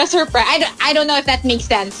if you're gonna surprise. I don't know if that makes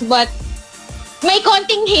sense, but may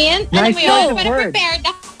konting hint. Nice alam mo yun? Pero prepared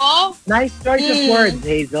ako. Nice choice of words,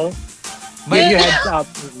 Hazel. Give you heads up.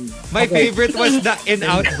 My favorite was in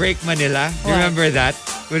Outbreak Manila. Remember that?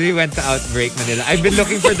 When we went to Outbreak Manila. I've been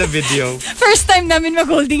looking for the video. First time namin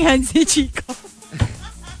mag-holding hands si Chico.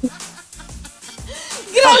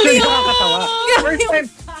 Grabe yun!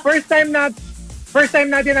 First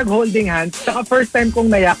time natin nag-holding hands, saka first time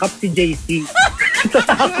kong nayakap si JC.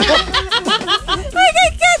 Like, I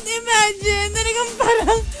can't imagine. Talagang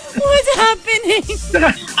parang, what's happening?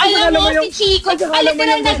 Alam mo, si Chico,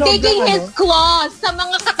 literal nag-digging his claws sa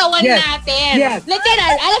mga katawan natin. Yes.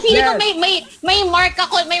 Literal. Feeling ko may marks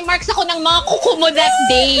ako ng mga kuko mo that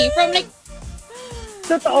day. From like,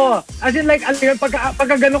 Totoo. As in like,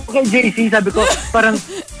 pagka ganun ko kay JC, sabi ko, parang,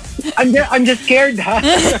 I'm just scared, ha?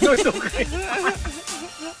 Don't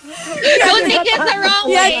take it the wrong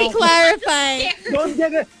way. You have to clarify.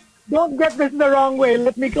 Don't get this the wrong way.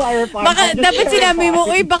 Let me clarify. Baka, dapat sinabi mo,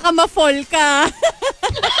 uy, baka ma-fall ka.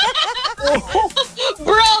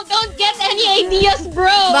 Bro, don't get any ideas,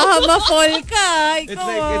 bro. Baka ma-fall ka. It's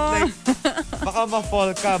like, baka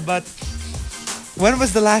ma-fall ka, but when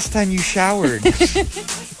was the last time you showered?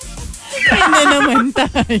 Ayun na naman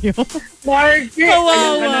tayo. Markki! Kawawa.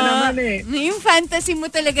 Ayun na naman eh. Yung fantasy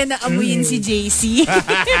mo talaga na amuyin si JC.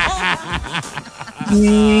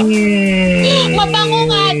 Mabango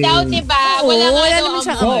nga daw, diba? Wala naman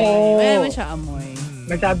siya amoy. Wala naman siya amoy.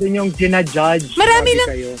 Masabi niyong ginajudge. Marami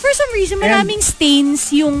lang, for some reason, maraming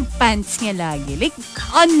stains yung pants niya lagi. Like,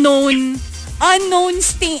 unknown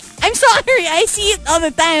stain. I'm sorry, I see it all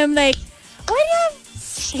the time. Like, why do you have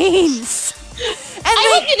stains? And I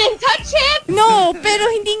hope you didn't touch it. No, pero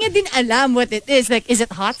hindi niya din alam what it is. Like, is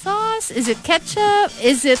it hot sauce? Is it ketchup?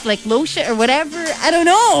 Is it like lotion or whatever? I don't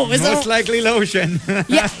know. Most likely lotion.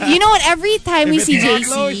 Yeah, you know what? Every time we see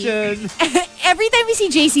JC, every time we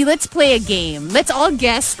see JC, let's play a game. Let's all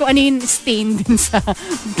guess kung ano yung stain din sa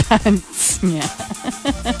pants niya.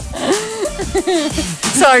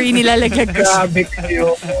 Sorry, nilalaglag ko. Grabe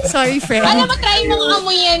kayo. Sorry, friend. Alam mo, try mong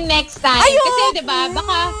amuyin next time. Ayun! Kasi, diba,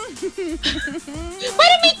 baka...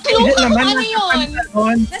 Parang may clue ka kung ano yun.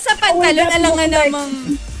 Nasa pantalon, alam nga namang...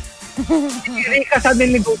 Rica,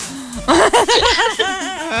 sabi ni Go.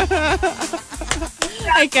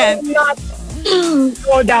 I can't.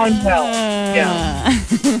 Go down well. Yeah.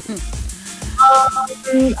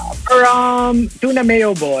 From Tuna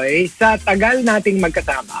Mayo Boy, sa tagal nating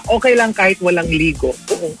magkasama, okay lang kahit walang ligo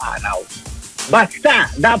buong araw. Basta,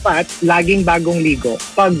 dapat laging bagong ligo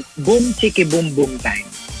pag boom chiki boom boom time.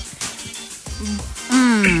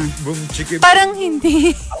 Boom chiki. Parang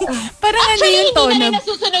hindi. Parang Actually, ano yung tono. hindi na rin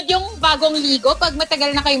nasusunod yung bagong ligo pag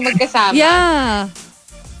matagal na kayong magkasama. Yeah.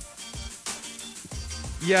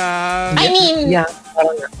 Yeah. I mean, Yeah.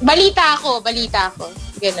 balita ako.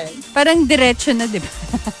 Ganun. Parang diretso na, di ba?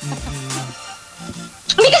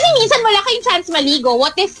 Hindi kasi minsan wala kayong chance maligo.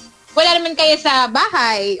 What if wala naman kayo sa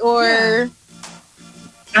bahay or...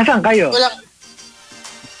 Nasaan kayo? Wala...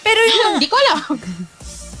 Pero yung Hindi ko alam.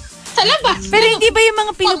 Sa labas. Pero hindi ba yung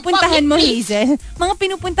mga pinupuntahan mo, Hazel? Mga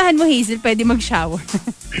pinupuntahan mo, Hazel, pwede mag-shower.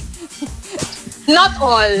 Not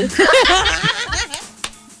all.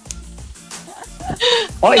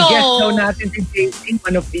 Oh, i-guess daw natin si JC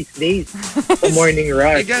one of these days. The morning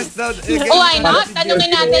rush. I guess that... Why not?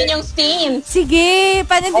 Tanungin natin yung stains. Sige,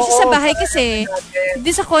 paano din siya sa bahay kasi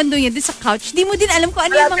din sa condo niya, din sa couch, di mo din alam kung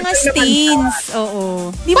ano yung mga stains.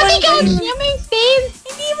 Oo. Di mo Pati couch niya may stains.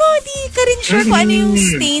 di ka rin sure kung ano yung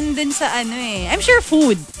stain dun sa ano eh. I'm sure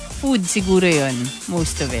food. Food siguro yon,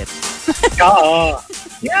 most of it. Oo.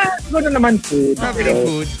 Yeah, siguro naman food. Probably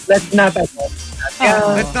food. Let's not Let's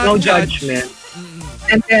not no judge. judgment.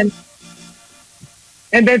 And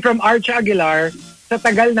then from Arch Aguilar, sa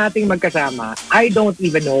tagal nating magkasama, I don't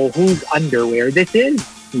even know whose underwear this is.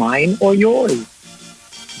 Mine or yours?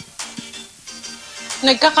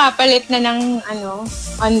 Nagkakapalit na ng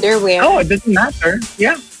underwear. Oh, it doesn't matter.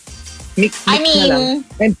 Yeah. Mix I na mean, lang.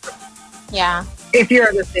 And yeah. if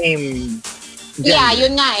you're the same gender. Yeah,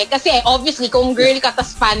 yun nga eh. Kasi obviously, kung girl ka,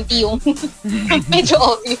 tas panty yung medyo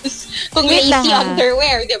obvious. Kung Wait lacy lang,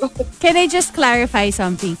 underwear, di ba? Can I just clarify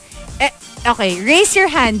something? Okay, raise your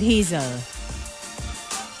hand, Hazel.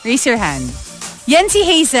 Raise your hand. Yan si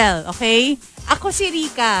Hazel, okay? Ako si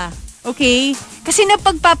Rica, okay? Kasi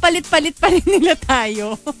napagpapalit-palit pa rin nila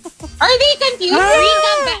tayo. Are they confused?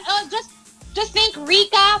 Rica, just think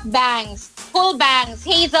Rica bangs. Full bangs.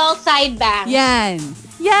 Hazel side bangs. Yan.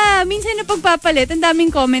 Yeah, minsan napagpapalit. Ang daming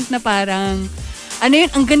comment na parang, ano yun,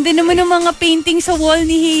 ang ganda naman ng mga painting sa wall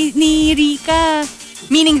ni Rica.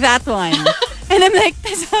 Meaning that one. And I'm like,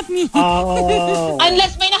 that's not me. Oh.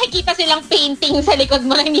 Unless may nakikita silang painting sa likod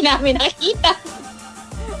mo na hindi namin nakikita.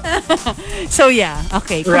 So yeah,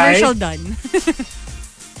 okay. Commercial done.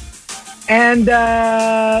 And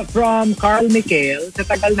from Carl Michael, sa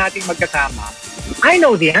tagal nating magkasama, I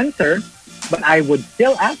know the answer, but I would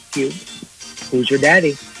still ask you, who's your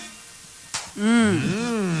daddy?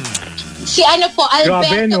 Si ano po, Alberto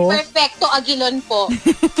Grabe, no? Perfecto Aguilon po.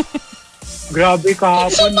 Grabe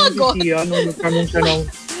kahapon Sumagot. si Tia nung nagtanong siya ng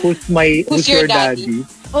who's your daddy?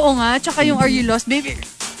 Oo nga, tsaka yung Are You Lost, baby?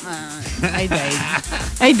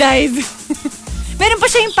 I died. Meron pa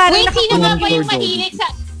siya yung parang Wait, sino nga ba yung George. mahilig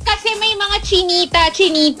sa... Kasi may mga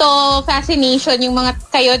chinito fascination yung mga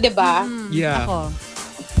kayo, di ba? Yeah. Ako.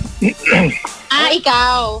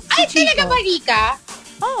 Ikaw. Ay, Chico. talaga ba, Rica?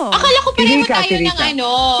 Oh. Akala ko pareho Rica, tayo si ng Rica. ano.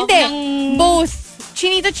 Hindi. Ng... Both.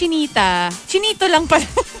 Chinito, chinita. Chinito lang pala.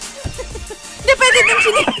 Hindi, pwede din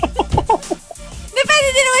chinita. Hindi, pwede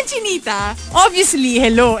din naman chinita. Obviously,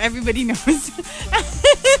 hello. Everybody knows.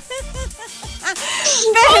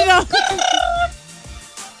 Pero...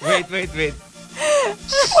 Wait.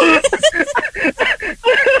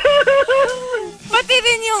 Pati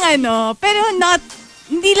rin yung ano, pero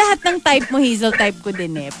hindi lahat ng type mo, Hazel, type ko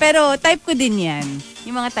din eh. Pero type ko din yan.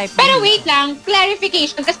 Yung mga type Pero mo. wait lang,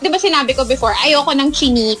 clarification. Kasi diba sinabi ko before, ayoko ng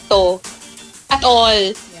chinito at all.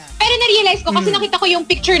 Yeah. Pero na-realize ko, kasi nakita ko yung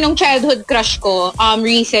picture ng childhood crush ko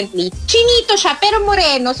recently. Chinito siya, pero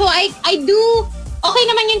moreno. So I do... Okay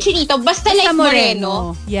naman yung chinito, basta like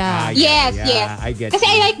moreno. Yeah. Yes. I get Kasi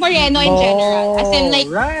I like moreno in general. As in like,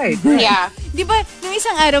 right. Yeah. Di ba, nung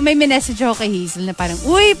isang araw, may message ako kay Hazel na parang,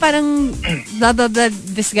 uy, parang, blah, blah, blah,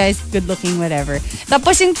 this guy's good looking, whatever.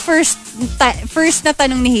 Tapos yung first na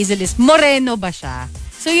tanong ni Hazel is, moreno ba siya?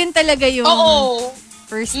 So yun talaga yung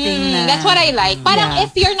first thing na. That's what I like. Parang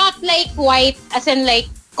if you're not like white, as in like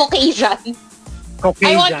Caucasian.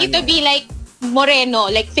 I want you to be like, moreno,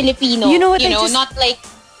 like Filipino. You know what, not like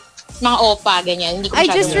mga opa, ganyan. Hindi ko I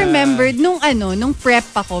just remembered, nung prep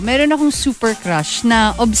ako, meron akong super crush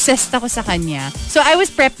na obsessed ako sa kanya. So, I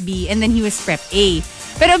was prep B and then he was prep A.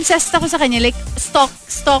 Pero obsessed ako sa kanya, like,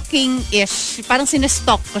 stalking-ish. Parang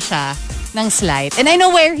sinastalk ko siya ng slight. And I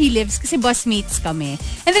know where he lives kasi busmates kami.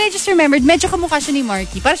 And then I just remembered, medyo kamukha siya ni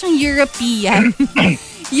Markki. Parang siyang European.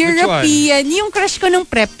 European. Yung crush ko nung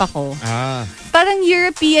prep ako. Parang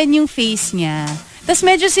European yung face niya. Tapos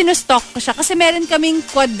medyo sinustalk ko siya kasi meron kaming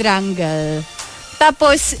quadrangle.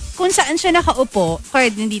 Tapos, kung saan siya nakaupo,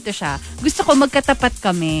 card, nandito siya, gusto ko magkatapat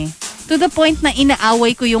kami. To the point na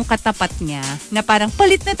inaaway ko yung katapat niya. Na parang,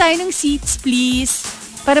 palit na tayo ng seats, please.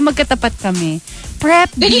 Para magkatapat kami.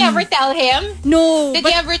 Prep Did you ever tell him? No. Did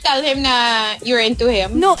you ever tell him na you're into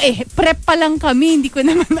him? No, prep pa lang kami. Hindi ko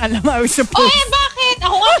naman alam I was supposed. Bakit?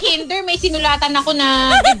 Ako nga kinder, may sinulatan ako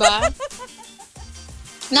na, diba?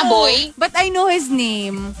 Na boy. But I know his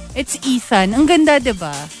name. It's Ethan. Ang ganda,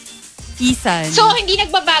 diba? Ethan. So, hindi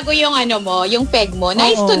nagbabago yung yung peg mo.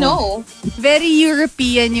 Nice to know. Very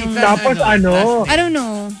European yung... Tapos I don't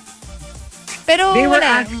know. Pero they were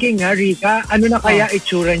wala. asking, Rica, ano na kaya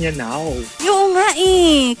itsura niya now? Oo nga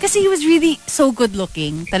eh. Kasi he was really so good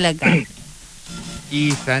looking talaga.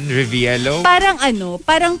 Ethan Riviello? Parang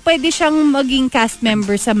pwede siyang maging cast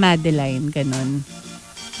member sa Madeline. Ganon.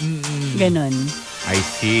 Ganon. I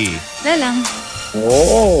see. Na lang.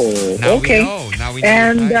 Oh, okay. Now we know.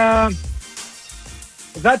 And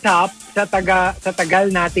the top sa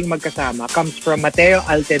tagal nating magkasama comes from Mateo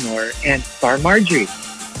Altenor and Star Marjorie.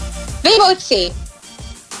 They both say.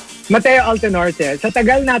 Mateo Altenor says, sa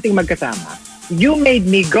tagal nating magkasama, you made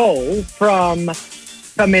me go from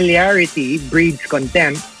familiarity breeds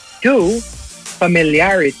contempt to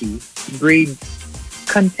familiarity breeds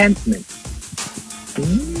contentment.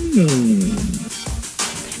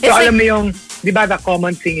 So alam mo yung, di ba, the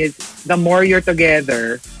common thing is, the more you're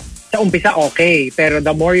together, sa umpisa okay, pero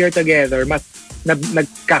the more you're together, mas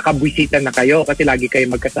nagkakabwisitan na kayo kasi lagi kayo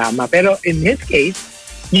magkasama. Pero in his case,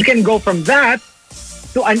 you can go from that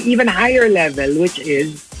to an even higher level, which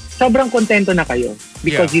is, sobrang kontento na kayo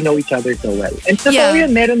because you know each other so well. And totoo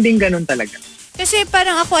yun, meron din ganun talaga. Kasi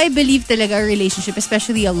parang ako, I believe talaga a relationship,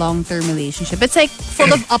 especially a long-term relationship, it's like full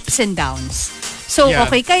of ups and downs. So,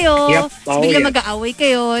 okay kayo, bigla mag-aaway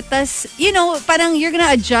kayo, tas, parang you're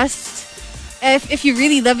gonna adjust if you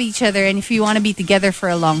really love each other and if you want to be together for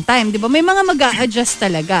a long time, di ba? May mga mag-a-adjust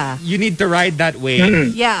talaga. You need to ride that way.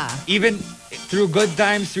 Yeah. Even through good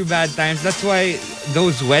times, through bad times. That's why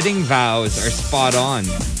those wedding vows are spot on.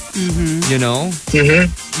 You know?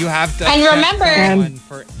 You have to and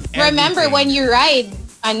remember when you ride,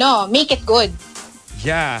 make it good.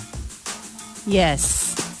 Yeah.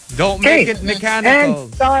 Yes. Don't make it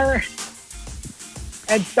mechanical.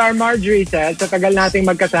 And Star Marjorie says, sa tagal nating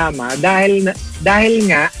magkasama, dahil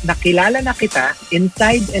nga nakilala na kita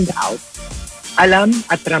inside and out, alam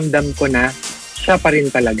at ramdam ko na siya pa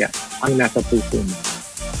rin talaga ang nasa puso mo.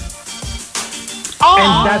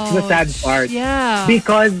 And that's the sad part. Yeah.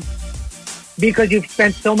 Because you've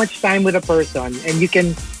spent so much time with a person and you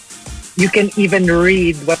can even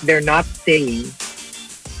read what they're not saying.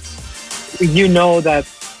 You know that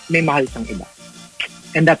may mahal siyang iba.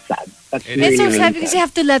 And that's sad. That's really, it's so sad really because you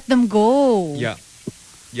have to let them go. Yeah.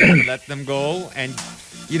 You have to let them go. And,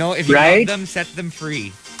 if you love them, set them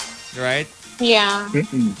free. Right? Yeah.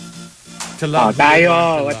 To love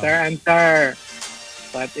tayo. What's our answer?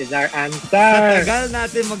 What is our answer? Sa tagal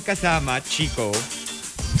natin magkasama, Chico.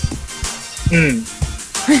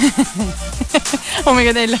 Oh my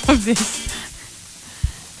God, I love this.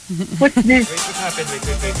 What's this? Wait, what happened? Wait.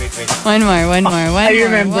 One more. I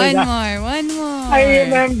remember that. One more. I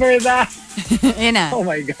remember that. Yun na. Oh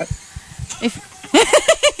my God. If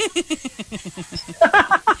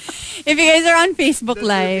if you guys are on Facebook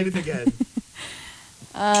Live,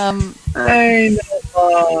 I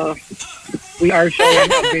know. We are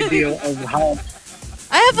showing a video of how.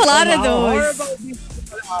 I have a lot of those. Horrible these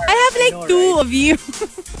people are. I have like two of you.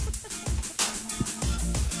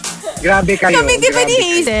 Grabe kayo. Kami di ba ni grabe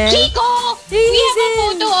kayo. Hazel? Chico, we have a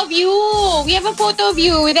photo of you. We have a photo of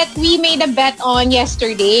you that we made a bet on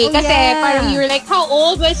yesterday. Oh, Kasi yeah. parang you were like, how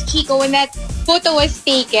old was Chico when that photo was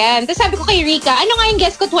taken? Tapos sabi ko kay Rica, ano nga yung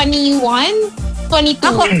guess ko, 21? 22?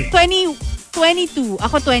 Ako, 22.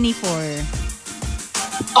 Ako, 24.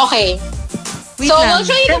 Okay. Wait So, lang. we'll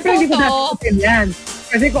show you the Siyempre, hindi ko photo. nasasakin yan.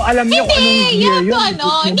 Kasi kung alam niyo kung anong Hindi, year you yun. have to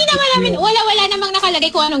Hindi naman namin, wala namang nakalagay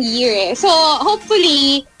kung anong year eh. So,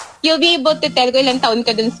 hopefully, you'll be able to tell ko ilang taon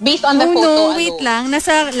ka dun based on the Oh photo no, wait alone. lang.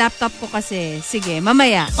 Nasa laptop ko kasi. Sige,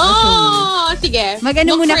 mamaya. Sige.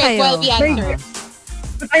 Mag-ano Look muna for it kayo? while we answer.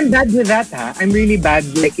 But I'm bad with that, ha? I'm really bad,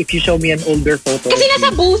 like, if you show me an older photo. Kasi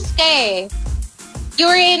nasa booth ka eh.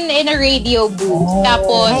 You were in a radio booth.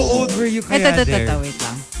 Tapos, How old were you kaya Ito, there? wait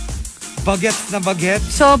lang. Bagets na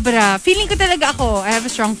bagets? Sobra. Feeling ko talaga ako, I have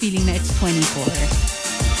a strong feeling na it's 24.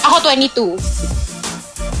 ako 22.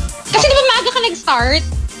 Kasi di ba maaga ka nag-start?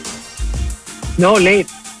 No, late.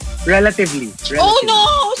 Relatively. Oh no!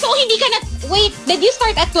 So hindi ka na... Wait, did you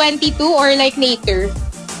start at 22 or like later?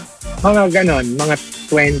 Mga ganon. Mga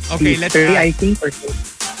 20, Okay, let's 30, ask. I think. Or so.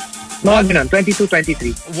 Mga ganon. 22,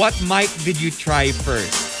 23. What mic did you try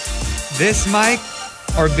first? This mic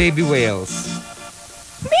or Baby Whales?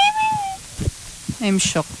 I'm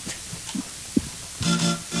shocked.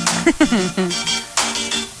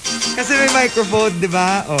 Kasi may microphone, di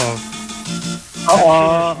ba? Oh. Oo.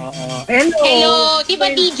 Hello. Hello! Di ba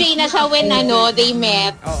DJ na siya when they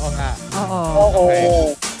met? Oo nga. Oo.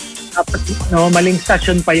 Oo. Tapos, maling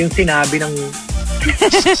station pa yung sinabi ng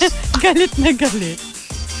Galit na galit.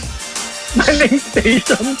 maling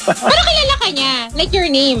station pa. Pero kilala ka niya. Like your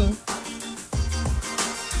name.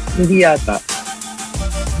 Hindi yata.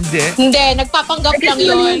 Hindi. Hindi, nagpapanggap lang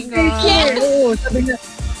yun. Yes. Oo, sabi niya.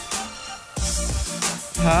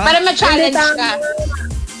 Ha? Para ma-challenge ka.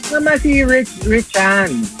 Tama si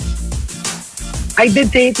Richan. I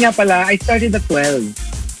did say it nga pala. I started at 12.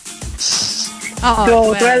 Oo. So,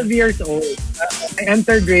 12 years old. I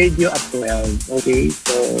entered radio at 12. Okay,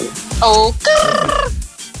 so... Okay.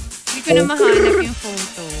 Hindi ko na mahanap yung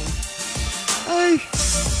photo. Ay.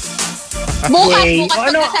 Bukas Okay. pag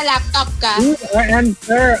nasa laptop ka. Our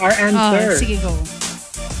answer. Oh, sige, go.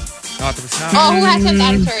 Oh, tapos na. Oh, who hasn't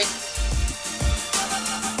answered?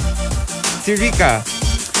 Si Rica.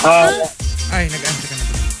 Ay, nag-answer ka na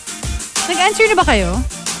ba? Nag-answer na ba kayo?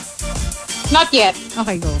 Not yet.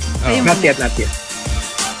 Okay, go. Oh. Kayo Not muna. yet.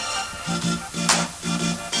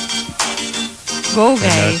 Go,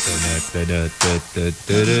 guys.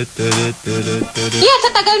 Yeah,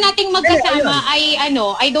 sa tagal nating magkasama, I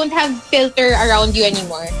don't have filter around you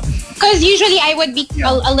anymore. Because usually I would be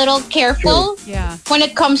a little careful Yeah. when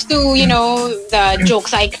it comes to, the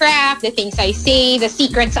jokes I crack, the things I say, the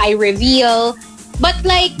secrets I reveal. But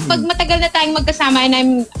like, pag matagal na tayong magkasama and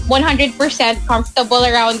I'm 100% comfortable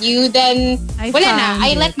around you, then wala na.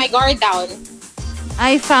 I let my guard down.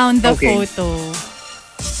 I found the Okay. photo.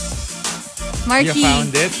 You Markki.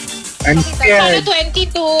 found it? I'm Sana scared.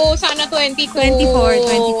 22. Sana 22. 24.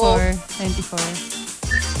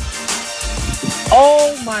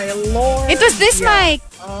 Oh my Lord. It was this mic.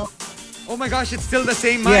 Oh my gosh, it's still the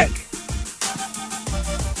same mic. Yes.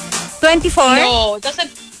 24? No,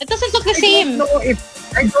 it doesn't look the same.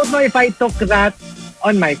 I don't know if I took that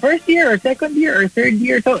on my first year or second year or third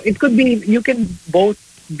year. So it could be, you can both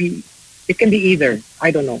be, it can be either.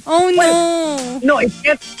 I don't know. Oh, no. No, it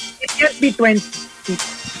can't be 20.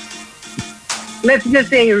 Let's just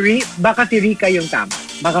say, baka si Rica yung tama.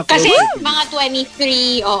 Baka Kasi close. mga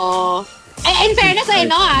 23, oo. In fairness,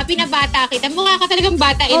 pinabata kita. Mukha ka talagang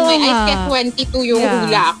bata in my eyes. Kaya 22 yung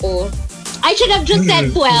hula ko. I should have just said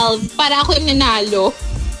 12 para ako yung nanalo.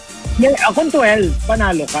 Yeah, akong 12,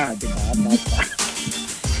 panalo ka, di ba?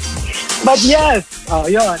 But yes,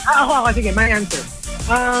 yun. Ako, sige, my answer.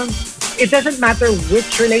 It doesn't matter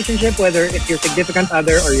which relationship, whether it's your significant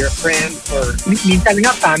other or your friend or minsan nga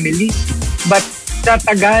family. But sa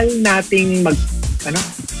tagal nating magkasama.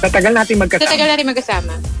 Sa tagal natin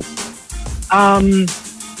magkasama.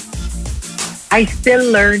 I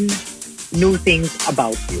still learn new things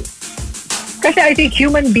about you. Kasi I think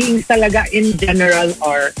human beings talaga in general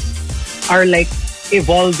are like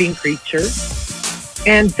evolving creature.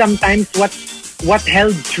 And sometimes what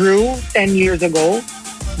held true 10 years ago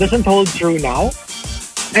doesn't hold true now.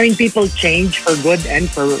 I mean, people change for good and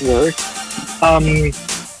for worse.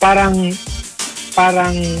 Parang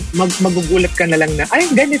magugulat ka na lang na, ay,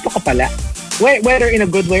 ganito ka pala. Whether in a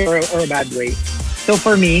good way or a bad way. So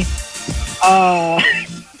for me,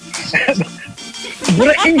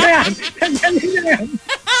 burakin ka yan. Tanggalin na yan.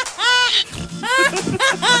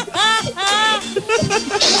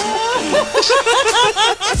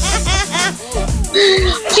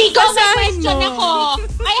 Chico, may question ako.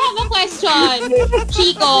 I have a question.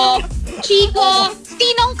 Chico,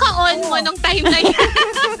 sinong ka-on mo nung time na yan?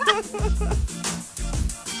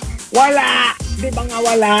 Wala! Di ba nga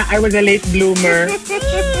wala? I was a late bloomer.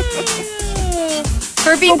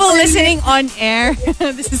 For people listening on air,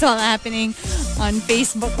 this is all happening on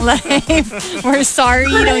Facebook Live. We're sorry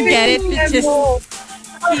you don't get it. But just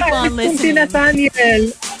keep on listening. Nathaniel,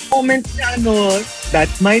 comment na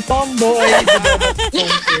that's my tomboy.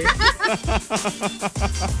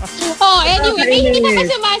 Anyway, may hindi na ka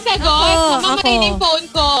sumasagot. Mamamatay na yung phone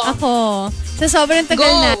ko. Ako. Sa sobrang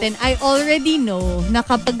tagal natin, I already know na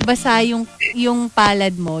kapag basa yung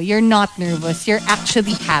palad mo, you're not nervous. You're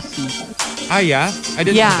actually happy. Ah, yeah? I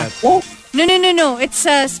didn't know that. Oh. No. It's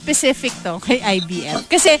specific to kay IBF.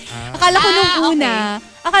 Kasi akala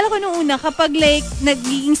ko nung una, kapag like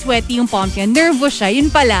nagiging sweaty yung palm niya, nervous siya.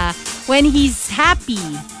 Yun pala, when he's happy,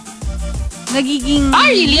 nagiging...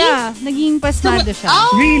 really? Yeah, nagiging pasmado siya.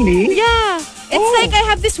 Really? Yeah. It's like I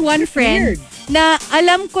have this one friend na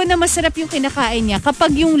alam ko na masarap yung kinakain niya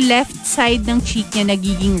kapag yung left side ng cheek niya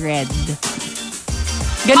nagiging red.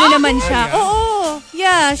 Ganun naman siya. Oo.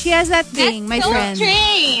 Yeah, she has that thing, my friend. That's so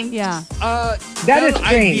strange. Yeah. That is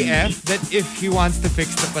strange. IBF that if he wants to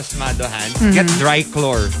fix the pasmado hands, get dry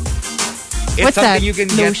chlor. It's What's that? something you can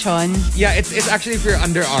Lotion? Yeah, it's actually for your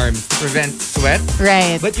underarms to prevent sweat.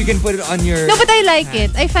 Right. But you can put it on your... No, but I like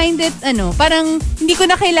it. I find it, parang hindi ko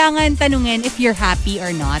na kailangan tanungin if you're happy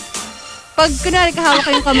or not. Pag kunwari kahawak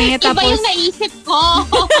kayong kamay niya, tapos... Iba yung naisip ko.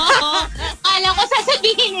 Akala ko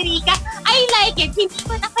sasabihin ni Rica, I like it. Hindi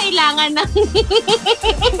ko na kailangan ng...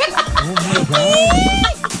 Oh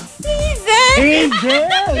my God.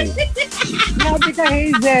 Hazel! Grabe ka,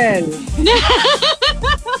 Hazel!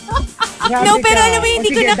 No, pero alam mo,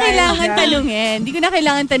 hindi ko na kailangan tanungin. Hindi ko na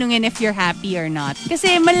kailangan tanungin if you're happy or not.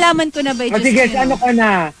 Kasi malaman ko na ba just... Sige, ano ka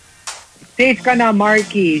na? Safe ka na,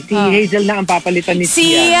 Markki. Si Hazel na ang papalitan ni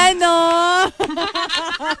Tia.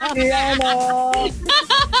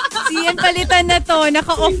 Si palitan na to.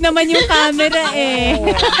 Naka-off naman yung camera eh.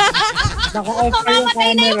 Naka-off pa yung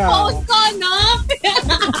Mamamatay na yung camera. phone ko, no?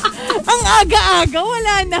 Ang aga-aga,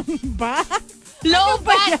 wala nang ba? Low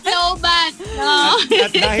bat. No.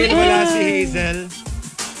 At dahil wala si Hazel.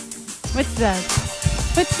 What's that?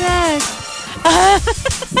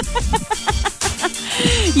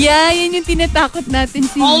 Yeah, yun yung tinatakot natin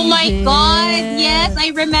si Oh my Hazel. God. Yes, I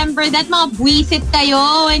remember that. Mga buwisit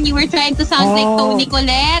kayo when you were trying to sound like Toni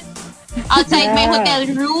Collette outside my hotel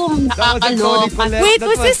room. That was Toni Collette. Wait, That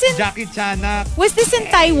was this in... Jackie Chanak. Was this in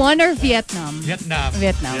Taiwan or Vietnam? Vietnam.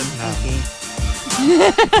 Okay.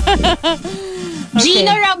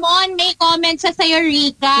 Gino Ramon, may comment sa sa'yo,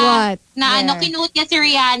 Rica. What? Na Where? kinuot niya si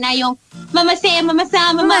Rihanna, yung mamase,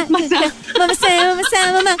 mamasa.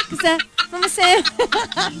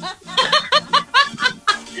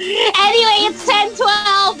 Anyway, it's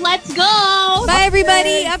 10:12. Let's go. Bye,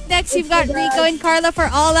 everybody. Up next, you've got Rico and Carla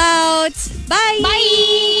for All Out. Bye.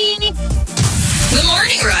 Bye. The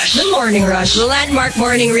Morning Rush. The Morning Rush. The landmark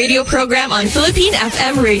morning radio program on Philippine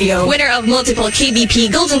FM Radio. Winner of multiple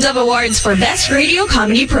KBP Golden Dove Awards for Best Radio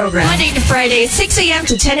Comedy Program. Monday to Friday, 6 a.m.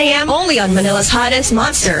 to 10 a.m. Only on Manila's hottest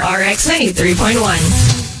Monster, RX 93.1.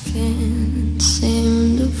 Can't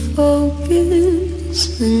seem to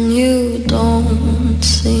focus and you don't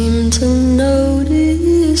seem to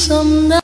notice I'm not